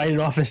suppose you could write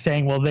it off as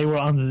saying, well, they were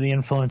under the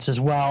influence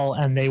as well,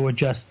 and they were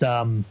just,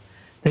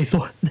 they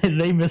thought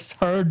they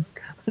misheard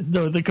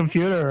the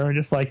computer, or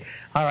just like,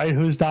 all right,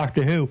 who's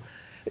Doctor Who?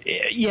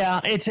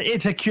 Yeah,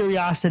 it's a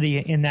curiosity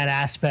in that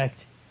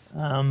aspect.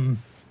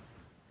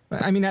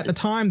 I mean, at the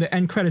time, the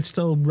end credits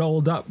still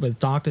rolled up with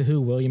Doctor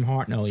Who, William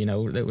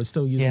Hartnell. They were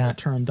still using that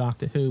term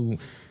Doctor Who.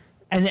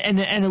 And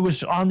it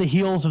was on the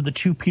heels of the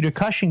two Peter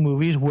Cushing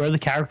movies where the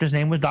character's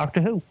name was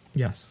Doctor Who.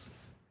 Yes.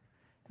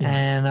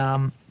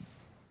 And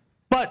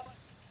but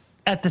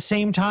at the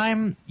same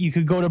time, you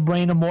could go to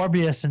Brain of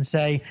Morbius and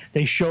say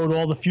they showed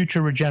all the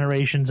future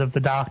regenerations of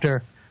the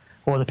Doctor,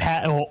 or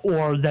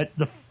or that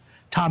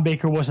Tom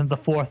Baker wasn't the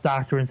fourth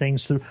Doctor and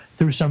things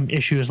through some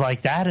issues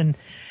like that. And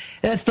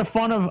that's the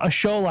fun of a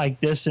show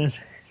like this,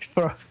 is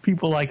for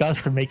people like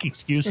us to make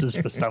excuses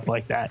for stuff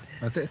like that.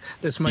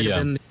 This might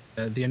have been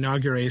the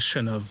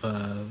inauguration of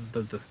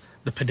the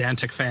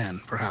pedantic fan,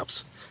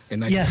 perhaps.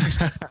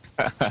 Yes.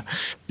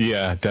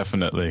 Yeah,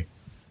 definitely.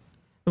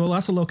 Well,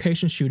 lots of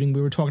location shooting.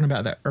 We were talking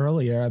about that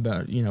earlier,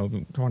 about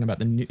talking about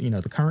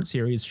the current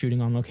series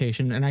shooting on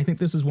location, and I think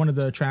this is one of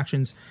the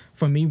attractions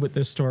for me with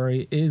this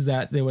story, is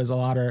that there was a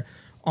lot of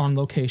on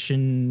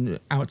location,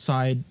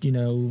 outside,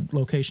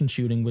 location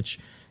shooting, which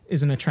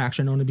is an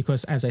attraction only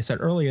because, as I said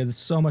earlier,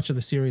 so much of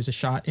the series is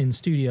shot in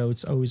studio.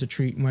 It's always a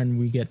treat when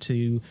we get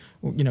to,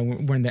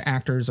 when the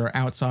actors are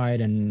outside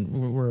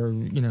and we're,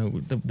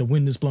 the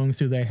wind is blowing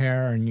through their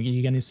hair, and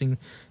you're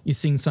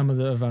seeing some of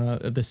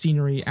the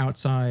scenery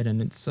outside,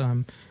 and it's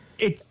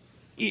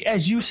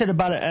as you said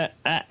about it,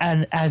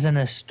 as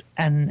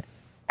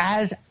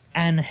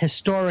an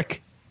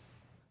historic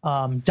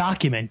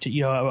document,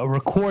 a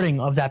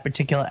recording of that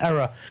particular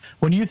era.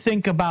 When you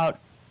think about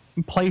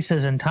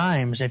places and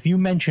times, if you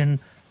mention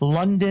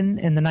London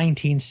in the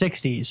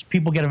 1960s,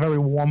 people get a very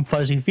warm,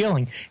 fuzzy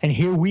feeling. And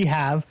here we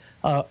have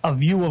a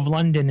view of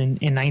London in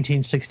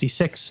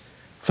 1966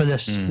 for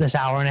this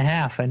hour and a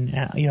half,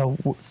 and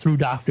through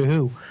Doctor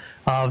Who,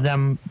 of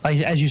them,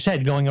 as you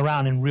said, going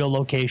around in real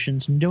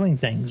locations and doing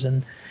things,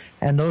 and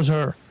those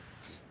were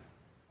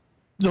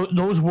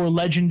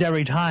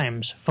legendary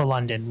times for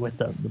London, with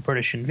the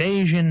British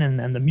invasion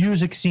and the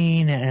music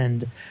scene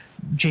and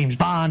James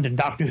Bond and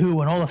Doctor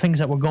Who and all the things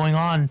that were going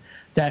on,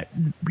 that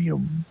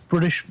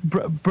British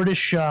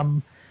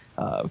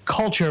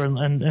culture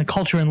and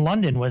culture in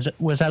London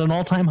was at an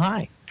all-time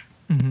high.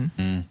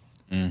 And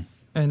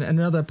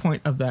another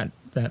point of that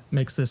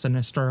makes this an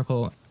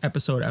historical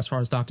episode as far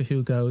as Doctor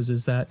Who goes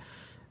is that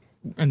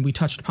and we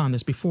touched upon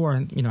this before,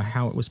 and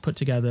how it was put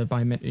together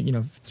by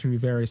through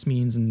various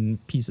means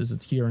and pieces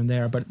here and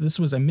there. But this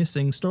was a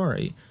missing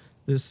story.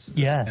 This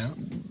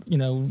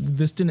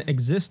this didn't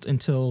exist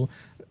until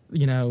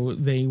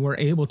they were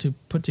able to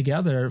put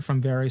together from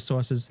various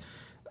sources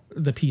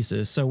the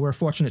pieces. So we're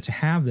fortunate to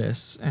have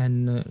this,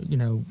 and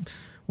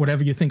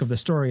whatever you think of the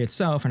story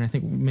itself, and I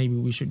think maybe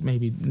we should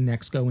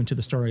next go into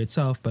the story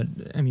itself. But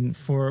I mean,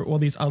 for all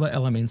these other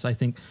elements, I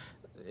think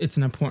it's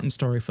an important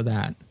story for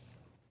that.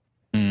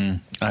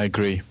 I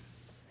agree.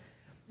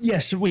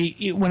 Yes,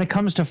 when it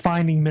comes to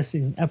finding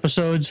missing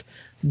episodes,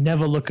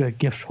 never look a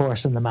gift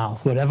horse in the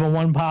mouth. Whatever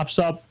one pops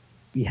up,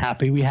 be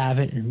happy we have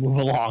it and move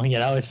along.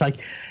 It's like,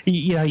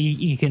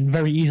 you can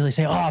very easily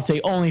say, oh, if they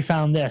only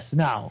found this.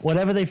 No,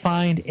 whatever they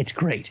find, it's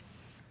great.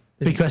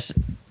 Because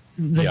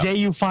the day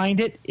you find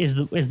it is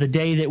the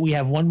day that we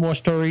have one more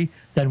story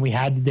than we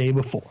had the day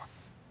before.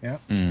 Yeah.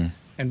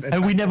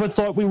 And we never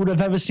thought we would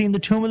have ever seen the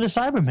Tomb of the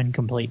Cybermen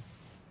complete.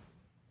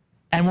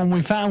 And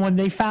when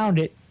they found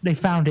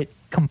it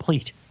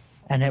complete.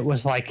 And it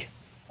was like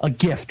a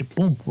gift,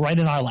 boom, right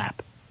in our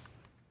lap.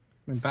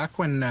 I mean, back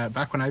when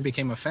I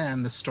became a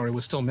fan, this story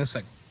was still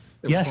missing.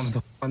 It was one of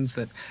the ones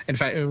that, in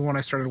fact, when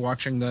I started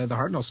watching the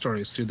Hartnell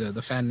stories through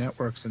the fan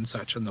networks and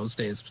such in those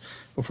days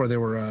before they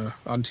were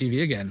on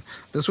TV again,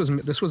 this was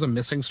a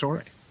missing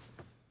story.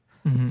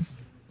 Mm-hmm.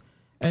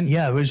 And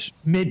it was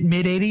mid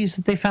 80s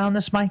that they found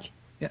this, Mike.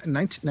 Yeah,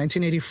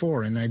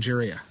 1984 in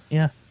Nigeria.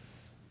 Yeah,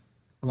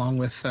 along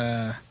with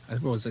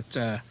what was it,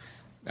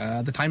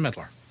 the Time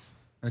Meddler.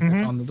 I think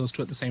they found those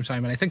two at the same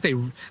time, and I think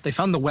they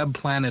found the Web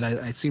Planet.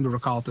 I seem to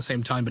recall at the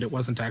same time, but it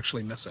wasn't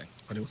actually missing.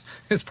 But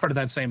it's part of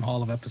that same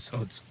haul of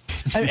episodes.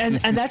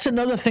 and that's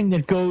another thing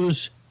that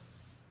goes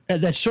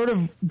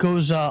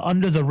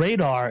under the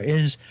radar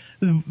is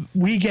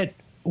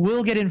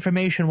we'll get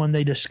information when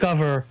they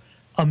discover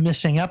a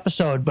missing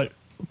episode, but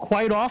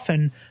quite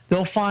often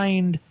they'll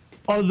find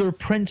other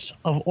prints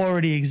of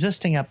already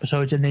existing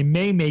episodes, and they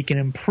may make an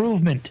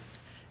improvement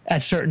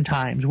at certain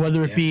times,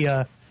 whether it be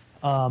a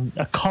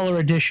color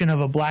edition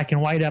of a black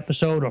and white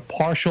episode or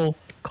partial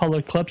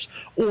colored clips,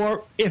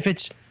 or if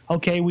it's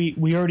okay,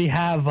 we already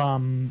have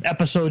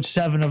episode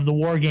 7 of the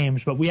War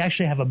Games, but we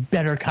actually have a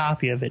better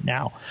copy of it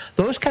now.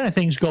 Those kind of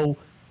things go,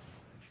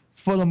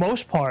 for the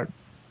most part,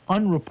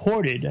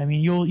 unreported. I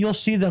mean, you'll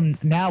see them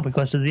now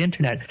because of the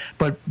internet,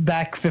 but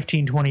back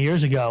 15, 20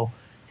 years ago,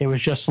 it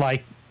was just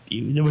like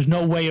there was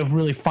no way of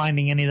really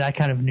finding any of that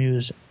kind of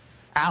news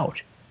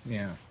out.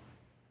 Yeah.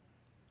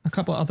 A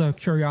couple other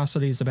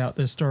curiosities about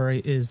this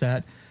story is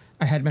that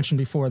I had mentioned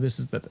before, this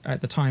is at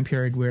the time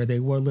period where they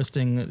were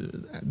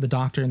listing the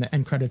Doctor in the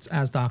end credits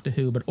as Doctor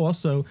Who, but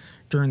also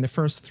during the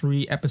first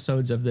 3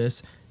 episodes of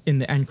this, in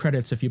the end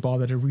credits, if you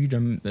bother to read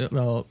them,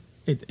 well,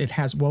 it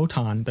has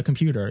Wotan, the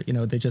computer.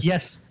 They just...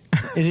 Yes,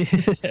 it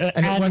is.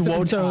 And it wasn't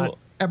until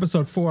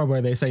episode 4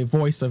 where they say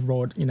voice of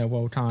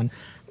Wotan,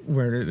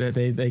 where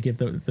they give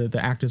the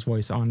actor's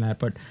voice on that,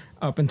 but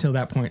up until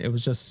that point it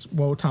was just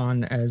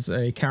Wotan as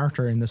a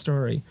character in the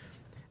story.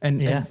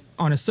 And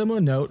on a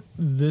similar note,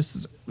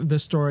 this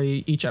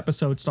story, each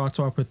episode starts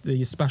off with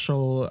the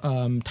special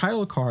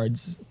title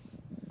cards,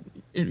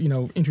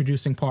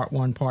 introducing part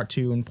 1, part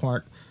 2, and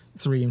part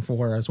 3 and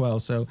 4 as well.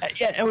 So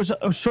it was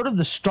sort of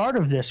the start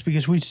of this,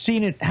 because we'd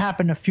seen it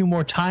happen a few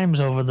more times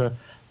over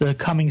the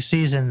coming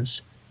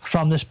seasons.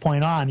 From this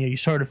point on, you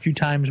saw it a few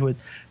times with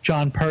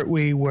John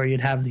Pertwee, where you'd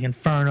have the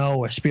Inferno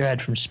or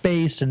Spearhead from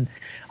Space, and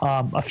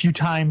a few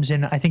times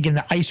in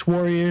the Ice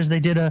Warriors they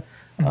did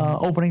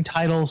opening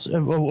titles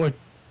or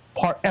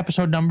part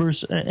episode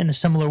numbers in a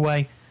similar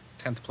way.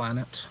 10th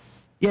Planet.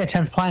 Yeah,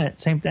 10th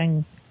Planet, same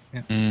thing.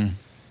 Yeah.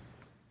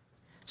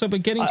 So,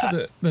 but getting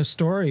to the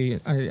story,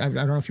 I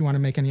don't know if you want to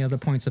make any other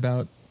points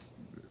about.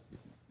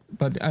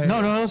 But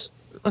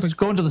let's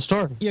go into the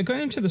story. Yeah,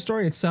 going into the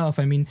story itself.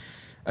 I mean,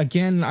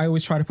 again, I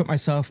always try to put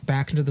myself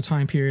back into the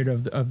time period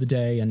of the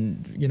day,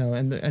 and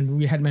and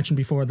we had mentioned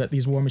before that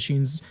these war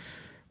machines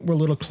were a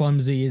little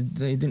clumsy.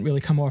 They didn't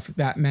really come off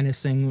that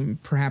menacing.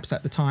 Perhaps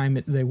at the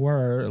time they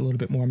were a little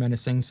bit more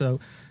menacing.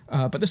 So,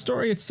 but the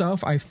story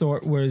itself, I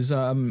thought, was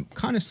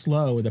kind of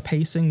slow. The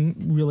pacing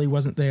really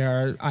wasn't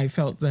there. I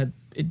felt that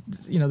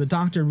the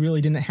Doctor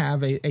really didn't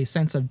have a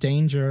sense of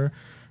danger.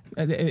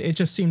 It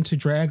just seemed to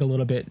drag a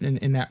little bit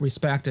in that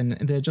respect, and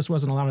there just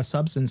wasn't a lot of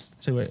substance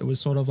to it. It was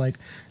sort of like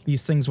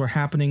these things were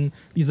happening,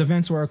 these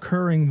events were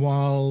occurring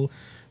while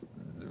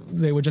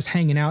they were just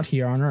hanging out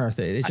here on Earth.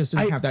 It just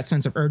didn't have that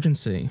sense of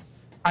urgency.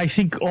 I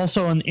think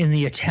also in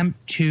the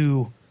attempt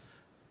to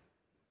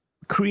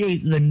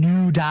create the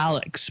new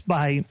Daleks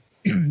by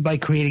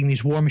creating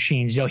these war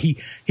machines,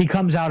 he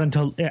comes out of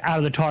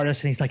the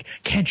TARDIS and he's like,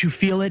 "Can't you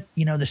feel it?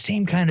 The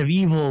same kind of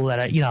evil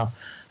that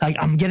like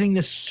I'm getting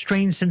this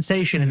strange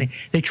sensation." And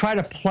they try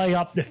to play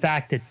up the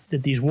fact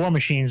that these war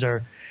machines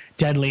are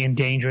deadly and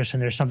dangerous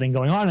and there's something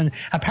going on. And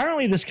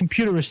apparently this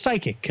computer is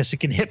psychic because it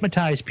can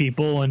hypnotize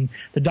people and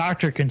the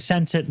Doctor can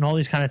sense it and all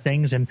these kind of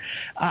things. And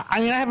I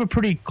have a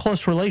pretty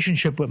close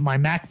relationship with my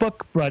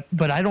MacBook,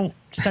 but I don't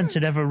sense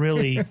it ever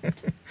really,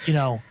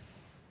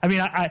 I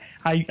mean,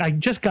 I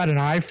just got an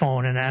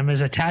iPhone and I'm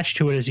as attached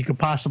to it as you could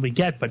possibly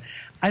get, but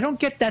I don't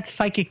get that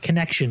psychic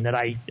connection that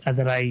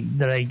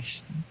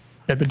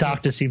the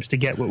Doctor seems to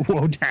get with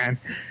Wotan.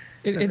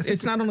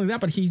 It's not only that,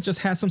 but he just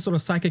has some sort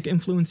of psychic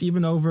influence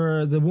even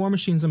over the War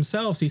Machines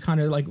themselves. He kind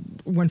of like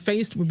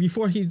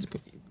before he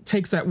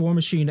takes that War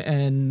Machine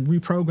and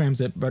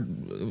reprograms it,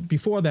 but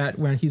before that,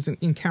 when he's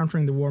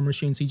encountering the War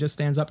Machines, he just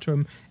stands up to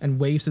him and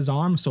waves his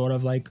arm, sort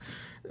of like,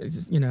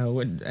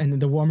 and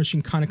the War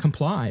Machine kind of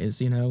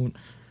complies, And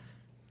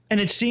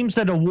it seems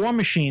that a War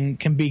Machine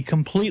can be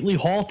completely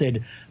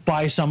halted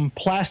by some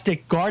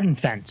plastic garden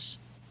fence,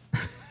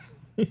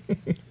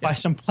 by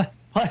some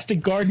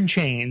plastic garden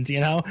chains,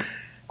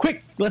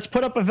 Quick, let's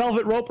put up a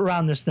velvet rope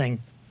around this thing.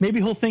 Maybe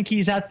he'll think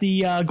he's at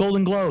the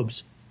Golden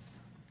Globes.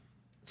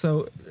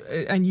 So,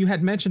 and you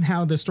had mentioned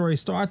how the story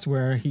starts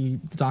where the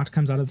Doctor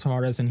comes out of the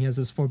TARDIS and he has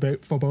this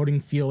foreboding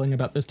feeling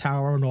about this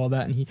tower and all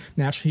that, and he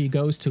naturally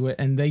goes to it,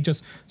 and they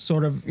just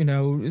sort of,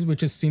 which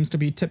just seems to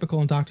be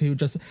typical in Doctor Who,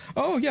 just,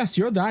 oh yes,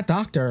 you're that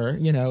Doctor,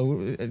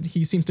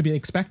 he seems to be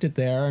expected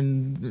there,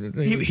 and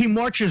he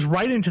marches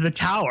right into the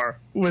tower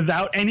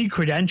without any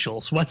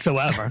credentials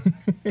whatsoever.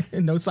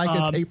 No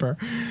psychic paper.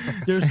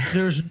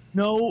 There's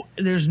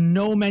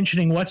no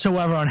mentioning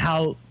whatsoever on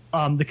how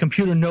the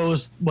computer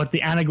knows what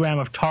the anagram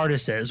of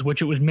TARDIS is,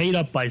 which it was made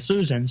up by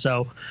Susan.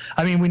 So,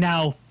 I mean, we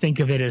now think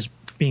of it as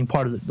being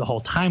part of the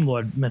whole Time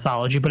Lord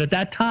mythology. But at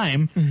that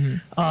time,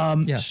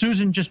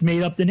 Susan just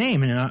made up the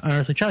name in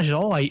Unearthly Child. She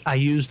said, I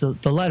used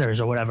the letters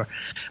or whatever.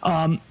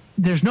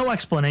 There's no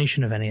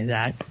explanation of any of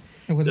that.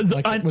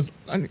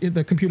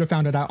 The computer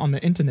found it out on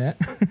the internet.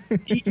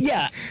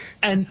 Yeah,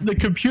 and the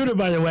computer,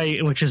 by the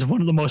way, which is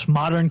one of the most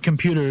modern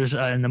computers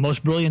and the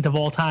most brilliant of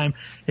all time,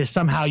 is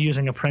somehow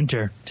using a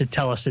printer to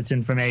tell us its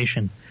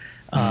information.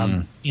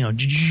 Oh,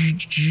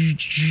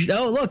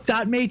 look,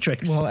 dot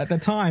matrix. Well, at the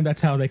time,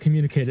 that's how they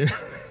communicated.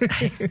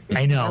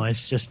 I know.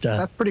 It's just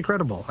that's pretty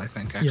credible, I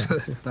think.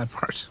 Actually, that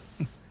part.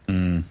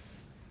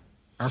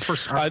 Our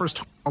first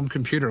home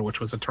computer, which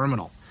was a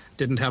terminal,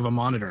 didn't have a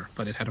monitor,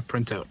 but it had a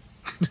printout.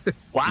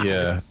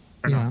 Wow.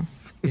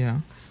 Yeah.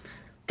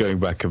 Going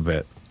back a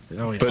bit.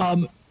 Oh, yeah.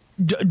 But,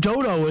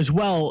 Dodo as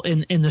well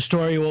in the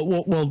story.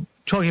 Well,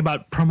 talking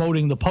about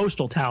promoting the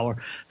postal tower,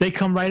 they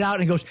come right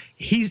out and goes.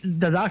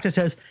 The Doctor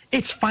says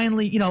it's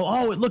finally.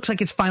 it looks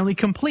like it's finally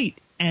complete.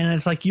 And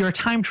it's like, you're a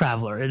time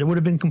traveler. It would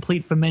have been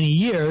complete for many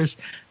years.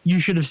 You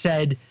should have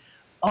said,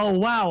 "Oh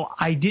wow,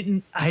 I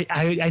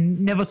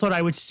never thought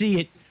I would see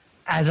it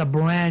as a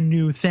brand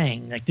new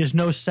thing." Like, there's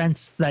no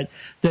sense that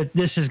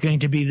this is going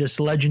to be this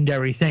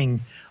legendary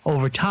thing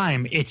over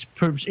time. It's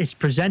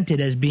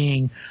presented as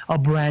being a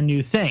brand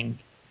new thing.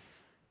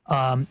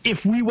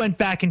 If we went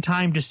back in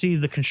time to see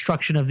the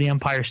construction of the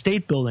Empire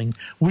State Building,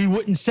 we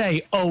wouldn't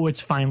say, "Oh,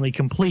 it's finally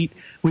complete."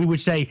 We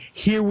would say,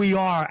 "Here we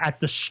are at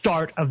the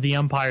start of the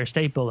Empire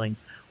State Building,"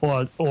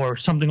 or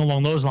something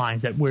along those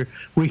lines. That we're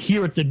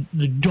here at the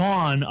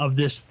dawn of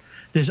this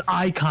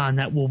icon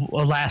that will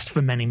last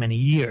for many, many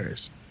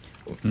years.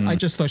 I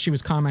just thought she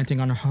was commenting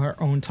on her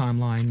own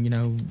timeline.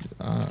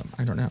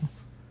 I don't know.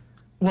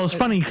 Well, it's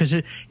funny because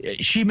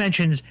she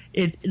mentions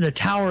the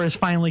tower is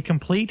finally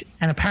complete,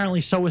 and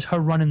apparently so is her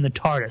run in the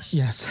TARDIS.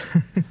 Yes.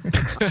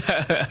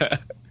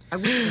 I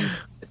really think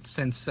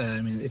since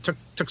it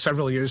took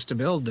several years to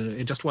build,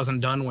 it just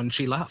wasn't done when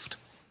she left.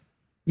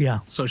 Yeah.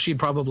 So she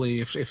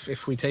probably,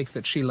 if we take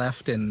that she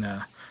left in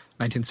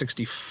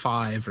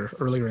 1965 or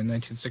earlier in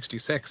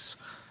 1966.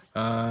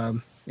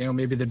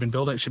 Maybe they'd been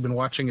building it. She'd been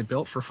watching it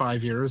built for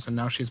 5 years, and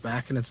now she's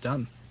back and it's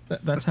done.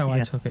 That's how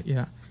I took it.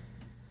 Yeah.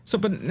 So,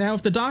 but now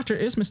if the Doctor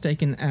is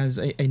mistaken as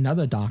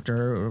another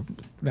Doctor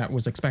that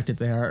was expected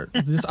there,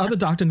 this other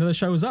Doctor never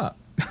shows up.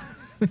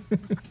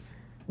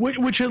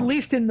 which at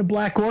least in the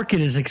Black Orchid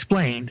is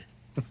explained.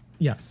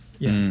 Yes.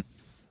 Yeah.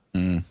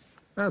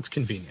 That's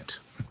convenient.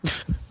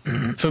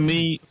 For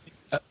me,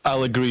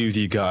 I'll agree with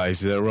you guys.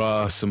 There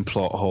are some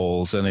plot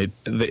holes, and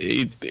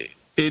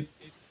it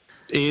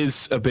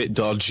is a bit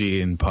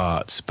dodgy in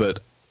parts,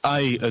 but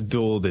I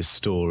adore this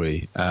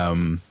story.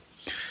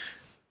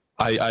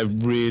 I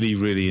really,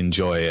 really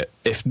enjoy it,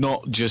 if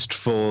not just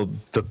for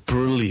the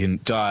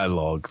brilliant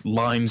dialogue,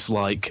 lines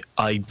like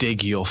 "I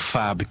dig your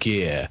fab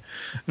gear,"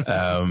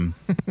 and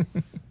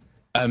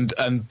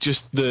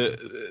just the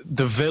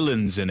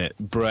villains in it,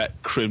 Brett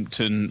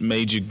Crimpton,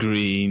 Major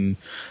Green,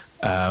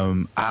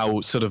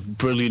 how sort of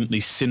brilliantly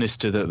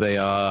sinister that they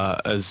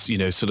are as,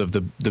 sort of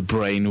the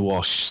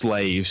brainwashed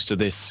slaves to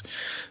this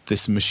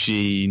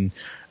machine,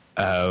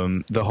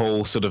 the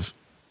whole sort of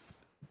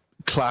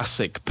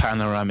classic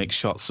panoramic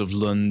shots of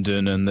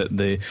London, and that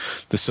the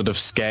sort of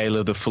scale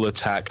of the full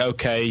attack.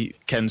 Okay,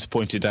 Ken's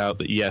pointed out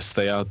that yes,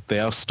 they are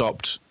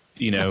stopped,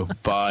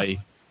 by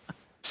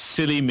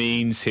silly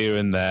means here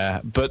and there,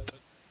 but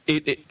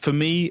it for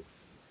me,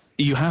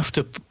 you have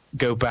to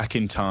go back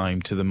in time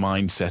to the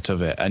mindset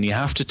of it, and you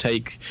have to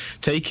take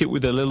it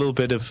with a little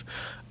bit of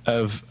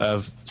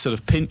sort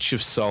of pinch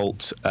of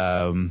salt,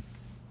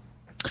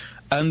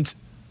 and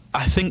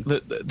I think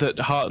that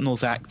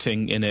Hartnell's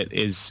acting in it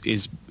is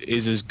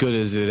as good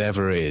as it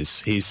ever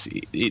is. He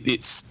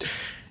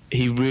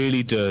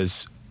really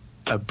does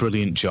a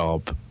brilliant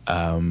job,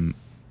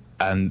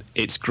 and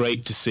it's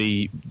great to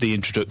see the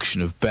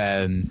introduction of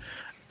Ben.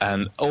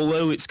 And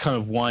although it's kind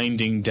of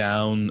winding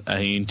down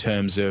in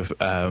terms of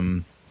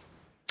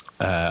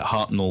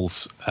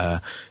Hartnell's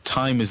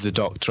time as the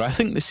Doctor, I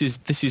think this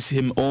is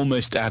him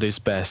almost at his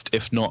best,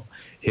 if not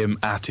him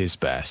at his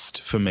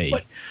best for me.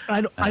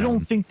 But I don't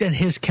think that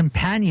his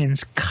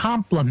companions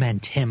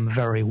complement him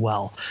very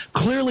well.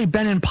 Clearly,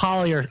 Ben and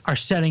Polly are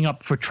setting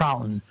up for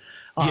Troughton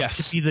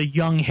to be the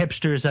young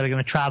hipsters that are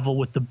going to travel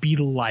with the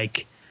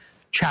Beatle-like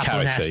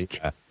Chaplin-esque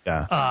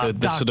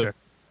the sort of.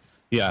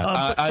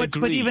 Yeah, I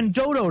agree. But even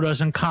Dodo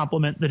doesn't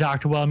compliment the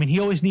Doctor well. I mean, he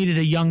always needed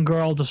a young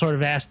girl to sort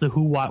of ask the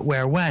who, what,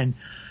 where, when.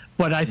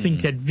 But I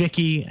think that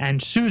Vicky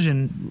and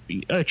Susan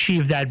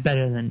achieve that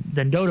better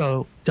than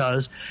Dodo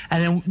does.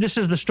 And then this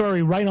is the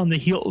story right on the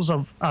heels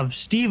of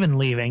Stephen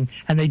leaving,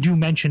 and they do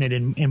mention it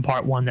in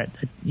part one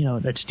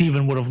that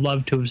Stephen would have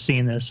loved to have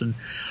seen this. And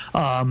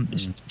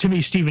to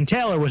me, Stephen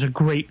Taylor was a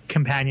great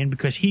companion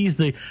because he's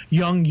the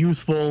young,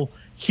 youthful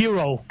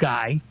hero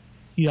guy.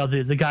 You know,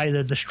 the guy,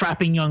 the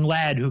strapping young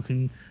lad who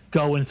can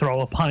go and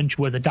throw a punch,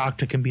 where the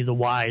Doctor can be the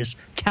wise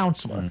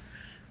counselor.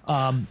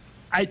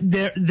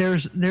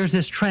 There's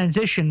this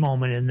transition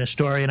moment in this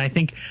story, and I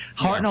think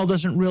Hartnell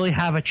doesn't really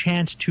have a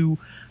chance to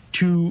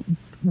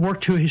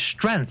work to his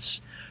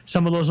strengths.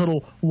 Some of those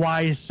little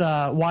wise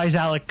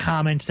Alec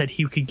comments that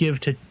he could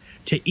give to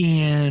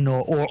Ian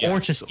or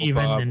to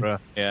Stephen. Barbara.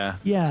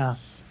 Yeah.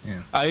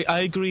 I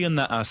agree in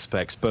that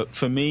aspect, but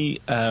for me,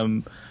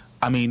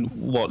 I mean,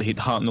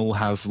 Hartnell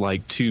has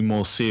like 2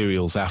 more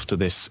serials after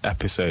this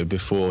episode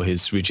before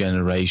his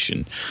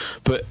regeneration.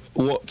 But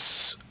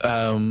what's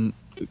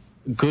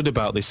good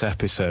about this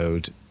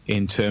episode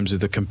in terms of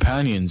the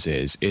companions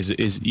is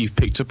you've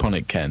picked up on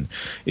it, Ken,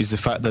 is the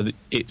fact that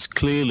it's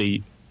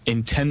clearly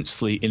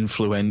intensely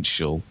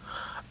influential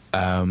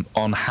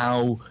on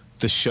how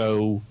the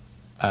show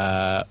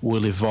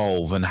will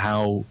evolve, and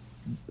how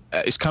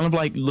it's kind of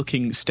like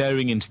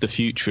staring into the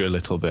future a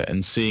little bit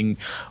and seeing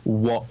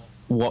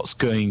what's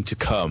going to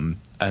come,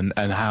 and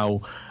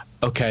how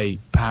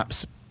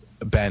perhaps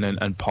Ben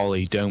and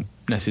Polly don't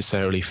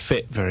necessarily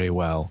fit very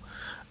well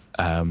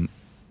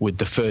with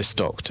the first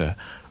Doctor,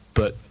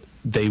 but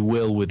they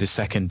will with the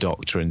second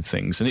Doctor and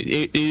things. And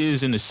it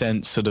is, in a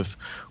sense, sort of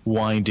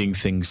winding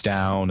things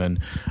down. And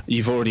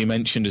you've already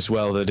mentioned as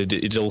well that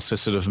it also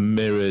sort of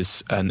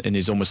mirrors and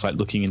is almost like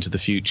looking into the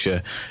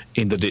future,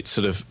 in that it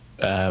sort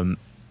of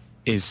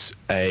is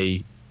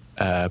a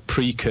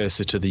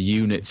precursor to the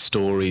unit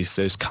stories,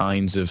 those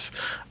kinds of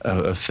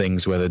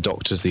things where the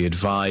Doctor's the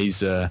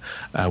advisor,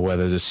 where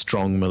there's a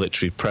strong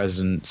military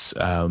presence.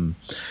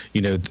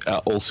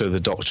 Also the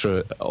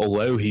Doctor,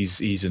 although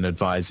he's an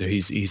advisor,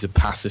 he's a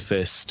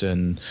pacifist,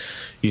 and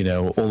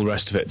all the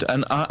rest of it.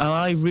 And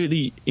I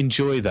really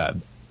enjoy that.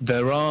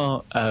 There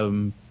are,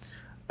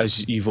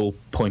 as you've all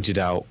pointed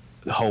out,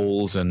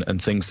 holes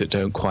and things that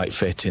don't quite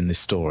fit in this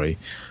story,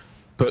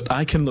 but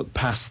I can look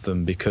past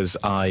them because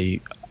I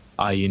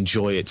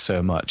enjoy it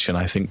so much, and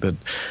I think that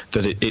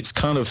it's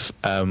kind of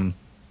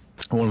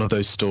one of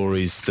those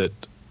stories that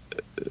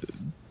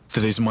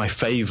is my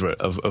favourite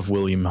of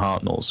William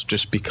Hartnell's,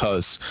 just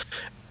because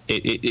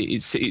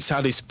it's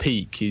at his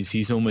peak.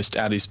 He's almost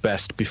at his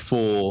best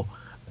before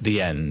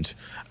the end.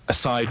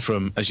 Aside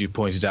from, as you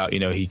pointed out,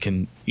 he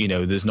can,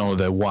 there's none of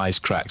the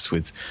wisecracks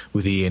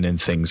with Ian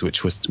and things,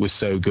 which was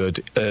so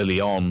good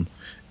early on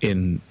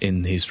in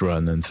his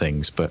run and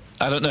things. But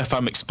I don't know if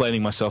I'm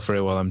explaining myself very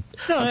well. I'm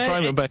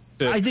trying my best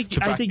to I think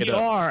you up.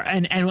 are,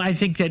 and I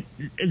think that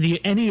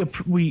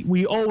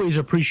we always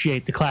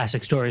appreciate the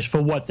classic stories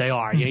for what they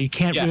are. You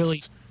can't really.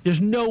 There's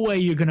no way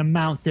you're going to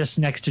mount this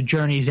next to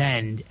Journey's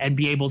End and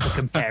be able to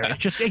compare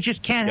it. It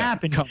just can't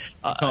happen.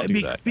 Can't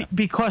do that,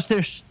 because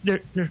there's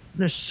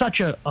such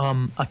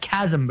a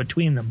chasm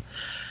between them.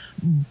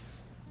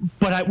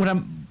 But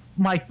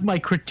my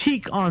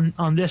critique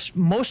on this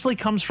mostly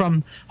comes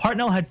from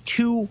Hartnell had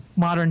 2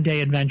 modern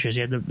day adventures.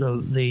 He had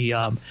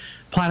the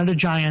Planet of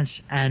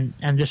Giants and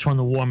this one,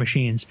 the War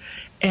Machines.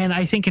 And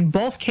I think in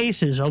both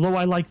cases, although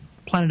I like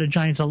Planet of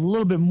Giants a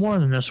little bit more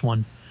than this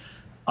one,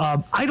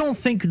 I don't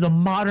think the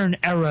modern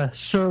era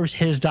serves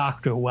his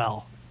Doctor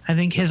well. I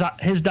think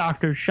his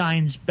Doctor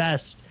shines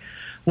best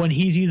when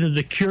he's either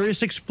the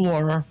curious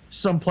explorer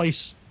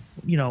someplace,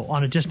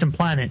 on a distant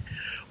planet,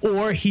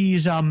 or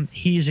he's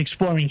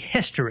exploring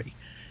history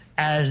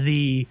as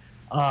the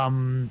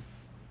guy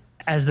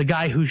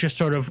who's just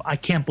sort of, I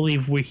can't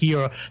believe we're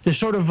here. The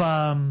sort of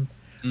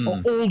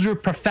older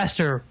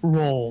professor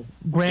role,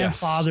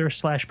 grandfather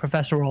 /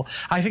 professor role.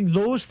 I think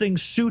those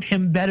things suit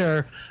him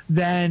better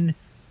than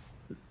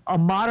a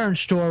modern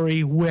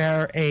story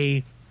where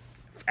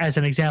as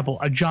an example,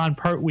 a John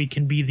Pertwee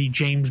can be the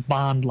James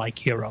Bond-like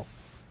hero.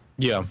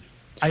 Yeah.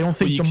 I don't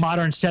think the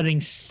modern setting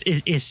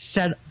is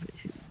set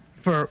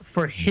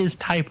for his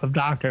type of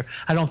Doctor.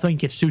 I don't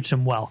think it suits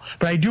him well.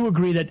 But I do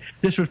agree that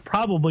this was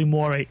probably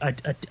more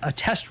a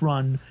test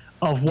run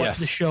of what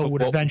the show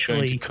would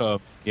eventually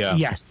come. Yeah.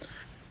 Yes.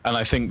 And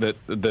I think that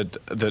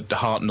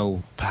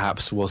Hartnell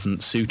perhaps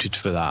wasn't suited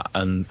for that,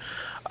 and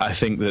I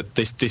think that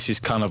this is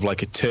kind of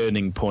like a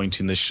turning point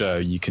in the show.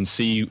 You can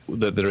see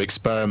that they're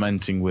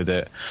experimenting with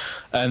it,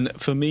 and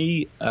for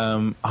me,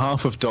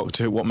 half of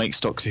what makes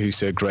Doctor Who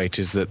so great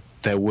is that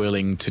they're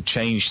willing to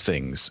change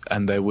things,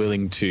 and they're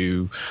willing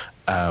to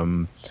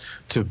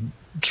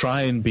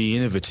try and be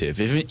innovative,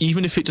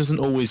 even if it doesn't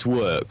always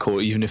work, or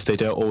even if they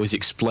don't always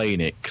explain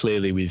it.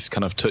 Clearly, we've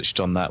kind of touched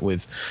on that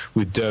with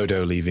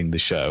Dodo leaving the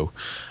show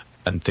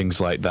and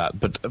things like that.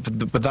 But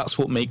that's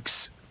what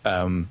makes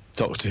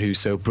Doctor Who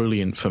so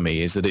brilliant for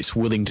me, is that it's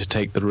willing to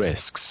take the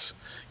risks,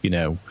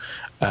 and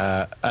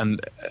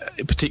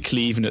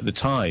particularly even at the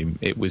time,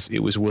 it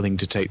was willing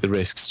to take the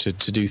risks to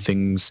do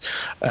things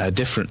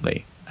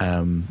differently,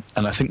 and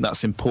I think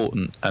that's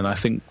important, and I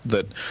think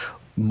that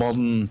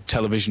modern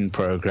television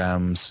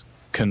programs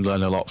can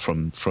learn a lot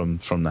from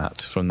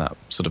that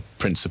sort of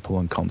principle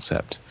and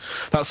concept.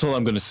 That's all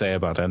I'm going to say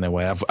about it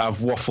anyway. I've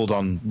waffled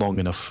on long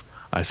enough,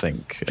 I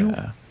think.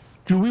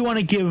 Do we want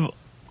to give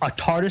a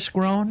TARDIS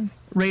groan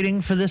rating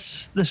for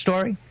this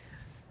story?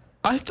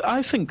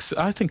 I think so.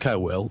 I think I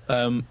will.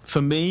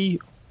 For me,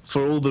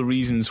 for all the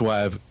reasons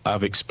why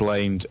I've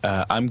explained,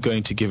 I'm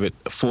going to give it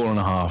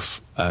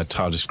 4.5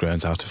 TARDIS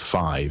groans out of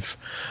 5.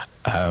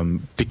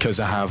 Because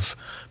I have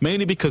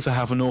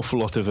an awful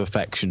lot of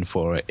affection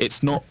for it.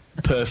 It's not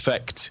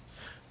perfect,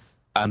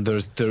 and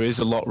there is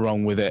a lot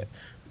wrong with it,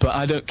 but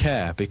I don't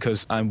care,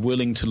 because I'm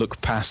willing to look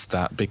past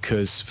that,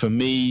 because for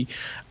me,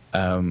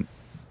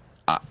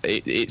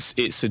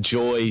 it's a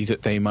joy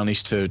that they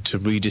managed to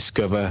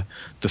rediscover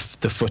the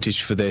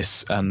footage for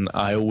this, and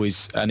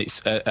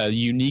it's a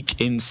unique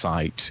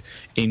insight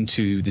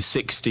into the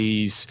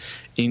 60s,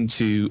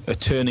 into a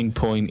turning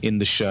point in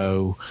the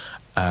show.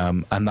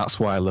 And that's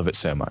why I love it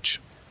so much.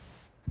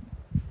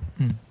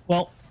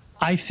 Well,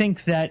 I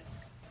think that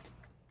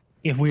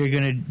if we are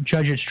going to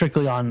judge it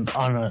strictly on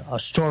a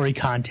story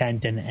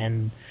content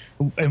and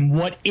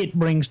what it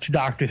brings to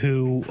Doctor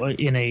Who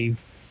in a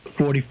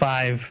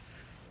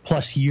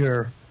 45-plus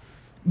year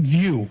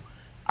view,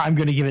 I'm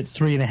going to give it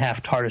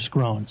 3.5 TARDIS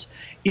groans.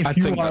 If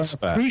you are an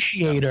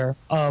appreciator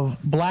of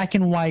black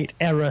and white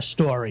era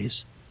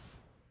stories,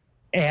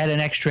 add an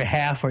extra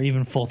half or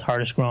even full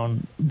TARDIS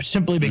groan,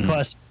 simply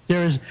because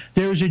there's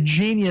a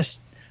genius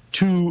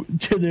to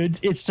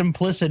its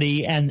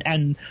simplicity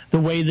and the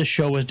way the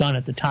show was done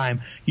at the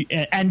time,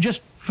 and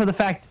just for the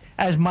fact,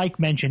 as Mike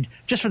mentioned,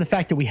 just for the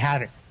fact that we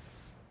have it,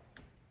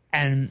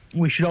 and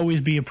we should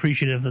always be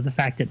appreciative of the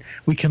fact that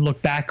we can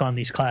look back on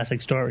these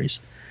classic stories,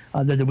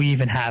 that we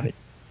even have it.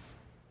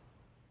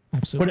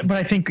 Absolutely. But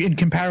I think in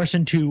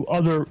comparison to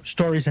other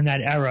stories in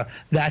that era,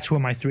 that's where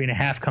my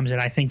 3.5 comes in.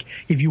 I think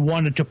if you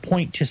wanted to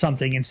point to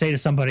something and say to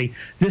somebody,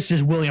 this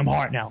is William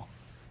Hartnell,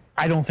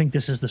 I don't think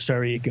this is the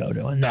story you go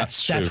to. And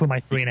that's where my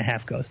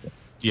 3.5 goes to.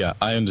 Yeah,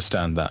 I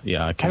understand that.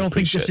 Yeah, I don't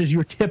think this is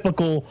your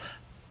typical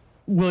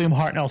William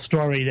Hartnell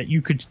story that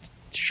you could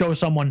show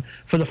someone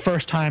for the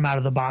first time out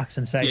of the box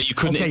and say, yeah, you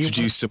couldn't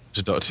introduce someone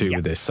to Doctor Who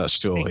with this, that's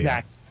sure.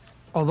 Exactly. Yeah.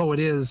 Although it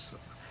is...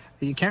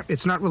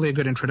 it's not really a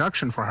good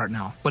introduction for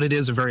Hartnell, but it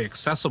is a very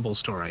accessible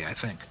story, I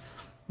think.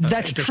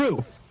 That's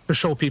true. To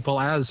show people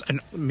as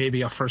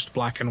maybe a first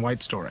black and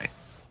white story.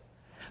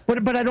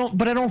 But I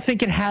don't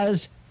think it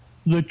has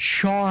the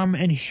charm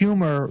and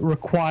humor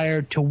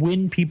required to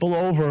win people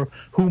over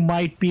who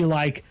might be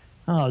like,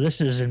 oh,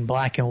 this is in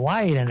black and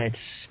white and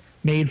it's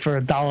made for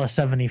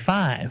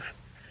 $1.75.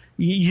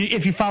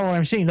 If you follow what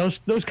I'm saying,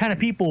 those kind of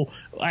people,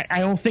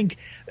 I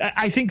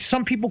think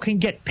some people can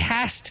get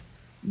past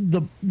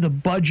the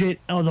budget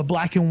or the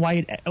black and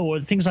white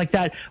or things like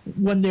that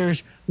when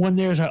there's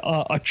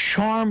a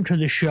charm to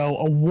the show,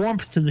 a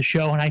warmth to the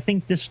show, and I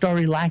think this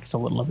story lacks a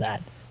little of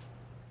that.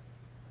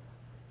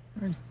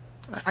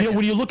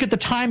 When you look at the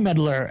Time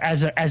Meddler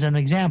as an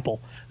example,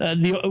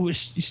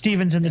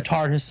 Stephen's in the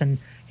TARDIS and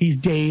he's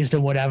dazed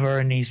or whatever,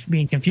 and he's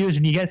being confused,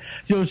 and you get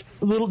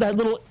that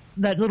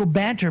little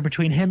banter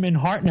between him and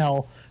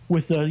Hartnell.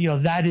 With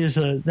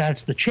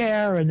that's the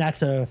chair, and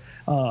that's a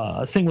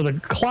thing with a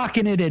clock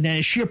in it,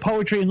 and sheer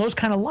poetry, and those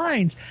kind of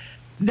lines.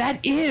 That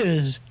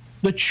is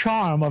the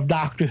charm of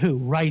Doctor Who,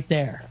 right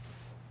there.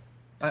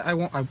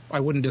 I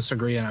wouldn't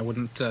disagree, and I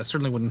wouldn't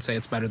certainly wouldn't say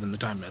it's better than the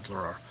Time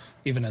Meddler, or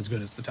even as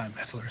good as the Time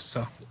Meddler.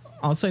 So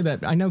I'll say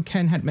that I know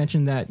Ken had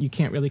mentioned that you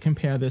can't really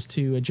compare this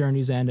to A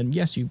Journey's End, and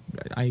yes,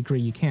 I agree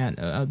you can't.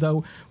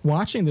 Though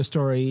watching the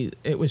story,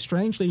 it was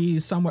strangely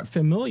somewhat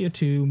familiar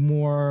to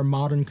more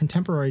modern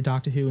contemporary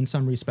Doctor Who in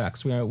some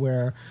respects,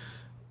 where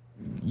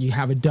you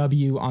have a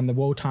W on the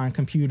Wotan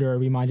computer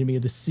reminded me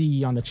of the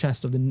C on the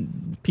chest of the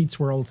Pete's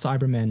World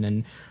Cybermen,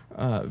 and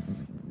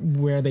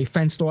where they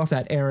fenced off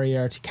that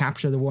area to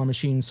capture the War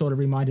Machine sort of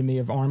reminded me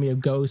of Army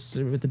of Ghosts,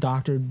 with the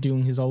Doctor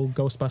doing his old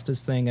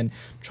Ghostbusters thing and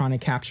trying to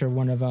capture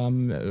one of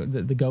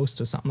the ghosts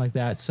or something like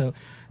that. So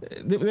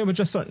there were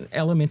just certain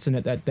elements in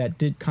it that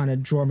did kind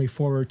of draw me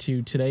forward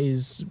to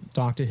today's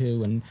Doctor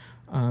Who, and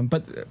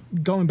But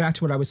going back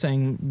to what I was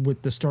saying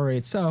with the story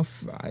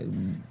itself,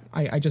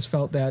 I just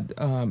felt that,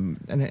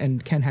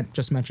 and Ken had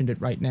just mentioned it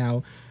right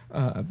now,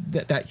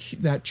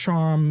 that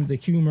charm, the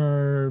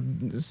humor,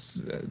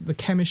 the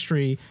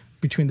chemistry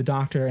between the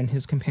Doctor and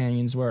his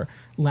companions were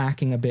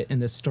lacking a bit in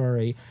this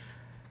story.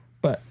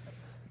 But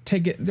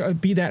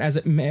be that as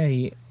it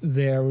may,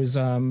 there was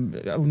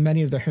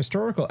many of the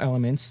historical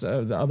elements,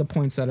 the other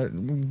points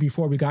that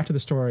before we got to the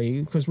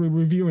story, because we're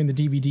reviewing the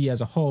DVD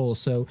as a whole.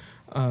 So,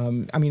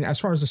 I mean, as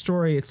far as the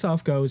story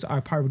itself goes,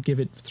 I probably would give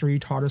it 3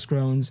 TARDIS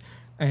groans.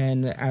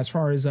 And as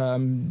far as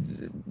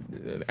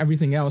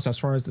everything else, as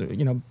far as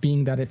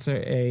being that it's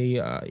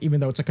even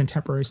though it's a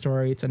contemporary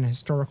story, it's an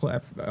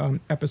historical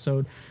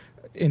episode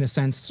in a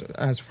sense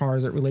as far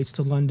as it relates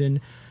to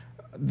London.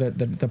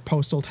 The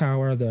postal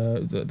tower,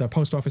 the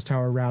post office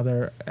tower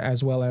rather,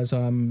 as well as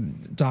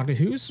Doctor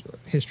Who's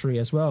history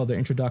as well, the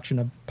introduction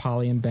of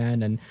Polly and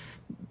Ben and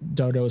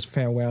Dodo's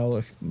farewell,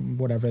 if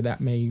whatever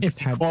that may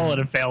if you call it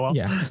a farewell.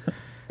 Yes.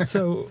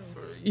 So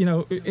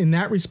in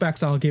that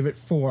respects, I'll give it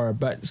 4.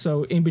 But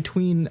so in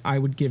between, I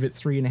would give it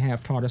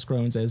 3.5 TARDIS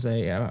groans as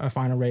a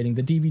final rating.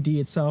 The DVD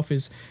itself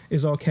is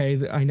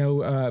okay. I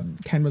know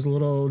Ken was a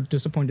little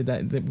disappointed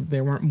that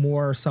there weren't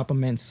more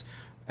supplements,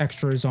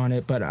 extras on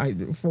it, but I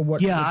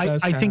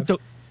think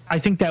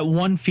that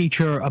one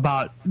feature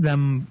about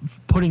them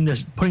putting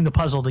the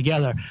puzzle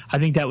together, I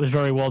think that was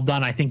very well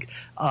done. I think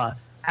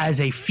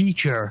as a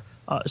feature,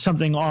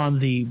 something on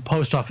the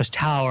post office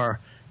tower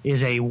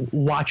is a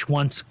watch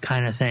once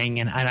kind of thing,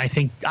 and I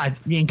think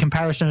in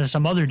comparison to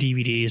some other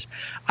DVDs,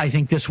 I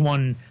think this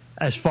one,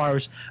 as far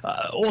as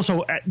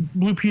also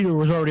Blue Peter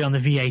was already on the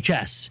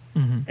VHS.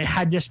 Mm-hmm.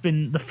 Had this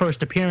been the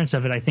first appearance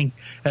of it, I think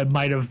it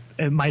might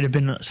have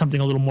been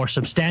something a little more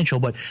substantial.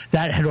 But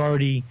that had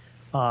already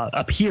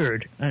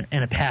appeared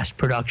in a past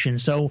production,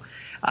 so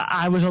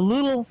I was a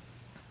little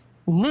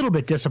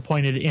bit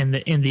disappointed in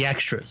the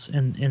extras,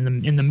 in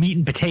the meat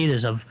and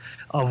potatoes of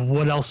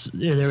what else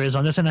there is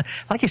on this. And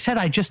like I said,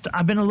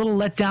 I've been a little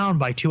let down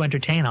by 2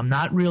 Entertain. I'm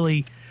not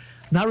really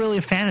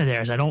a fan of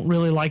theirs. I don't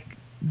really like.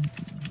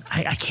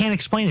 I can't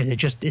explain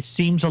it. It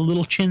seems a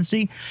little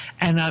chintzy,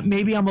 and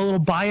maybe I'm a little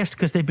biased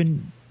because they've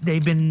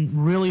been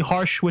really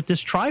harsh with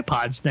this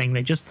tripods thing.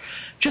 They just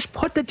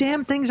put the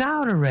damn things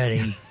out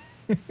already.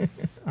 All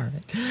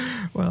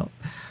right. Well,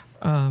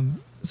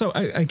 so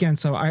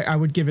I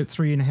would give it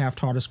 3.5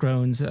 TARDIS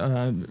groans.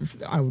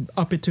 I would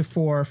up it to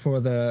 4 for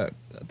the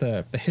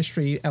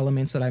history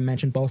elements that I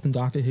mentioned, both in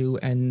Doctor Who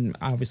and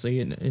obviously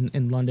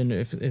in London,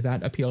 if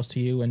that appeals to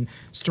you. And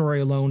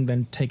story alone,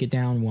 then take it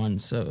down 1.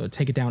 So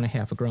take it down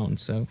 0.5 groan.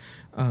 So,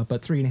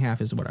 but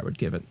 3.5 is what I would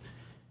give it.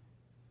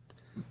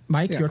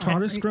 Mike, your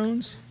TARDIS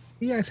groans?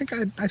 Yeah,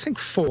 I think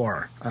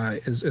 4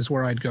 is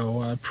where I'd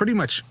go. Pretty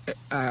much,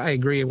 I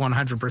agree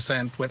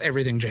 100% with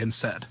everything James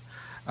said.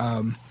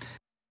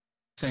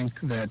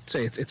 Think that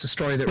it's a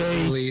story that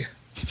really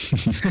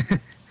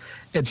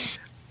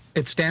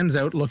it stands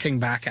out looking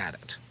back at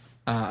it.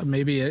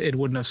 Maybe it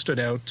wouldn't have stood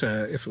out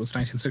if it was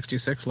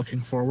 1966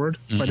 looking forward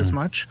quite as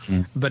much,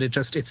 but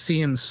it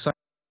seems such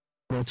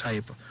a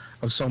prototype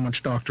of so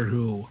much Doctor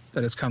Who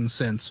that has come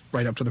since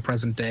right up to the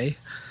present day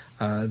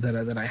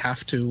that I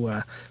have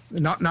to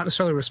not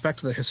necessarily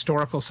respect the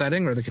historical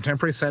setting or the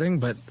contemporary setting,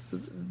 but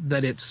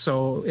that it's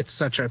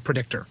such a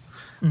predictor,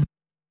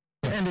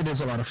 and it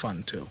is a lot of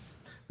fun too.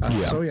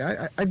 So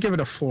yeah, I'd give it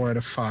a 4 out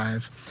of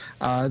 5.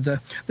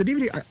 The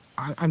DVD,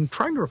 I'm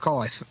trying to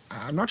recall.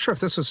 I'm not sure if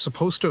this was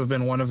supposed to have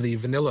been one of the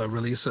vanilla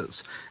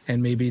releases,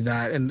 and maybe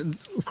that. And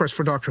of course,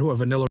 for Doctor Who, a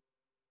vanilla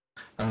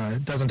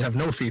doesn't have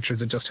no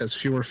features; it just has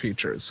fewer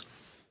features.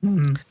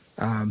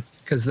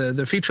 Because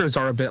the features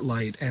are a bit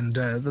light, and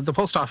the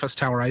post office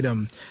tower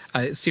item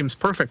it seems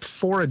perfect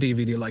for a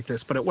DVD like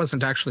this, but it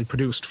wasn't actually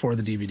produced for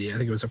the DVD. I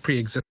think it was a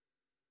pre-existing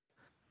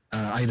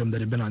item that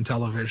had been on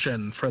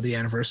television for the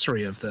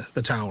anniversary of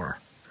the tower.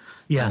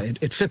 Yeah,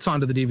 it fits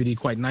onto the DVD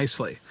quite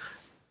nicely.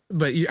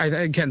 But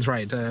Ken's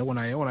right. When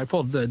I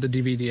pulled the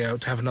DVD out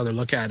to have another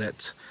look at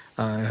it,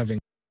 having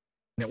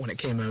it when it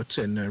came out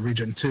in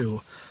Region 2,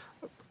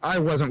 I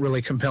wasn't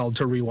really compelled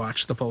to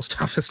rewatch the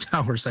post office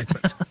tower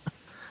segment.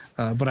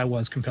 But I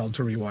was compelled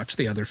to rewatch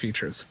the other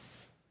features.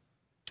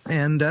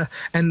 And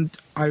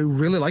I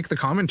really like the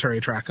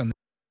commentary track on this.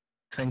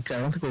 I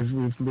don't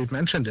think we've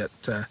mentioned it.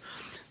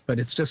 But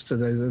it's just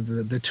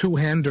the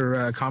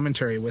two-hander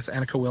commentary with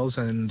Annika Wills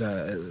and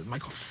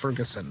Michael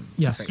Ferguson.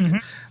 Yes,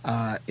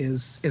 I think,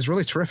 is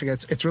really terrific.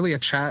 It's really a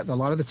chat. A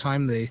lot of the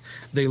time they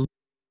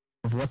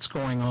of what's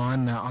going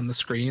on the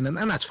screen, and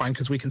that's fine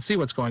because we can see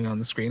what's going on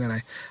the screen. And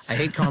I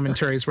hate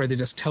commentaries where they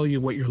just tell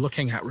you what you're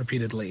looking at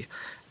repeatedly,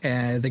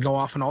 and they go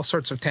off on all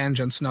sorts of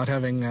tangents, not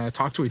having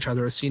talked to each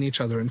other or seen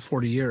each other in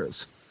 40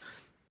 years.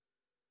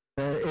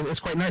 It's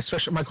quite nice,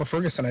 especially Michael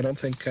Ferguson. I don't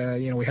think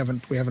we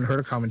haven't heard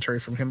a commentary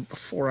from him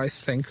before. I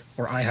think,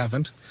 or I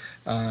haven't.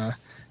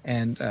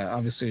 And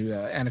obviously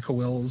Annika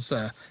Wills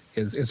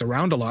is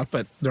around a lot,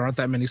 but there aren't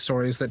that many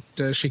stories that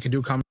she can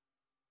do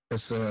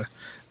commentary.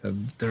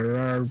 There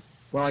are.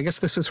 Well, I guess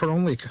this is her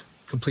only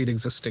complete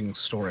existing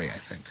story. I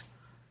think.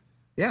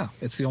 yeah,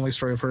 it's the only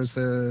story of hers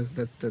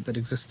that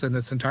exists in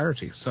its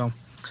entirety. So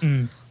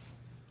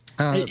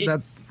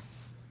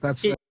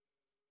that's.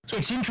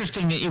 It's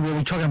interesting that when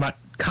we're talking about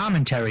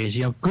commentaries,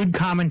 good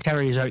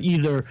commentaries are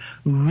either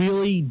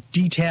really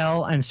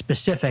detailed and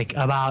specific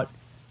about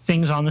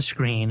things on the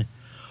screen,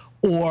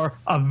 or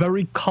a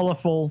very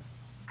colorful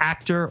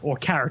actor or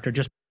character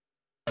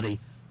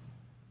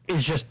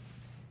is just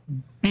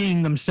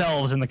being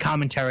themselves in the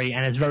commentary,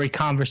 and it's very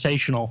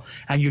conversational,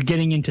 and you're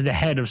getting into the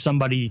head of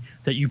somebody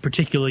that you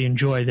particularly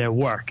enjoy their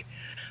work.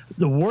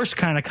 The worst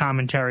kind of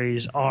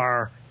commentaries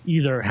are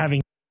either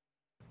having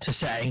to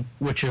say,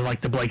 which are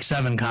like the Blake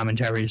 7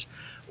 commentaries,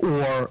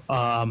 or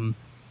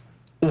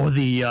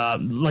the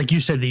like you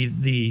said,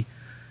 the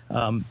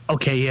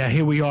okay, yeah,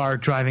 here we are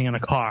driving in a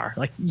car.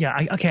 Like, yeah,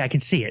 I can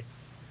see it.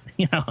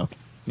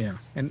 Yeah,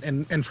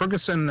 and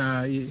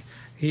Ferguson,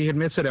 he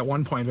admits it at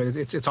one point, but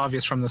it's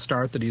obvious from the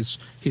start that he's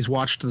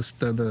watched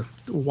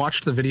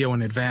watched the video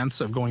in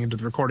advance of going into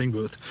the recording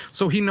booth,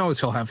 so he knows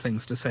he'll have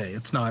things to say.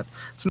 It's not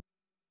a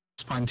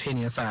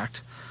spontaneous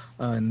act.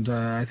 And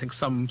I think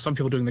some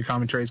people doing the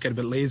commentaries get a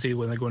bit lazy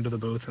when they go into the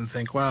booth and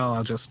think, well,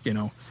 I'll just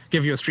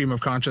give you a stream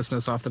of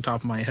consciousness off the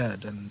top of my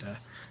head,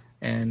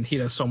 and he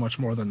does so much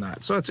more than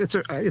that. So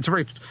it's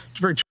very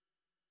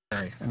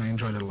and I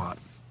enjoyed it a lot.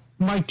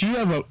 Mike, do you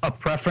have a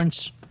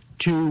preference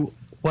to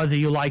whether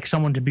you like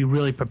someone to be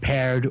really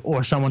prepared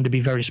or someone to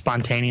be very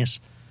spontaneous?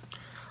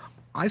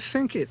 I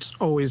think it's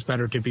always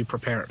better to be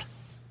prepared.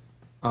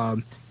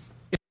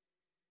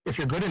 If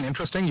you're good and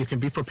interesting, you can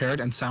be prepared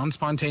and sound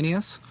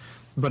spontaneous.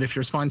 But if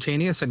you're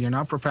spontaneous and you're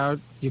not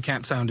prepared, you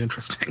can't sound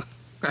interesting.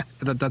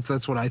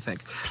 That's what I think.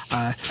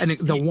 And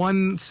the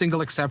one single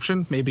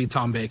exception may be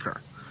Tom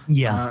Baker.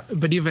 Yeah.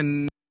 But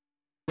even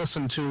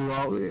listen to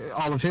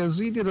all of his,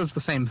 he does the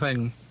same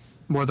thing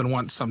more than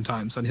once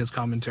sometimes on his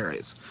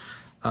commentaries.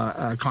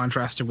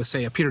 Contrasted with,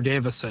 say, a Peter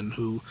Davison,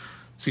 who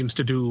seems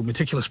to do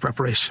meticulous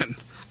preparation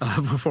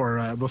before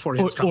his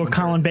commentaries. Or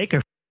Colin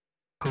Baker,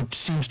 who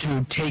seems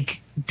to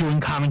take doing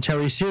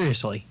commentary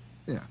seriously.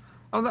 Yeah.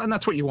 Oh, and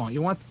that's what you want.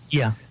 You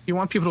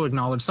want people to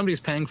acknowledge somebody's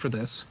paying for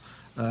this.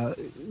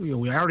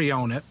 We already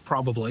own it,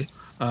 probably,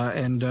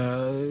 and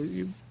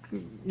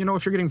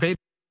if you're getting paid,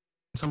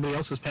 somebody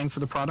else is paying for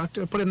the product.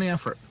 Put in the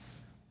effort,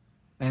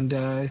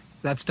 and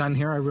that's done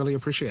here. I really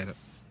appreciate it.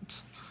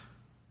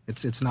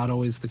 It's not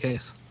always the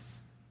case.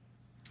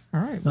 All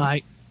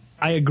right.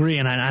 I agree,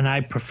 and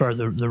I prefer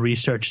the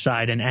research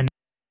side, and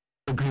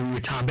agree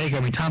with Tom Baker. I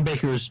mean, Tom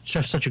Baker is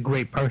just such a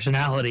great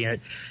personality.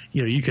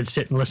 You could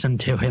sit and listen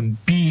to him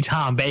be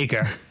Tom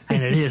Baker,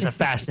 and it is a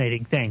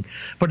fascinating thing.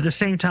 But at the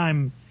same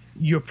time,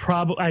 you're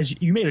probably, as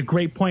you made a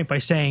great point by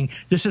saying,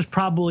 this is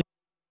probably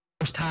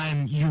the first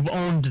time you've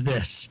owned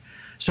this.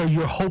 So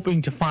you're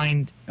hoping to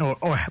find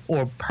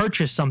or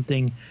purchase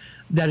something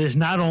that is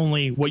not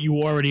only what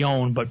you already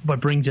own, but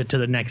brings it to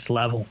the next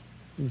level.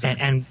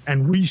 Exactly.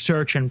 And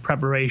research and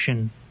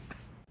preparation,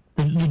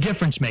 the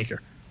difference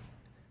maker.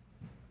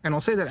 And I'll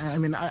say that, I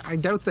mean, I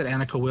doubt that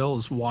Annika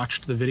Wills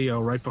watched the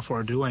video right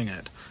before doing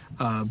it,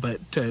 but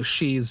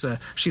she's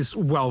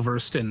well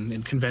versed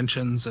in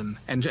conventions and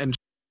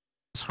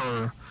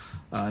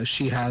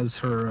she has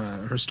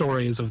her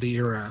stories of the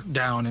era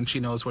down, and she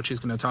knows what she's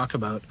going to talk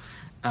about.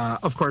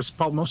 Of course,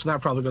 most of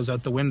that probably goes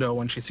out the window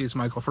when she sees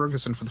Michael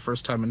Ferguson for the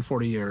first time in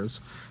 40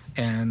 years,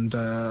 and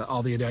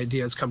all the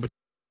ideas come.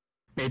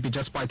 Maybe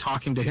just by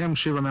talking to him,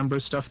 she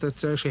remembers stuff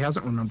that she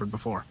hasn't remembered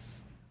before.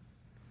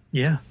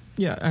 Yeah.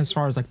 Yeah, as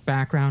far as like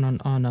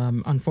background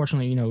on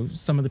unfortunately,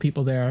 some of the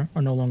people there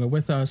are no longer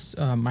with us,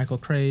 Michael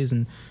Craze,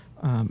 and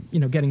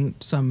getting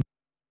some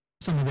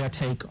of their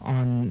take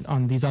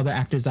on these other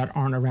actors that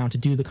aren't around to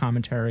do the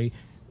commentary,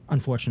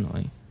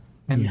 unfortunately.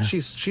 And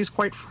she's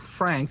quite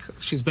frank.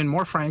 She's been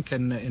more frank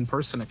in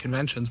person at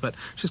conventions, but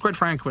she's quite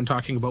frank when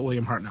talking about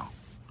William Hartnell,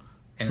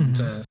 and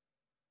the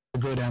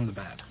good and the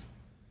bad.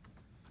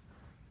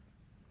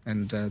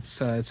 And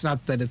it's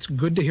not that it's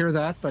good to hear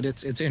that, but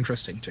it's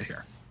interesting to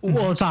hear.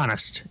 Well, it's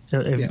honest.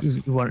 Yes.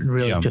 You want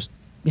really just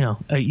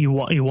you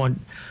want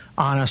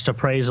honest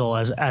appraisal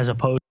as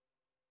opposed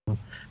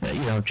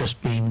to just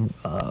being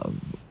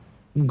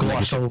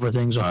gloss over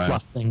things or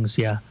fluff things.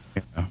 Yeah.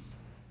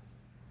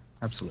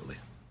 Absolutely.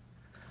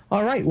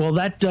 All right. Well,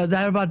 that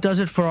about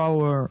does it for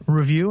our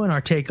review and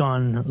our take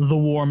on The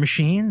War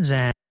Machines.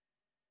 And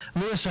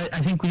Lewis, I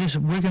think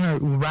we're going to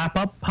wrap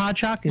up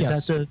Podshock.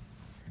 Is that the?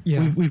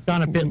 Yeah. We've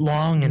gone a bit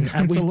long, and it's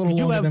a little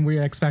longer than we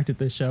expected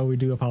this show. We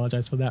do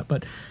apologize for that,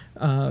 but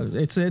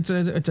it's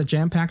a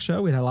jam-packed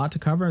show. We had a lot to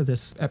cover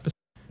this episode.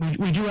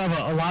 We do have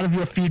a lot of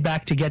your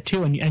feedback to get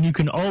to, and you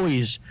can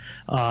always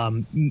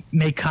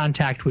make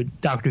contact with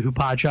Doctor Who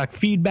Podshock.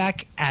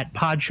 Feedback at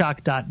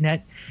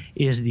podshock.net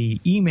is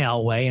the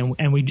email way,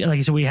 and we, like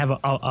I said, we have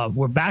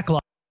we're backlogged.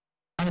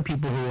 A lot of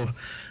people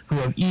who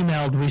have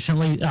emailed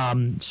recently,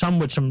 some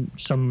with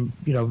some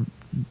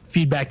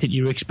feedback that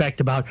you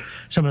expect about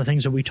some of the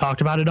things that we talked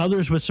about, and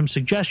others with some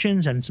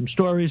suggestions and some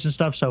stories and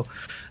stuff. So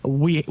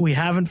we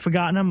haven't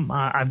forgotten them.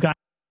 I've got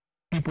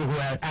people who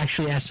have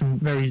actually asked some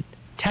very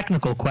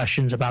technical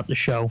questions about the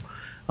show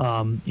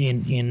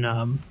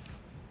in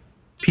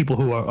people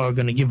who are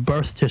going to give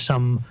birth to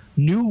some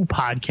new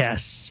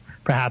podcasts,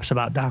 perhaps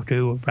about Doctor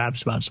Who, or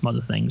perhaps about some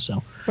other things.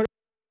 So, but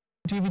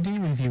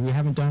DVD review, we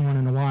haven't done one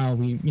in a while.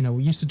 We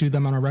used to do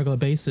them on a regular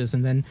basis,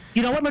 and then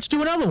you know what? Let's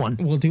do another one.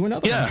 We'll do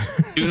another. Yeah,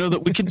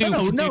 one. We can do.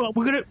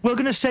 We're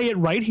gonna say it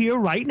right here,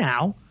 right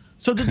now,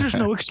 so that there's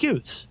no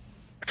excuse.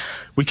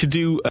 We could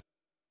do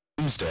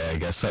Doomsday. I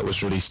guess that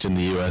was released in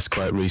the US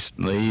quite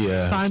recently.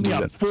 Sign me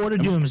up. 4 to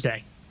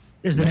Doomsday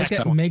is the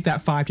next one. Make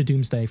that 5 to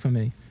Doomsday for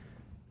me.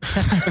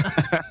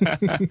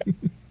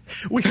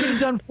 We could have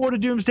done 4 to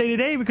Doomsday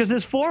today because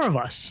there's 4 of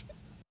us.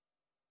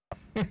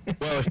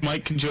 Well, if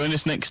Mike can join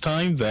us next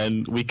time,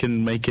 then we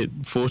can make it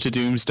 4 to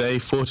Doomsday,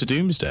 4 to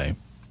Doomsday.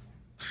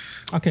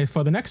 Okay,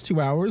 for the next 2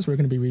 hours, we're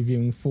going to be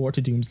reviewing 4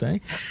 to Doomsday.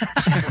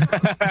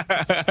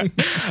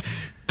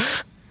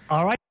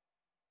 All right.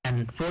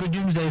 And 4 to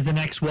Doomsday is the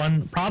next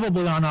one,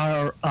 probably on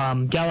our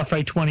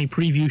Gallifrey 20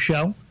 preview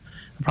show.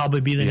 It'll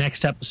probably be the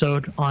next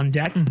episode on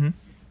deck. Mm-hmm.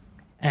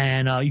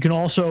 And you can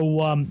also,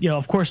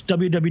 of course,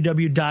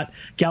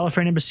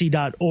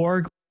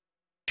 www.gallifreyanembassy.org.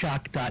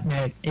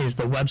 Podshock.net is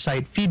the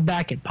website.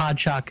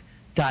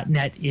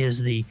 Feedback@podshock.net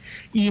is the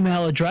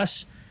email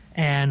address.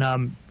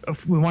 And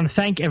we want to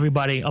thank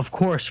everybody, of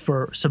course,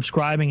 for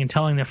subscribing and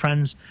telling their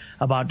friends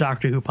about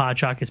Doctor Who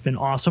Podshock. It's been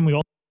awesome. We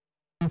also,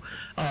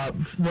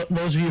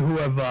 those of you who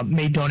have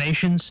made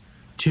donations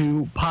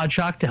to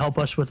Podshock to help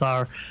us with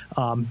our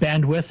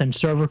bandwidth and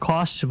server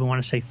costs, we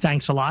want to say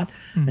thanks a lot.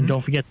 Mm-hmm. And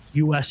don't forget the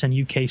U.S. and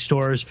U.K.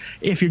 stores.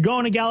 If you're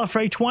going to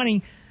Gallifrey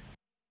 20,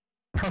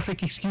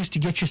 perfect excuse to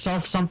get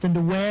yourself something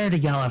to wear to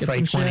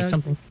Gallifrey 20.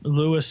 Something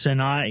Lewis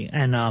and I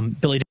and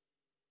Billy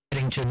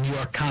getting to New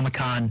York Comic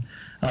Con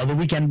the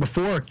weekend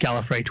before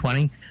Gallifrey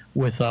 20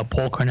 with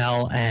Paul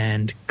Cornell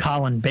and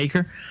Colin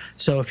Baker.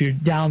 So if you're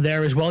down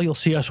there as well, you'll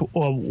see us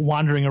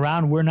wandering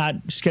around. We're not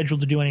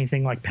scheduled to do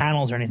anything like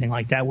panels or anything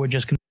like that. We're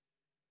just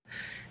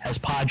as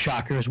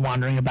Podshockers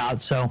wandering about.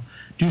 So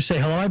do say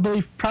hello. I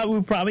believe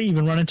we'll probably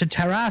even run into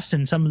Taras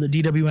and some of the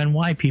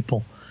DWNY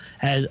people,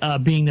 as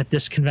being that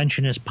this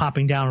convention is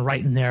popping down right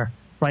in their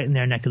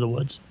neck of the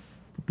woods.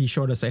 Be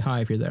sure to say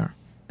hi if you're there.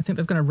 I think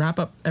that's going to wrap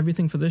up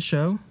everything for this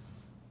show.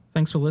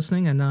 Thanks for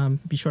listening,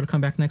 and be sure to come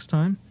back next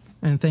time.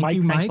 And thank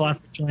you, Mike. Thanks a lot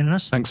for joining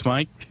us. Thanks,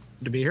 Mike.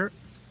 Good to be here.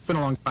 It's been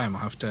a long time.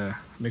 I'll have to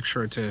make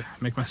sure to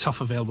make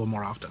myself available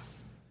more often.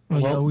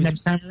 Well,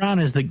 next time around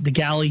is the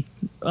Galley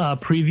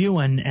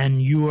preview,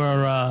 and you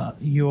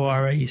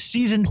are a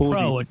seasoned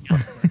pro. All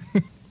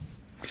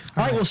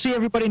right, we'll see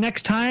everybody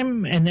next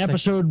time in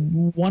episode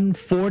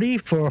 140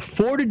 for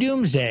 4 to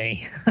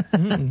Doomsday.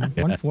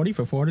 140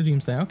 for 4 to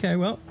Doomsday. Okay,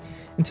 well,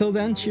 until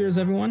then, cheers,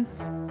 everyone.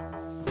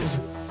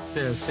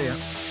 Yeah, see ya.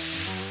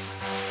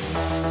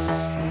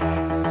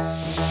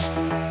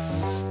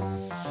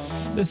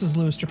 This is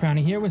Louis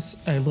Trapani here with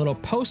a little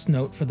post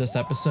note for this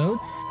episode.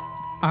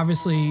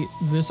 Obviously,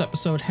 this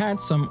episode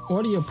had some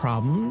audio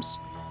problems,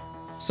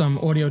 some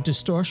audio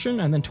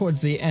distortion, and then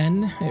towards the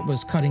end, it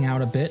was cutting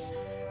out a bit.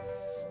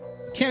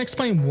 Can't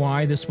explain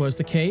why this was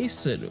the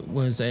case. It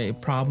was a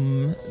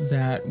problem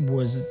that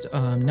was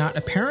not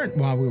apparent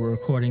while we were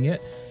recording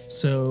it,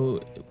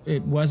 so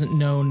it wasn't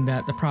known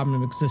that the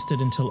problem existed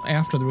until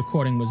after the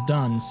recording was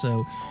done.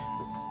 So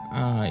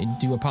I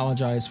do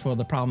apologize for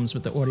the problems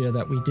with the audio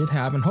that we did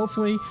have, and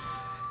hopefully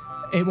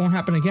it won't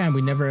happen again.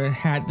 We never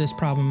had this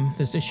problem,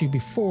 this issue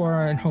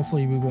before, and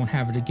hopefully we won't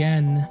have it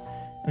again.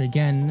 And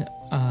again,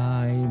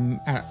 I'm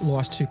at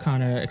loss to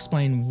kind of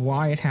explain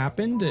why it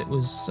happened. It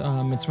was,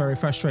 it's very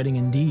frustrating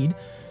indeed.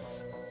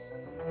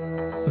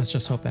 Let's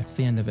just hope that's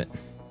the end of it.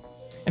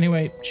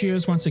 Anyway,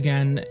 cheers once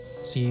again.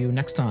 See you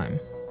next time.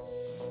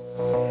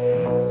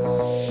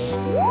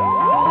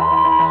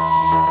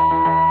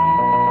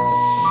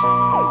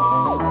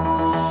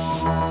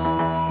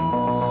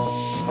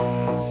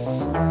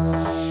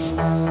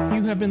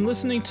 You have been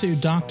listening to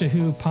Doctor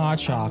Who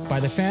Podshock by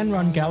the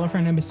fan-run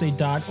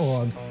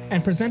GallifreyanEmbassy.org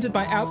and presented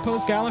by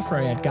Outpost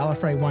Gallifrey at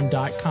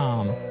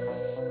Gallifrey1.com.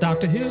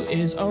 Doctor Who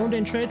is owned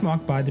and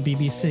trademarked by the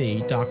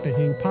BBC. Doctor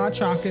Who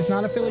Podshock is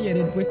not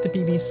affiliated with the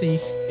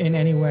BBC in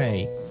any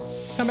way.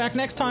 Come back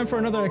next time for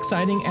another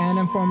exciting and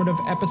informative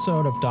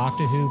episode of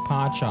Doctor Who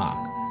Podshock.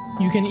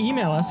 You can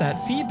email us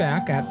at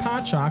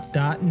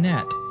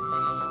feedback@podshock.net.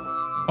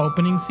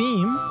 Opening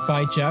theme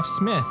by Jeff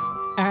Smith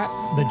at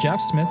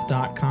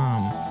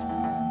thejeffsmith.com.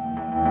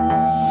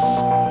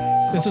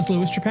 This is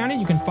Louis Trapani.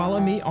 You can follow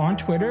me on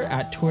Twitter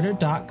at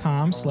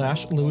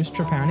twitter.com/Louis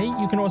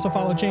Trapani. You can also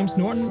follow James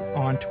Norton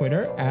on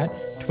Twitter at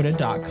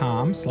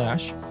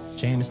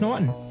twitter.com/James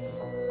Norton.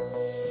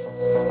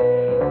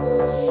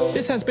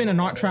 This has been an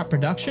Art Trap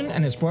production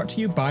and is brought to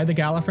you by the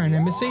Gallifreyan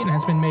Embassy and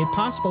has been made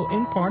possible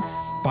in part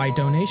by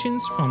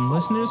donations from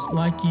listeners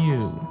like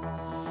you.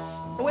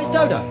 Where's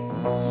Dodo?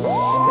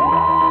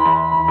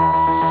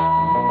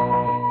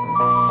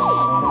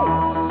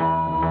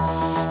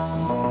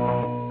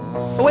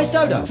 Where's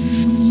Dodo?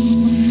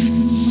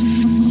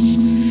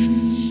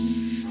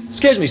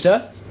 Excuse me,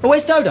 sir.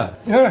 Where's Dodo?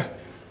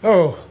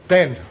 Oh,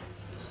 Ben.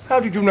 How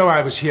did you know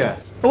I was here?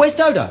 Where's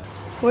Dodo?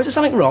 Is there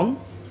something wrong?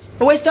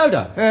 Oh, where's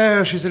Dodo?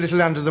 Oh, she's a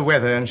little under the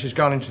weather and she's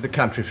gone into the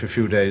country for a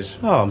few days.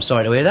 Oh, I'm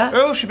sorry to hear that.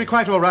 Oh, she'll be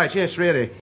quite all right, yes, really.